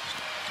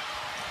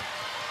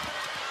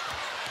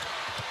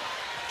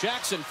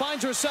 Jackson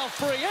finds herself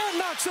free and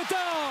knocks it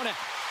down.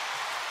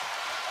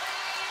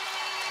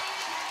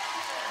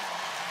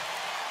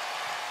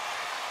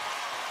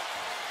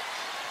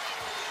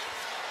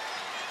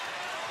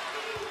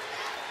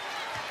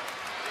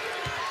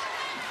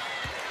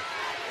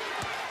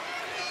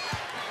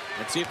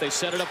 Let's see if they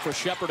set it up for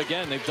Shepard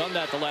again. They've done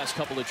that the last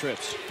couple of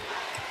trips.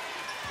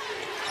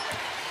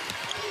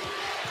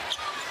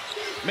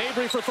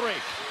 Mabry for three.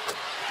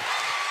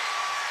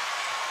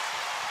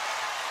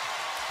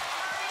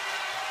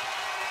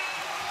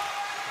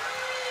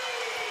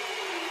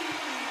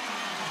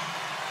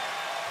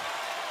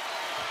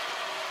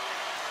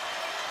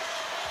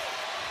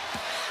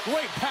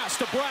 Great pass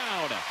to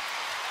Brown.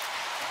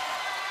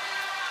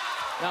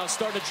 Now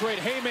starting to trade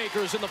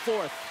haymakers in the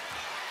fourth.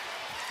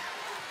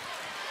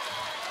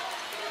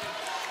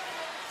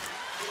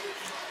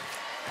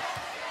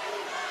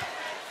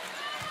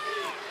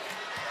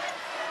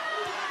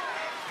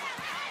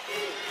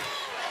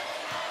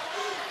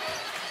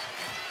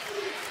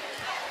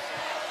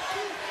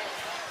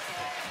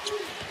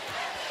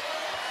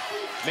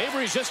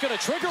 Mabry's just going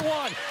to trigger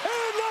one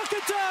and knock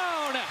it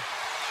down.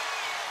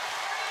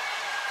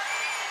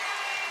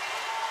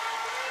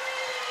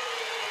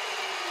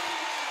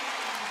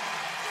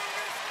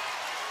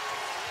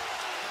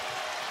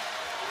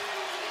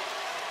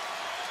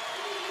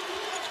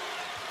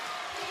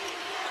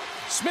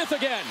 Smith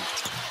again.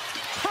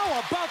 How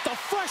about the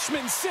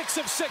freshman 6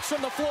 of 6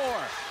 from the floor?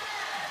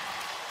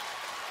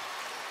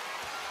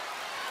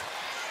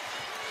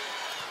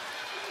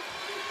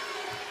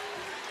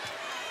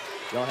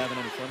 Y'all having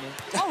any fun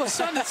there? All of a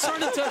sudden, it's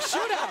turned into a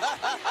shootout.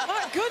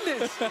 My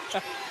goodness.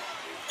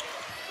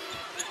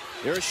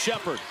 Here's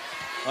Shepard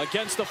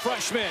against the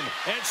freshman,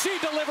 and she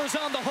delivers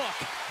on the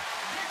hook.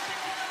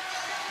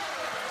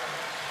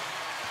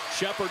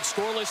 Shepard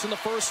scoreless in the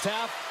first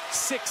half,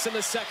 6 in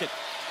the second.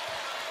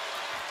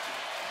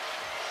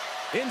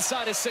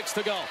 Inside of 6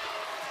 to go.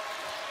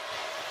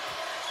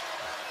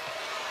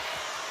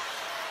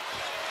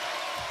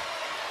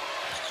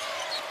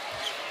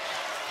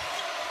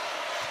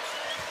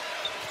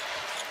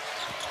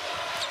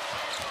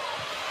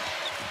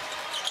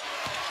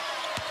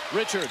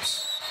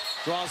 Richards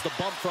draws the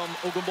bump from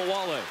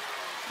Ogunbowale.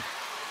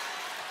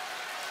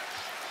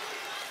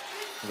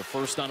 The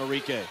first on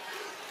Enrique.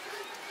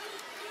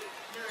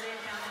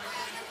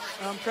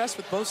 I'm impressed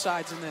with both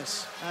sides in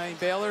this. I mean,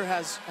 Baylor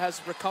has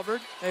recovered.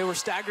 They were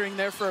staggering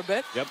there for a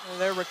bit. Yep.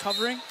 They're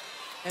recovering.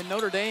 And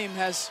Notre Dame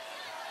has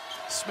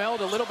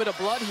smelled a little bit of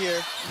blood here,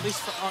 at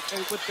least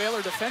with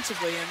Baylor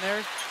defensively. And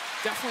they're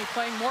definitely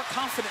playing more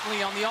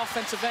confidently on the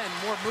offensive end.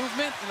 More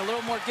movement and a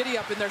little more giddy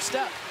up in their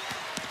step.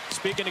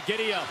 Speaking of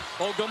giddy up,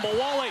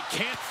 Ogunbowale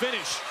can't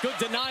finish. Good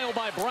denial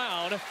by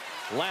Brown.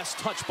 Last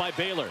touch by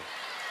Baylor.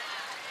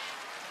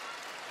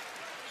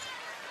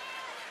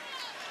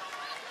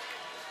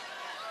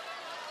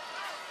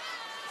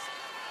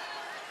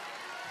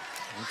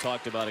 We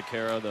talked about it,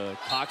 Kara. The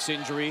Cox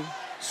injury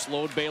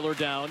slowed Baylor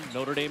down.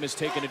 Notre Dame has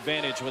taken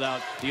advantage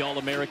without the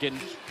All-American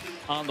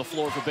on the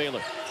floor for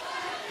Baylor.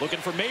 Looking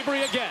for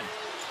Mabry again.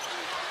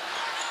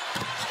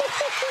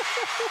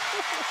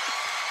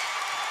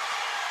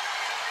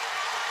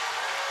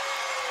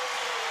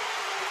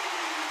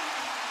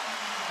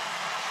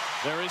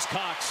 There is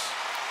Cox.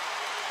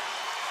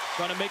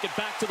 Trying to make it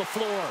back to the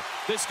floor.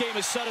 This game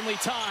is suddenly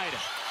tied.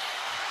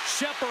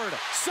 Shepard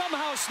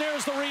somehow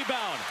snares the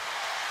rebound.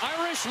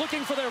 Irish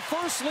looking for their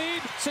first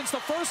lead since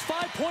the first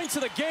 5 points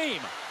of the game.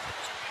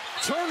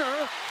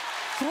 Turner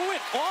threw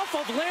it off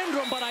of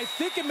Landrum, but I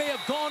think it may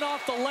have gone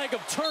off the leg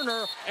of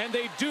Turner, and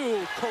they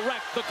do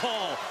correct the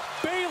call.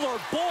 Baylor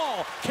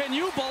ball. Can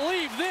you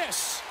believe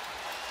this?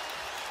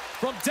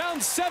 From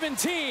down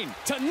 17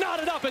 to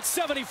knot it up at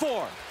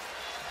 74.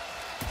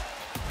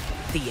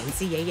 The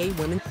NCAA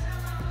women.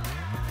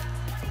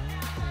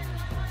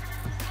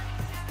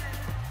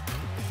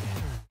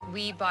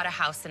 We bought a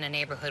house in a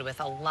neighborhood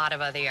with a lot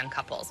of other young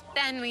couples.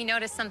 Then we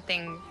noticed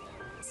something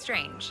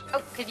strange.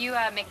 Oh, could you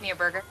make me a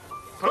burger?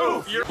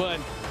 Oh, but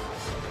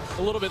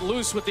a little bit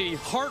loose with the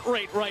heart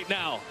rate right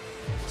now.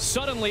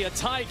 Suddenly a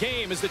tie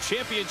game as the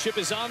championship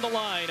is on the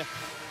line.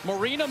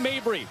 Marina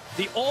Mabry,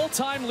 the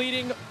all-time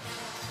leading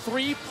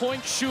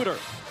three-point shooter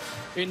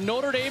in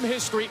Notre Dame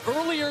history,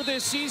 earlier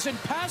this season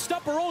passed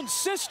up her own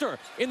sister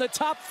in the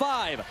top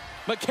 5.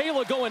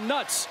 Michaela going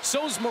nuts.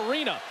 So's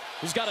Marina,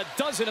 who's got a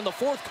dozen in the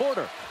fourth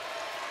quarter.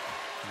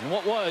 And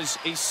what was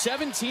a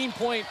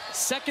 17-point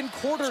second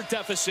quarter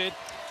deficit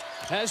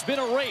has been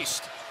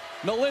erased.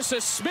 Melissa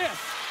Smith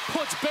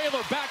puts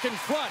Baylor back in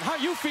front. How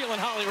you feeling,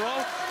 Holly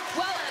Rowe?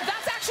 Well,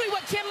 that's actually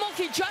what Kim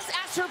Mulkey just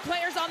asked her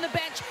players on the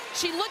bench.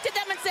 She looked at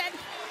them and said,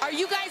 "Are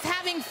you guys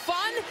having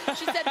fun?"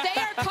 She said,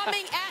 "They are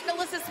coming at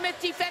Melissa Smith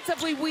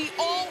defensively. We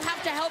all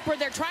have to help her.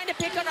 They're trying to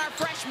pick on our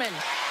freshmen."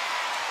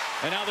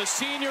 And now the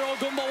senior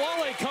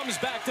Ogunbowale comes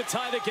back to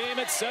tie the game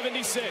at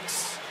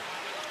 76.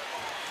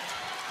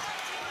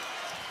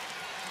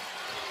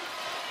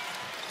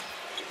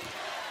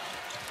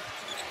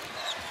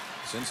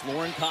 Since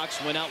Lauren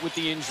Cox went out with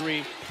the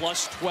injury,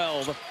 plus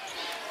 12.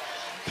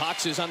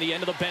 Cox is on the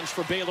end of the bench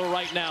for Baylor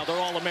right now. They're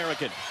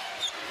All-American.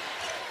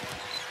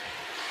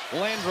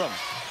 Landrum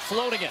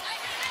floating it.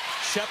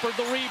 Shepard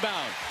the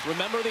rebound.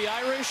 Remember, the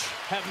Irish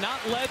have not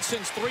led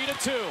since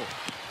 3-2.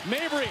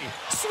 Mabry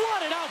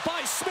swatted out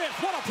by Smith.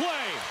 What a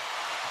play.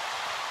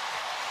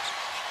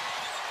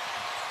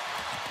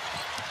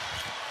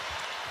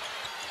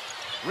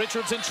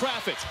 Richards in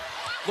traffic,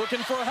 looking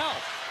for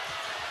help.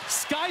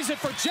 Skies it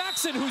for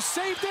Jackson, who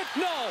saved it.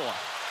 No.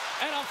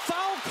 And a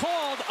foul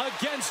called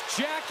against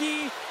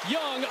Jackie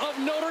Young of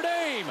Notre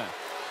Dame.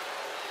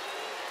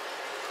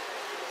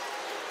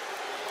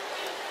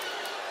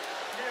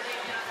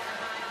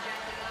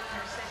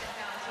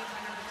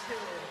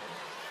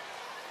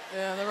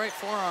 Yeah, the right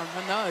forearm,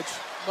 a nudge.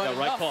 But yeah,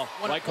 right call,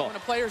 right call. When a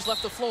player's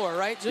left the floor,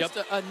 right? Just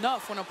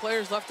enough when a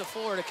player's left the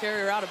floor to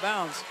carry her out of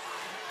bounds.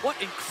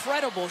 What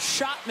incredible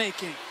shot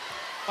making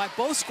by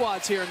both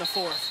squads here in the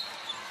fourth.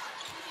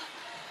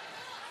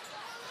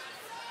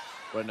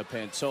 Brenda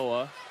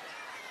Pantoa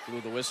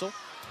blew the whistle.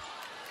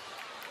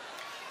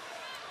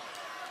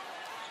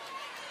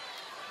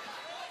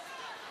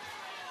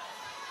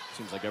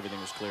 Seems like everything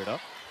was cleared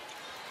up.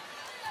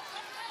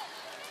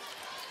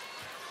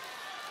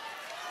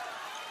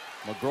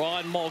 McGraw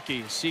and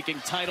Mulkey seeking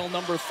title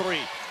number 3.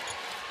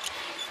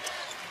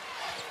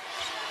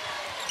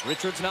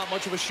 Richards not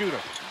much of a shooter.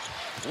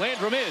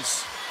 Landrum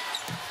is.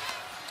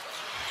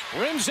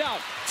 Rims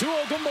out to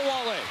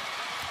Ogunbowale.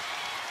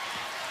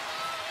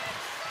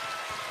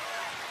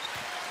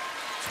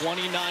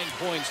 29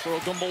 points for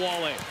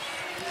Ogunbowale.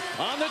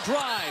 On the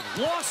drive,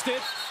 lost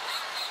it.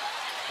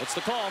 What's the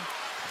call?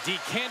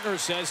 DeCanter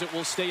says it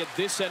will stay at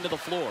this end of the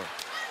floor.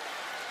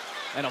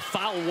 And a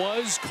foul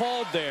was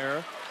called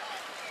there.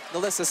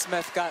 Melissa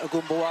Smith got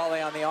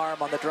Ogunbowale on the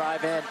arm on the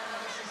drive in.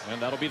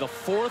 And that'll be the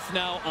 4th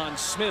now on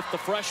Smith, the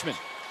freshman.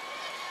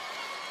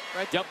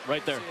 Right there. Yep,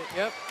 right there.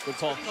 Yep. Good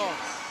call. Good call.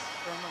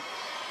 From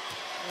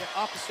the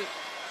opposite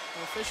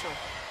official.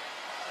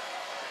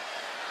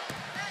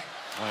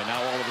 All right,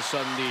 now all of a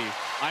sudden the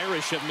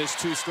Irish have missed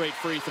 2 straight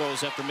free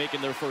throws after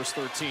making their first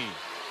 13.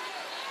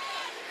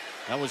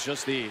 That was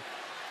just the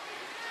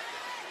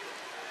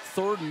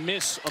 3rd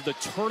miss of the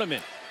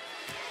tournament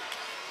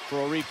for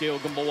Orike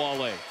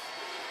Ogunbowale.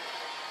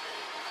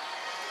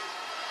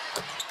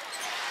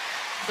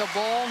 The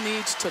ball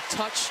needs to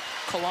touch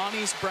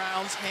Kalani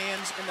Brown's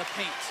hands in the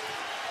paint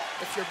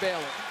if you're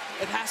Baylor.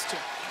 It has to.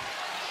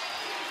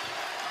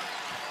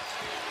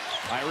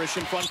 Irish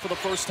in front for the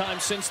first time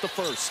since the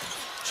first.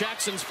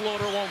 Jackson's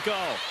floater won't go.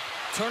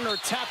 Turner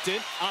tapped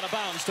it out of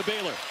bounds to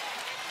Baylor.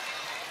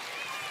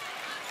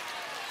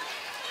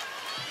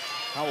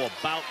 How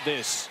about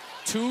this?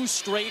 2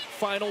 straight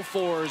Final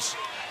Fours,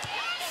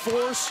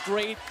 4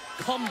 straight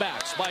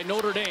comebacks by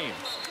Notre Dame.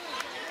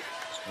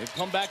 They've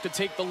come back to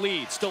take the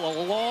lead. Still a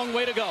long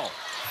way to go.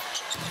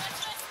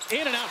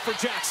 In and out for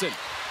Jackson.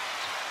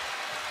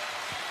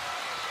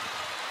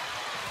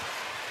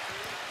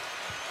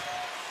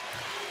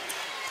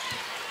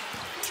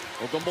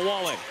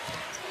 Ogunbowale,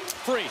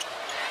 free.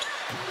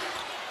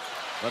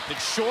 Left it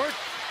short.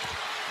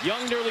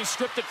 Young nearly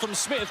stripped it from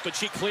Smith, but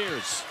she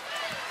clears.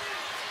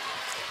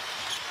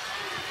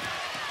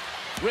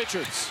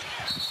 Richards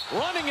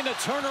running into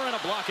Turner and a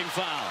blocking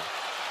foul.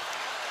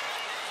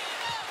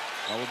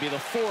 That will be the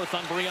 4th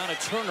on Brianna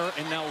Turner,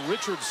 and now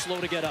Richards slow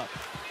to get up.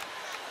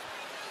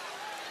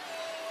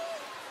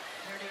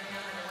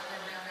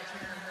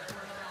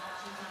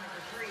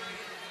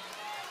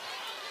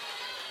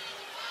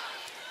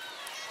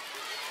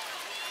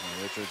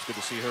 And Richards, good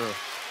to see her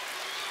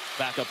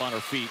back up on her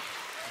feet.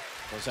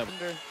 Was that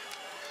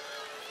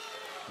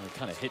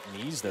kind of hit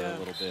knees there a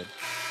little bit.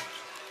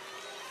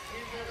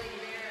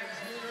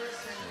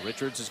 And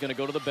Richards is going to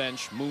go to the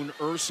bench. Moon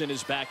Urson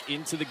is back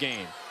into the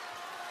game.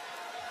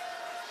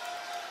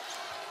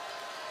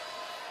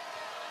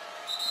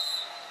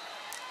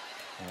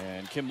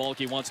 And Kim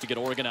Mulkey wants to get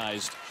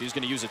organized. She's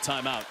going to use a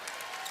timeout.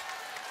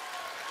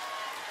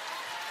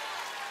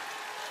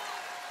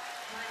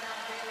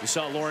 We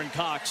saw Lauren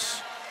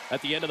Cox at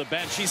the end of the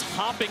bench. She's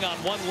hopping on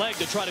one leg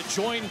to try to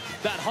join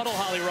that huddle,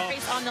 Holly Rowe.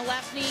 On the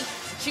left knee.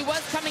 She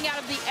was coming out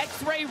of the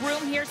x-ray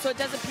room here, so it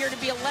does appear to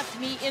be a left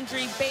knee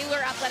injury. Baylor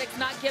Athletics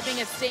not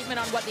giving a statement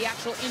on what the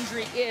actual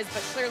injury is,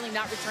 but clearly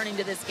not returning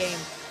to this game.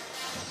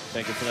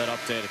 Thank you for that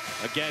update.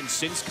 Again,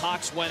 since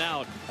Cox went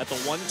out at the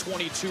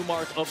 1:22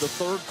 mark of the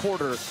 3rd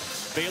quarter,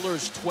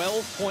 Baylor's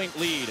 12-point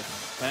lead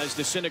has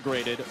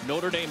disintegrated.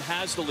 Notre Dame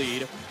has the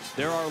lead.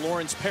 There are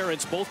Lauren's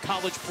parents, both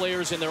college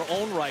players in their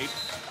own right.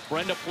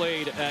 Brenda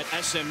played at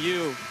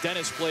SMU.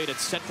 Dennis played at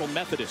Central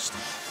Methodist.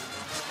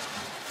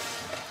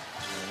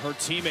 And her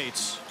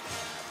teammates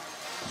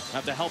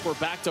have to help her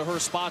back to her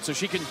spot so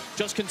she can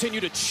just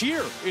continue to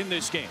cheer in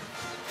this game.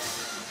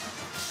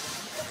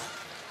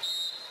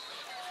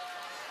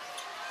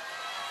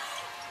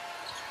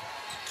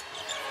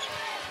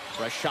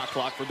 Fresh shot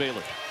clock for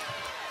Baylor.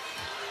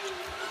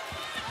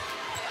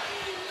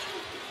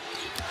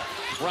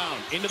 Brown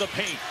into the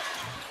paint.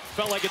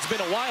 Felt like it's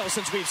been a while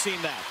since we've seen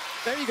that.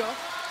 There you go.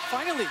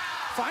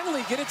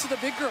 Finally get it to the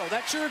big girl.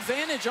 That's your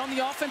advantage on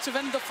the offensive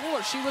end of the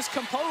floor. She was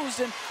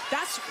composed, and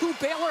that's who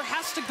Baylor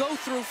has to go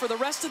through for the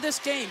rest of this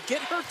game.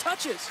 Get her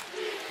touches.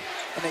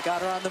 And they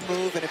got her on the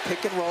move in a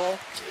pick and roll.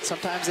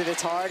 Sometimes if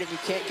it's hard and you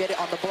can't get it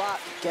on the block,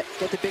 get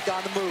the big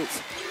on the move.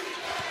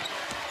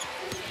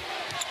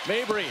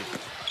 Mabry,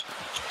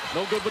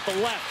 no good with the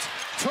left.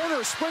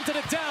 Turner sprinted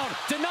it down,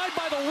 denied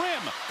by the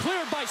rim,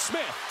 cleared by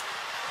Smith.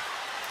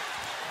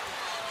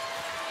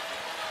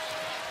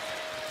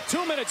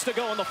 2 minutes to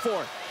go in the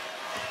fourth.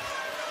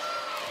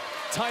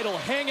 Title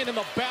hanging in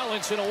the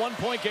balance in a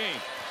one-point game.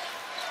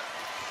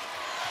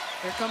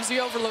 Here comes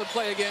the overload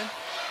play again.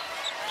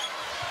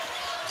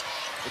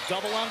 The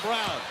double on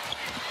Brown.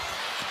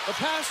 The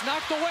pass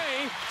knocked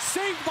away,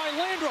 saved by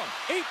Landrum.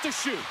 8 to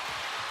shoot.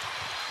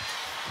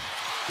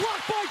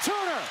 Blocked by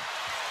Turner.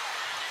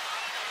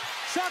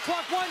 Shot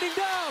clock winding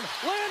down.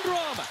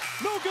 Landrum,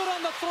 no good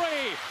on the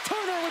three.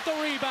 Turner with the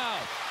rebound.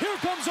 Here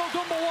comes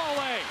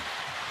Ogumbawale.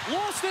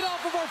 Lost it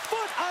off of her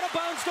foot, out of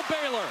bounds to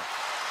Baylor.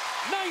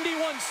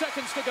 91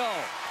 seconds to go.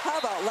 How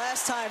about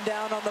last time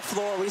down on the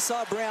floor, we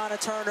saw Breonna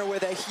Turner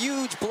with a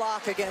huge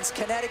block against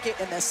Connecticut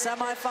in the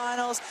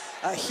semifinals.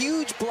 A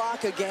huge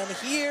block again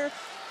here.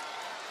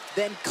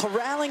 Then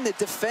corralling the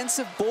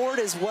defensive board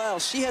as well.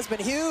 She has been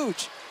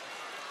huge.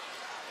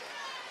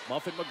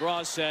 Muffet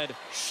McGraw said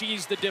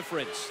she's the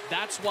difference.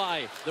 That's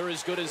why they're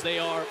as good as they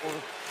are, or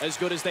as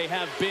good as they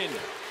have been,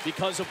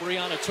 because of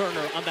Breonna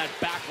Turner on that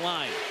back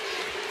line.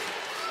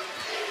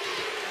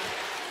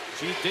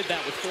 She did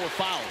that with 4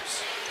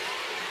 fouls.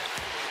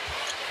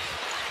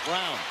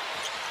 Brown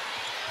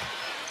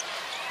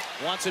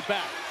wants it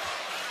back.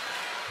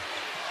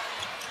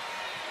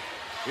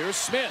 Here's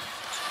Smith.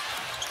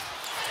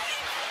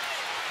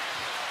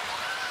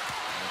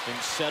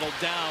 Things settled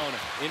down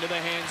into the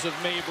hands of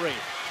Mabry.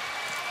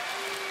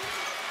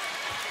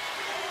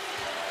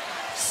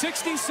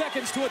 60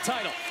 seconds to a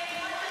title.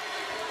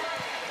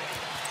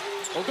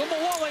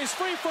 Ogumbawale is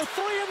free for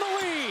 3 in the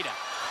lead.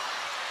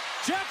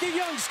 Jackie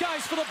Young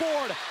skies for the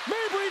board.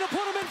 Mabry to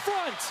put him in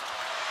front.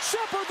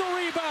 Shepard the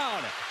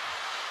rebound.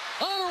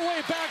 On her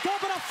way back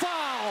up, and a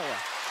foul.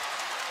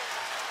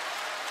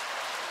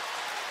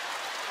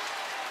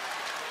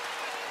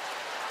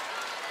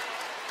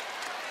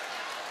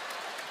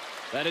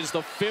 That is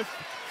the 5th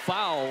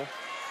foul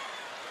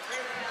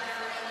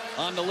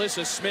on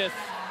Alyssa Smith.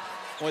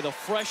 Boy, the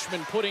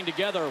freshman putting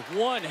together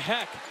one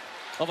heck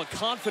of a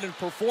confident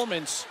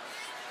performance.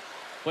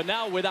 But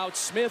now without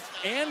Smith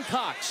and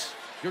Cox,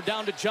 you're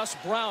down to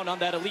just Brown on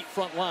that elite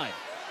front line.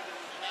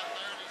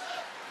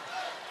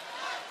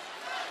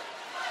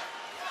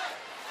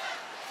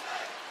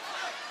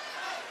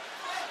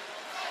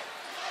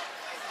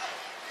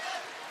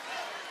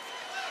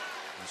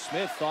 And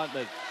Smith thought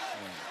that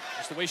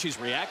just the way she's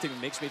reacting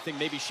makes me think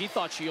maybe she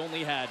thought she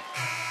only had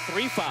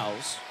 3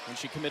 fouls when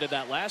she committed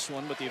that last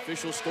one, but the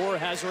official score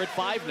has her at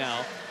 5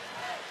 now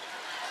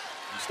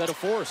instead of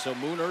 4. So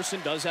Moon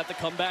Urson does have to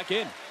come back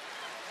in.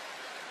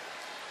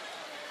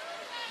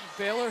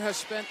 Baylor has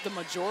spent the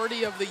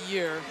majority of the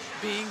year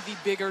being the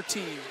bigger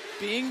team,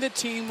 being the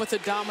team with a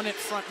dominant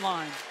front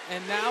line.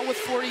 And now with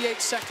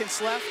 48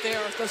 seconds left, they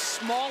are the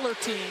smaller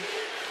team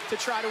to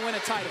try to win a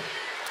title.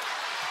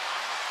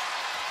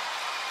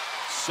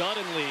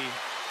 Suddenly,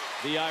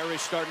 the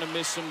Irish starting to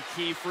miss some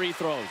key free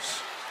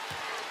throws.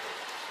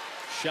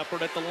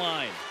 Shepard at the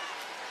line.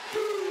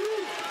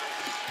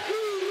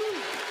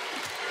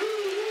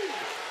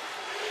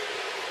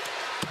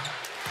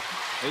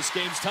 This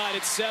game's tied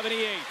at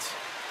 78.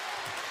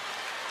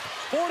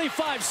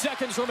 45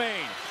 seconds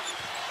remain.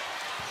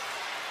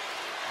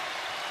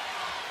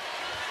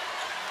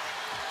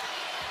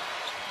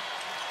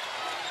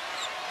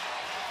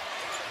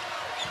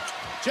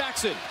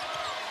 Jackson,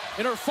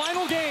 in her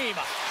final game,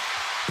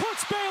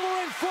 puts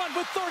Baylor in front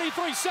with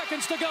 33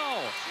 seconds to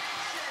go.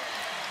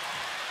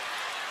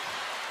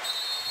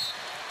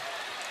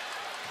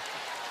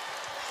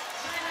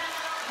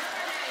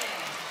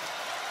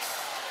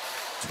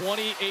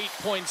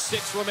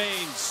 .6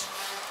 remains.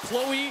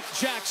 Chloe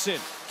Jackson.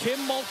 Kim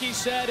Mulkey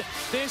said,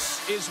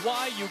 this is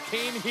why you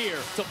came here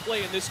to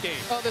play in this game.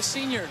 Oh, the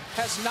senior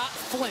has not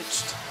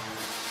flinched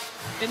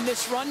in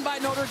this run by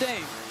Notre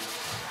Dame.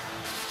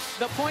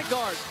 The point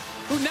guard,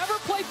 who never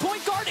played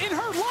point guard in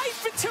her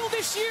life until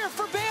this year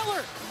for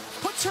Baylor,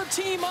 puts her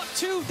team up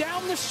 2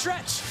 down the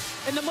stretch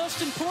in the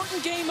most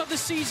important game of the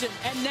season.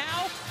 And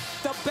now,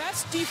 the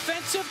best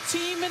defensive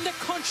team in the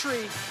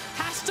country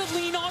has to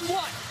lean on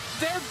what?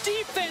 Their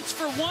defense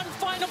for one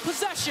final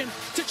possession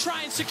to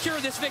try and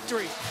secure this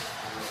victory.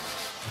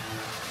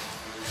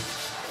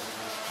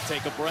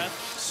 Take a breath,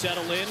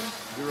 settle in.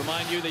 We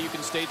remind you that you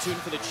can stay tuned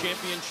for the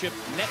championship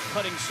net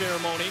cutting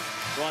ceremony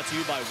brought to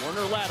you by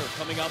Werner Ladder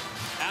coming up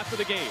after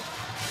the game.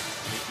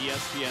 The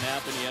ESPN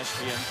app and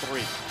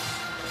ESPN3.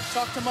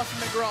 Talked to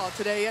Muffin McGraw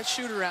today at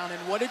shoot-around, and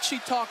what did she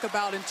talk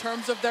about in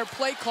terms of their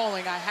play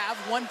calling? I have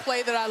one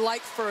play that I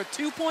like for a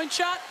 2-point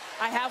shot.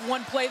 I have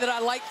one play that I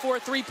like for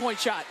a 3-point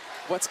shot.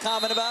 What's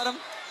common about them?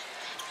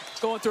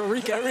 Going through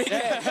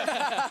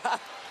Arike.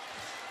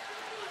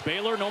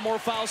 Baylor, no more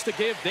fouls to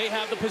give. They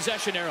have the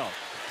possession arrow.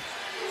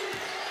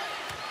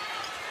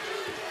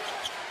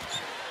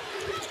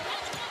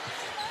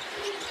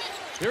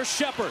 Here's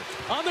Shepard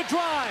on the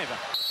drive.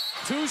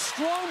 Too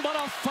strong, but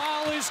a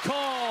foul is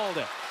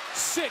called.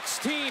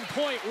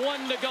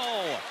 16.1 to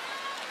go.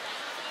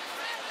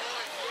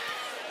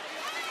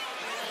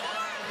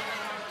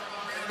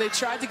 They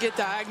tried to get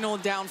diagonal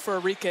down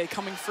for Arike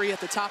coming free at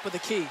the top of the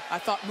key. I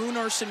thought Moon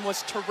Urson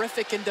was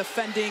terrific in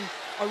defending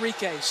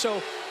Arike. So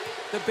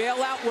the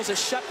bailout was a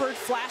Shepard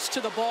flash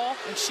to the ball,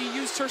 and she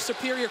used her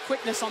superior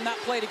quickness on that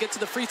play to get to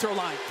the free throw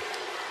line.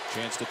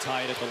 Chance to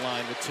tie it at the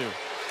line with 2.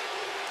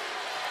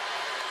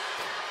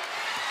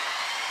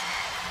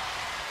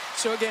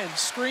 So again,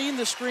 screen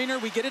the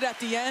screener. We get it at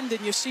the end,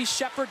 and you see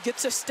Shepard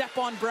gets a step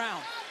on Brown.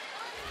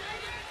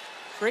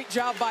 Great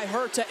job by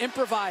her to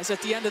improvise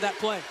at the end of that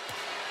play.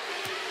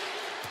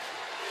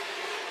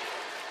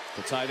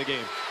 To tie the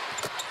game.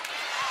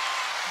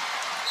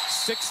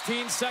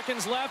 16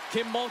 seconds left.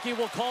 Kim Mulkey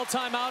will call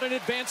timeout and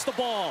advance the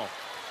ball.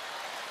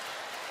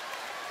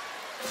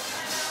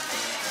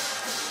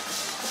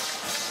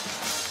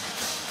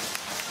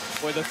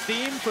 Boy, the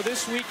theme for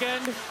this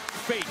weekend,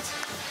 fate.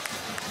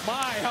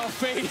 My, how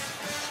fate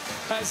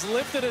has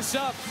lifted us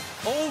up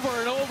over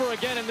and over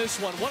again in this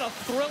one. What a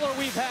thriller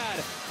we've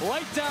had,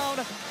 right down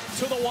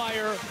to the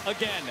wire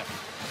again.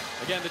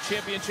 Again, the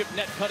championship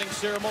net cutting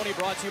ceremony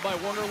brought to you by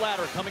Warner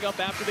Ladder coming up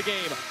after the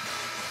game.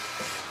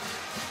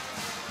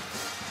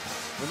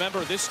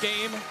 Remember, this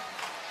game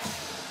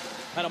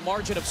had a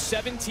margin of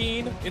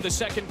 17 in the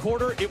second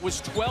quarter. It was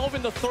 12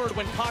 in the third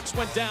when Cox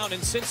went down,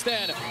 and since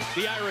then,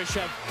 the Irish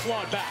have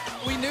clawed back.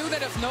 We knew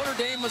that if Notre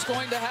Dame was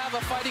going to have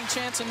a fighting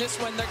chance in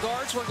this one, the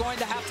guards were going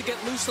to have to get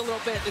loose a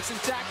little bit. It's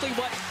exactly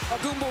what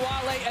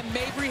Agumbawale and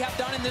Mabry have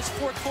done in this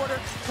fourth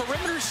quarter.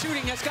 Perimeter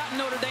shooting has gotten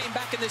Notre Dame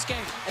back in this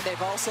game. And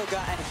they've also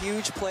gotten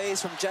huge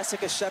plays from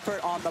Jessica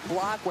Shepard on the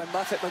block when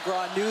Muffet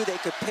McGraw knew they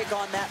could pick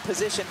on that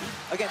position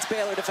against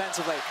Baylor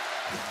defensively.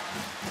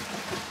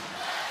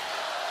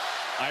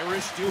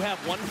 Irish do have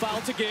one foul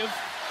to give.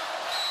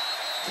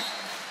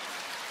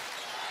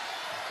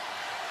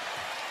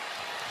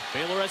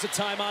 Baylor has a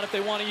timeout if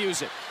they want to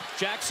use it.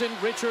 Jackson,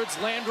 Richards,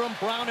 Landrum,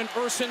 Brown, and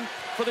Urson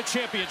for the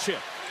championship.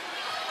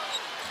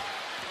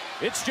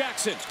 It's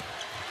Jackson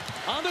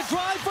on the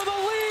drive for the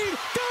lead.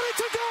 Got it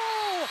to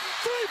go!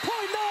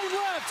 3.9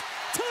 left.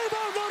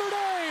 Timeout Notre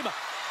Dame.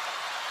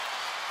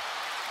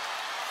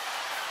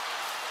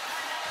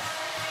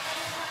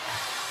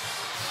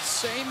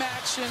 Same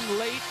action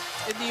late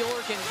in the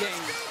Oregon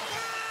game.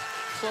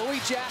 Chloe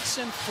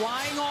Jackson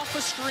flying off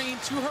a screen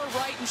to her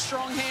right and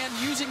strong hand,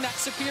 using that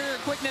superior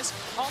quickness.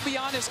 I'll be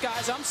honest,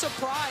 guys, I'm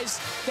surprised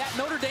that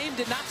Notre Dame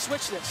did not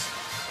switch this.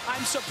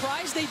 I'm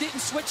surprised they didn't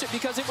switch it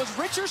because it was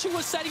Richards who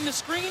was setting the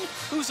screen,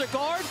 who's a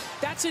guard.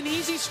 That's an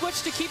easy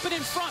switch to keep it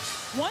in front.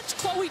 Once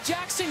Chloe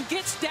Jackson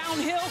gets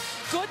downhill,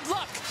 good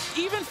luck.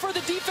 Even for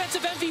the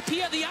defensive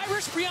MVP of the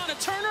Irish, Brianna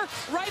Turner,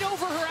 right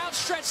over her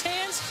outstretched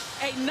hands.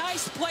 A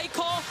nice play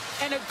call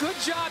and a good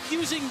job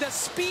using the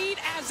speed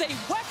as a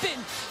weapon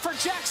for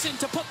Jackson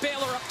to put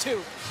Baylor up 2.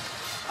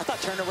 I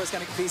thought Turner was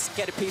going to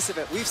get a piece of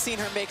it. We've seen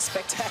her make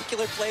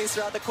spectacular plays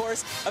throughout the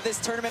course of this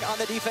tournament on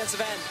the defensive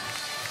end.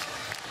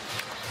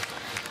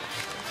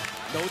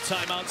 No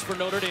timeouts for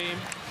Notre Dame.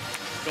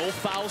 No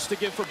fouls to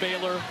give for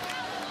Baylor.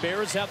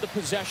 Bears have the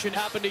possession.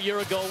 Happened a year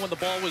ago when the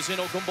ball was in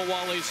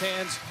Ogumbawale's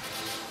hands.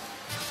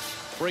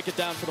 Break it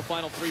down for the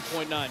final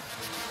 3.9.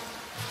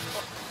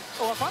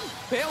 Well, if I'm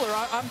Baylor,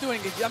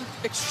 I'm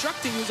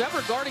instructing who's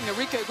ever guarding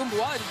Arike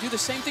Ogumbawale to do the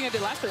same thing I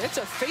did last year. It's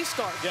a face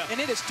guard, and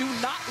it is do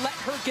not let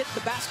her get the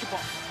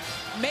basketball.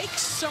 Make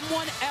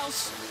someone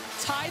else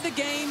tie the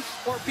game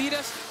or beat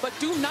us, but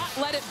do not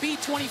let it be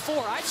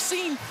 24. I've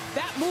seen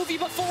that movie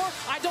before.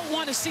 I don't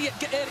want to see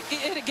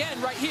it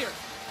again right here.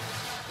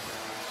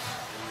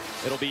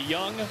 It'll be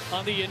Young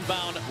on the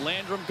inbound,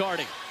 Landrum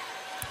guarding.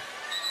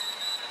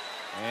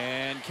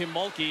 And Kim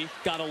Mulkey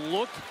got a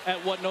look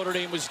at what Notre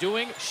Dame was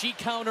doing. She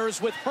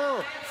counters with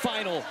her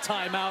final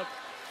timeout.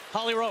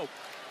 Holly Rowe.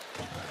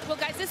 Well,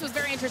 guys, this was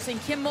very interesting.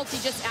 Kim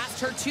Mulkey just asked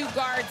her 2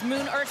 guards,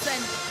 Moon Urson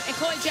and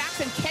Chloe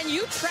Jackson, can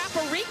you trap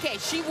Arike?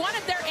 She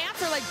wanted their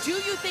answer, like, do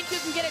you think you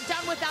can get it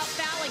done without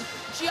fouling?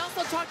 She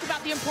also talked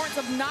about the importance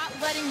of not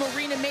letting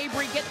Marina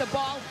Mabry get the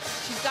ball.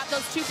 She's got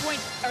those 2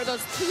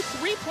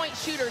 3-point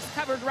shooters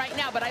covered right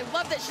now, but I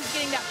love that she's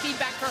getting that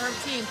feedback for her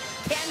team.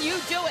 Can you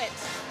do it?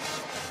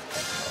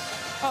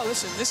 Oh,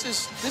 listen, this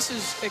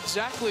is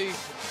exactly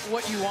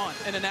what you want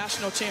in a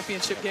national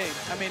championship game.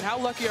 I mean, how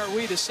lucky are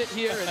we to sit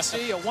here and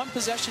see a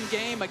one-possession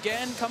game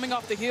again, coming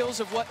off the heels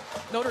of what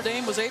Notre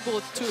Dame was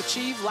able to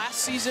achieve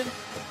last season.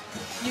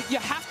 You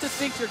have to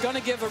think you're going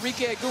to give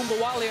Arike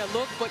Ogumbawale a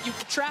look, but you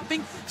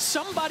trapping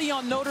somebody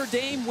on Notre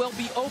Dame will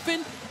be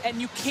open, and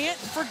you can't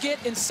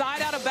forget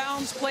inside out of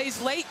bounds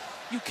plays late.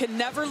 You can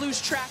never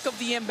lose track of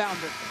the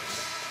inbounder.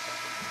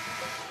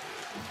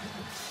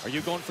 Are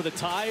you going for the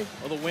tie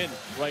or the win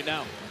right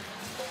now?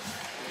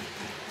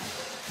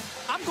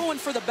 I'm going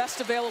for the best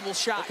available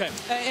shot. Okay.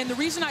 And the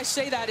reason I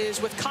say that is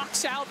with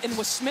Cox out and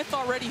with Smith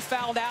already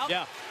fouled out,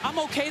 I'm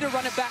okay to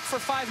run it back for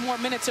 5 more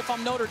minutes if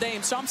I'm Notre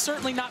Dame. So I'm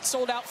certainly not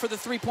sold out for the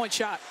 3-point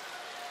shot.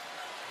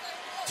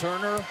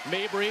 Turner,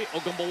 Mabry,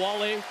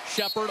 Ogumbawale,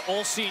 Shepard,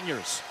 all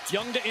seniors.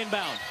 Young to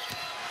inbound.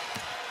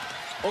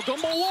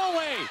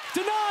 Ogumbawale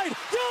denied.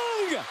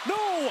 Young,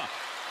 no.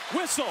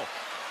 Whistle.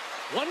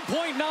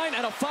 1.9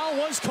 and a foul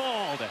was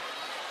called.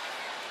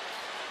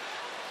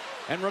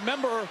 And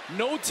remember,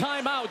 no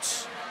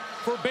timeouts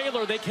for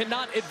Baylor. They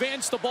cannot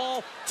advance the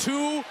ball.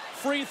 2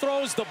 free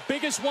throws, the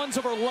biggest ones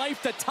of her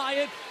life to tie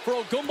it for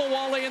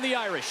Ogumbawale and the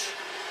Irish.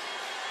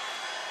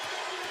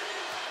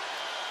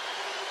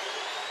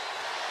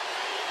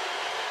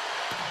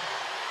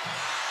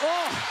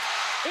 Oh,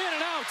 in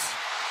and out.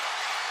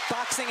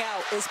 Boxing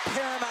out is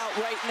paramount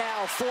right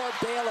now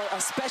for Baylor,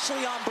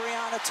 especially on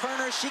Brianna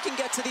Turner. She can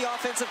get to the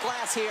offensive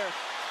glass here.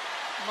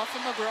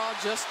 Muffin McGraw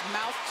just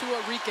mouthed to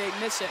Enrique,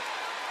 miss it.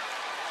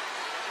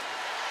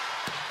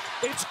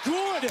 It's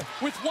good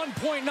with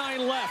 1.9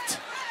 left.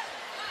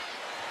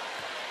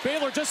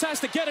 Baylor just has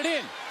to get it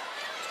in.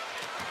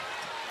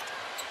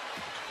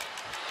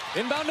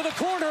 Inbound to the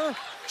corner,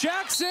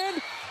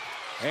 Jackson,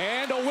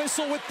 and a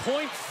whistle with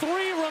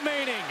 0.3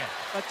 remaining.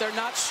 But they're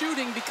not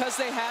shooting because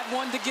they had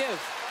one to give.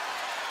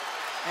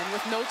 And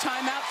with no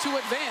timeout to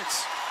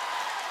advance.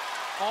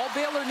 All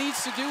Baylor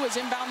needs to do is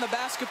inbound the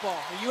basketball.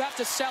 You have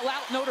to sell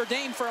out Notre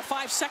Dame for a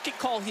 5-second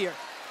call here.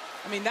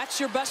 I mean, that's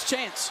your best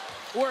chance.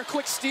 Or a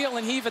quick steal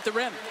and heave at the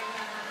rim.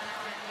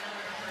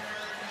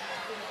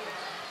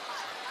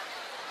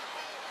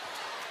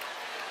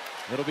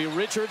 It'll be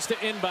Richards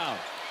to inbound.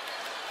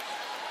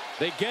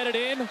 They get it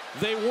in,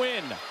 they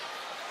win.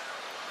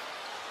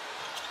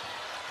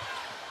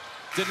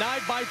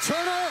 Denied by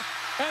Turner,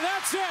 and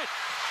that's it.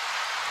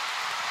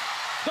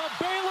 The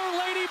Baylor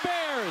Lady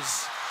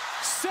Bears,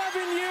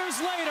 7 years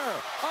later,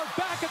 are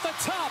back at the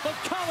top of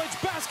college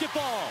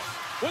basketball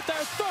with their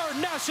 3rd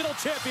national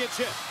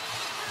championship.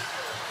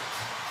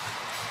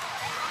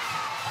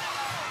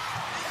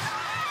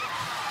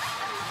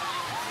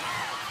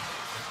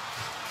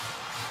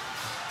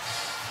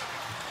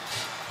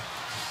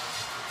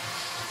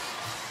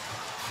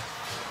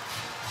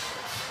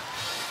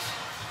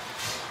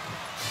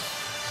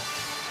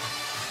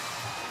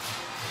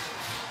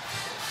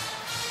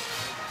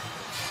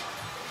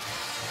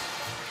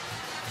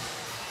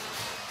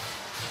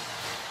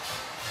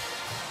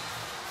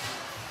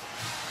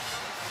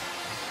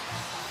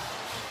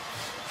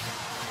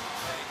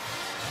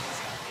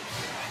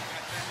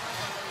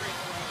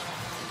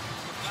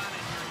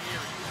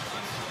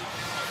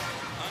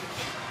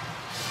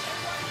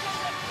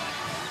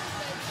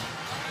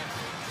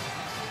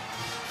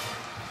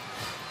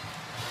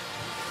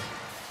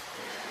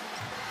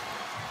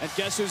 And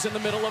guess who's in the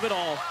middle of it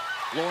all?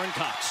 Lauren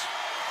Cox.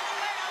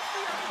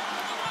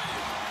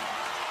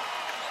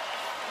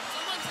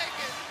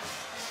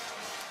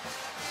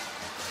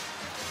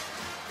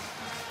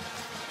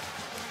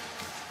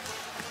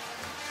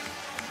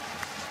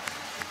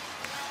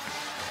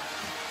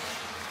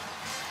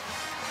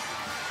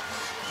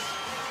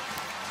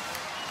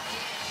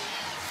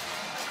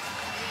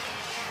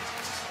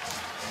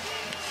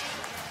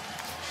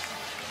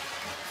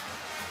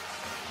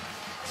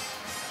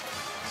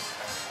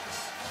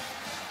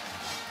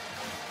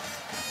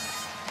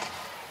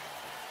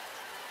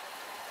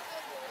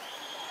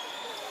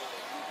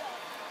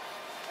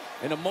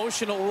 An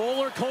emotional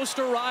roller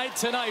coaster ride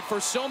tonight for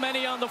so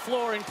many on the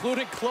floor,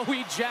 including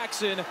Chloe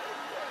Jackson,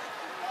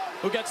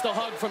 who gets the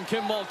hug from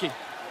Kim Mulkey.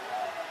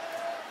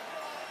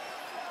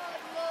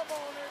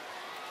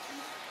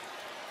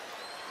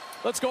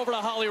 Let's go over to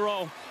Holly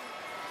Rowe.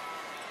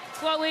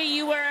 Chloe,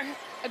 you were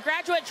a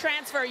graduate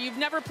transfer. You've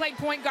never played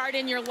point guard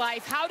in your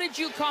life. How did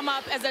you come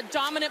up as a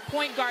dominant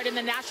point guard in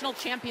the national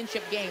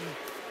championship game?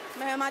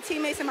 Man, my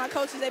teammates and my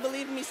coaches, they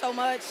believe in me so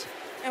much.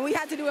 And we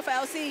had to do it for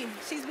LC.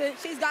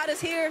 She's got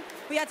us here.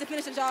 We had to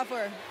finish the job for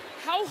her.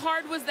 How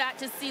hard was that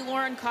to see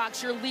Lauren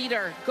Cox, your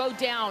leader, go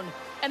down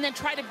and then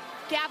try to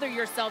gather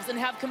yourselves and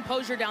have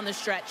composure down the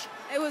stretch?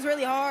 It was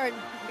really hard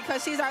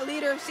because she's our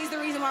leader. She's the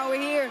reason why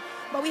we're here.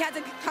 But we had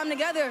to come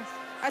together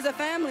as a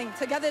family,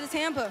 together to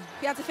Tampa.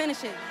 We had to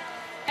finish it.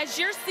 As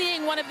you're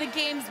seeing one of the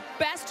game's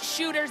best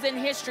shooters in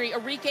history,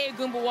 Enrique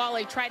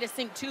Ogumbawale, try to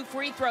sink 2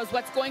 free throws,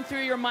 what's going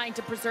through your mind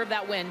to preserve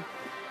that win?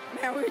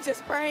 Man, we were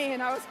just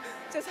praying. I was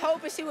just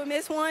hoping she would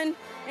miss one,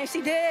 and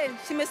she did.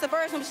 She missed the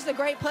first one, but she's a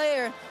great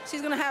player. She's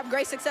going to have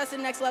great success at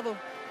the next level.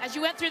 As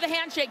you went through the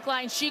handshake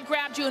line, she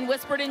grabbed you and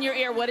whispered in your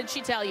ear. What did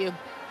she tell you?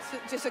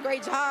 Just a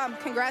great job.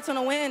 Congrats on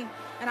a win.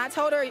 And I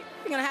told her, you're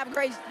going to have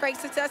great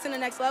success in the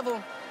next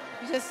level.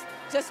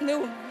 Just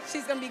knew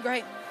she's going to be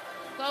great.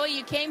 Chloe,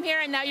 you came here,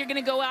 and now you're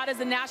going to go out as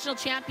a national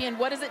champion.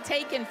 What has it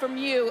taken from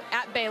you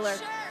at Baylor?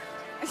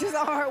 It's just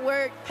all hard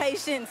work,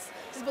 patience,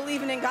 just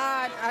believing in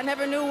God. I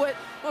never knew what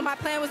my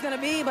plan was going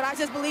to be, but I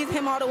just believed in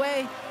him all the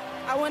way.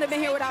 I wouldn't have been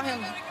here without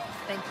him.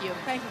 Thank you.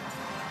 Thank you.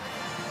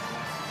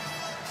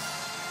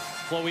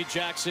 Chloe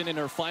Jackson in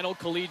her final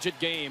collegiate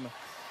game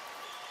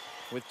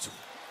with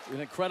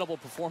an incredible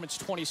performance,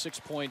 26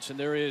 points, and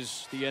there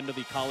is the end of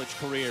the college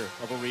career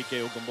of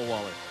Arike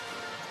Ogunbowale.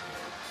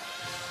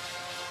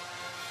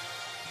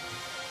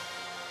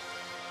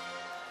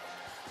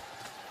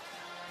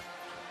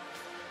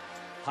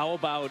 How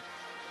about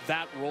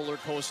that roller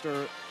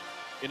coaster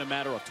in a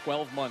matter of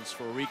 12 months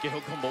for Arike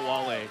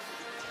Ogunbowale?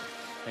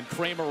 And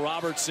Kramer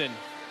Robertson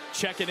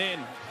checking in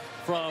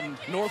from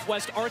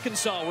Northwest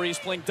Arkansas, where he's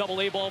playing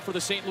double-A ball for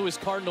the St. Louis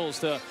Cardinals,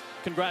 to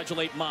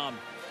congratulate Mom.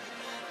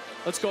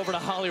 Let's go over to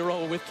Holly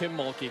Rowe with Kim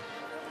Mulkey.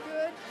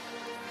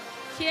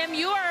 Kim,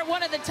 you are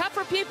one of the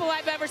tougher people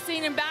I've ever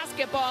seen in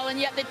basketball, and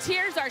yet the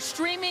tears are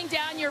streaming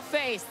down your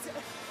face.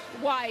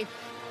 Why?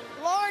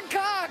 Lauren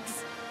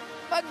Cox.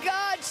 My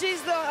God,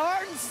 she's the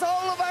heart and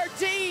soul of our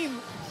team.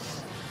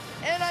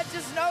 And I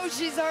just know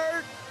she's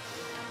hurt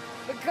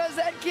because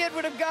that kid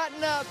would have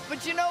gotten up.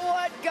 But you know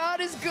what? God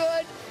is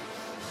good.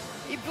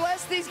 He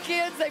blessed these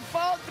kids. They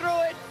fought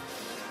through it.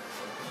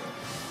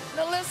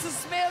 Alyssa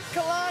Smith,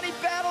 Kalani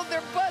battled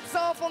their butts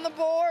off on the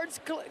boards.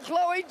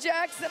 Chloe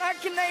Jackson, I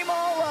can name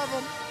all of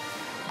them.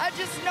 I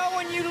just know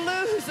when you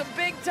lose a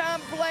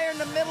big-time player in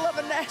the middle of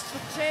a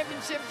national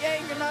championship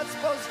game, you're not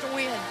supposed to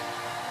win.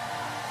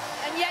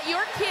 And yet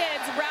your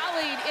kids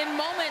rallied in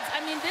moments.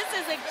 I mean, this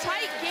is a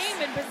tight game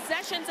and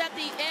possessions at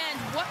the end.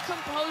 What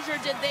composure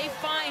did they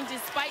find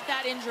despite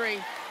that injury?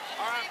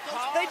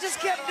 They just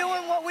kept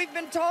doing what we've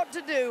been taught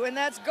to do, and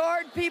that's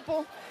guard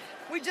people.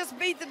 We just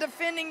beat the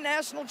defending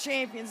national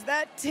champions.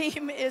 That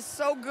team is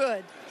so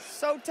good,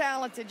 so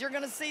talented. You're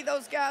going to see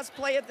those guys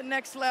play at the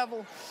next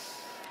level.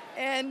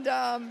 And,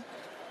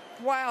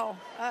 wow,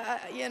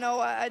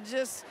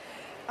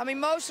 I'm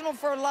emotional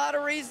for a lot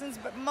of reasons,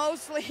 but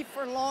mostly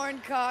for Lauren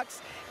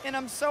Cox, and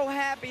I'm so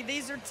happy.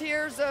 These are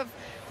tears of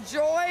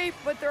joy,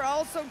 but they're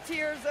also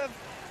tears of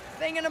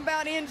thinking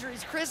about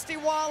injuries. Christy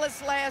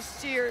Wallace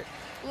last year,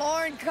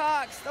 Lauren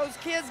Cox, those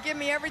kids give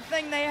me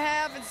everything they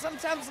have, and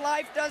sometimes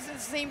life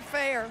doesn't seem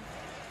fair.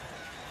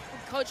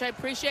 Coach, I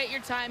appreciate your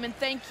time, and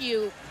thank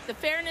you. The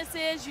fairness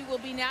is you will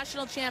be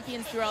national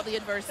champions through all the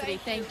adversity.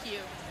 Thank you.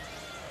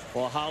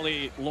 Well,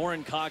 Holly,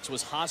 Lauren Cox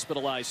was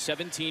hospitalized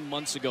 17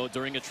 months ago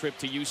during a trip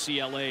to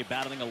UCLA,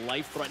 battling a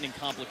life-threatening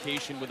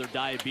complication with her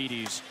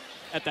diabetes.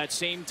 At that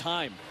same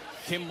time,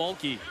 Kim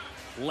Mulkey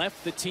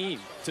left the team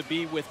to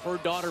be with her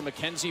daughter,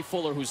 Mackenzie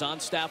Fuller, who's on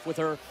staff with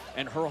her,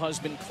 and her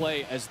husband,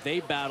 Clay, as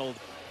they battled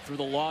through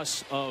the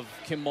loss of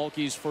Kim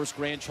Mulkey's first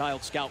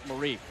grandchild, Scout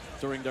Marie,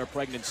 during their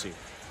pregnancy.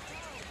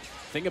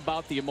 Think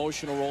about the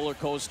emotional roller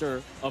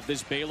coaster of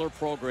this Baylor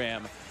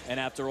program, and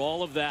after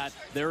all of that,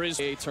 there is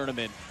a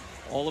tournament.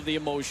 All of the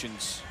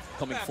emotions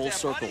coming full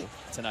circle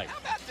tonight.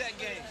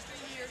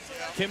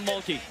 Kim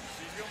Mulkey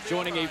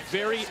joining a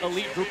very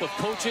elite group of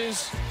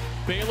coaches.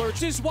 Baylor,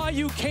 this is why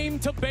you came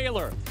to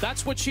Baylor.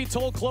 That's what she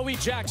told Chloe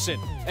Jackson.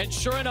 And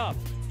sure enough,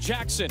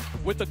 Jackson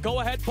with the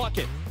go-ahead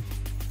bucket.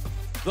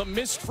 The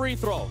missed free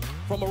throw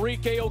from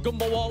Arike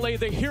Ogunbowale,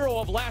 the hero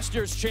of last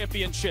year's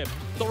championship.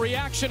 The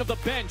reaction of the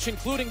bench,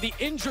 including the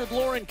injured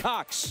Lauren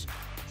Cox.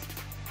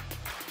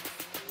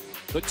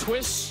 The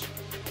twists,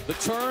 the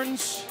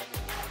turns,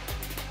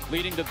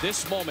 leading to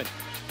this moment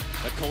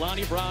that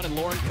Kalani Brown and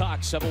Lauren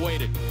Cox have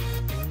awaited.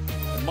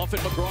 And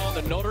Muffet McGraw,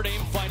 the Notre Dame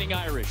Fighting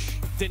Irish,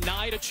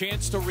 denied a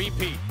chance to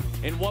repeat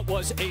in what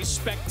was a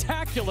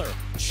spectacular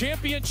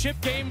championship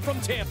game from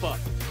Tampa.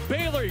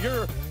 Baylor,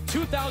 your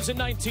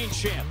 2019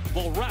 champ.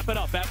 We'll wrap it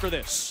up after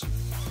this.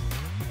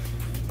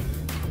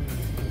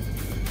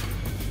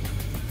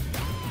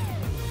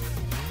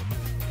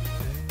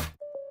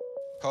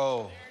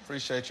 Cole,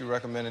 appreciate you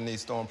recommending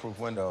these stormproof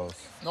windows.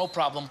 No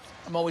problem.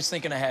 I'm always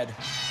thinking ahead.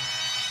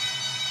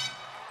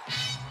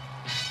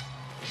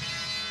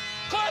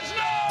 Clutch,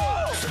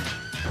 no!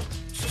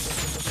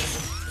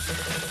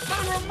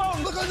 Not a remote.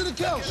 Look under the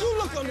couch. You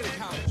look under the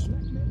couch.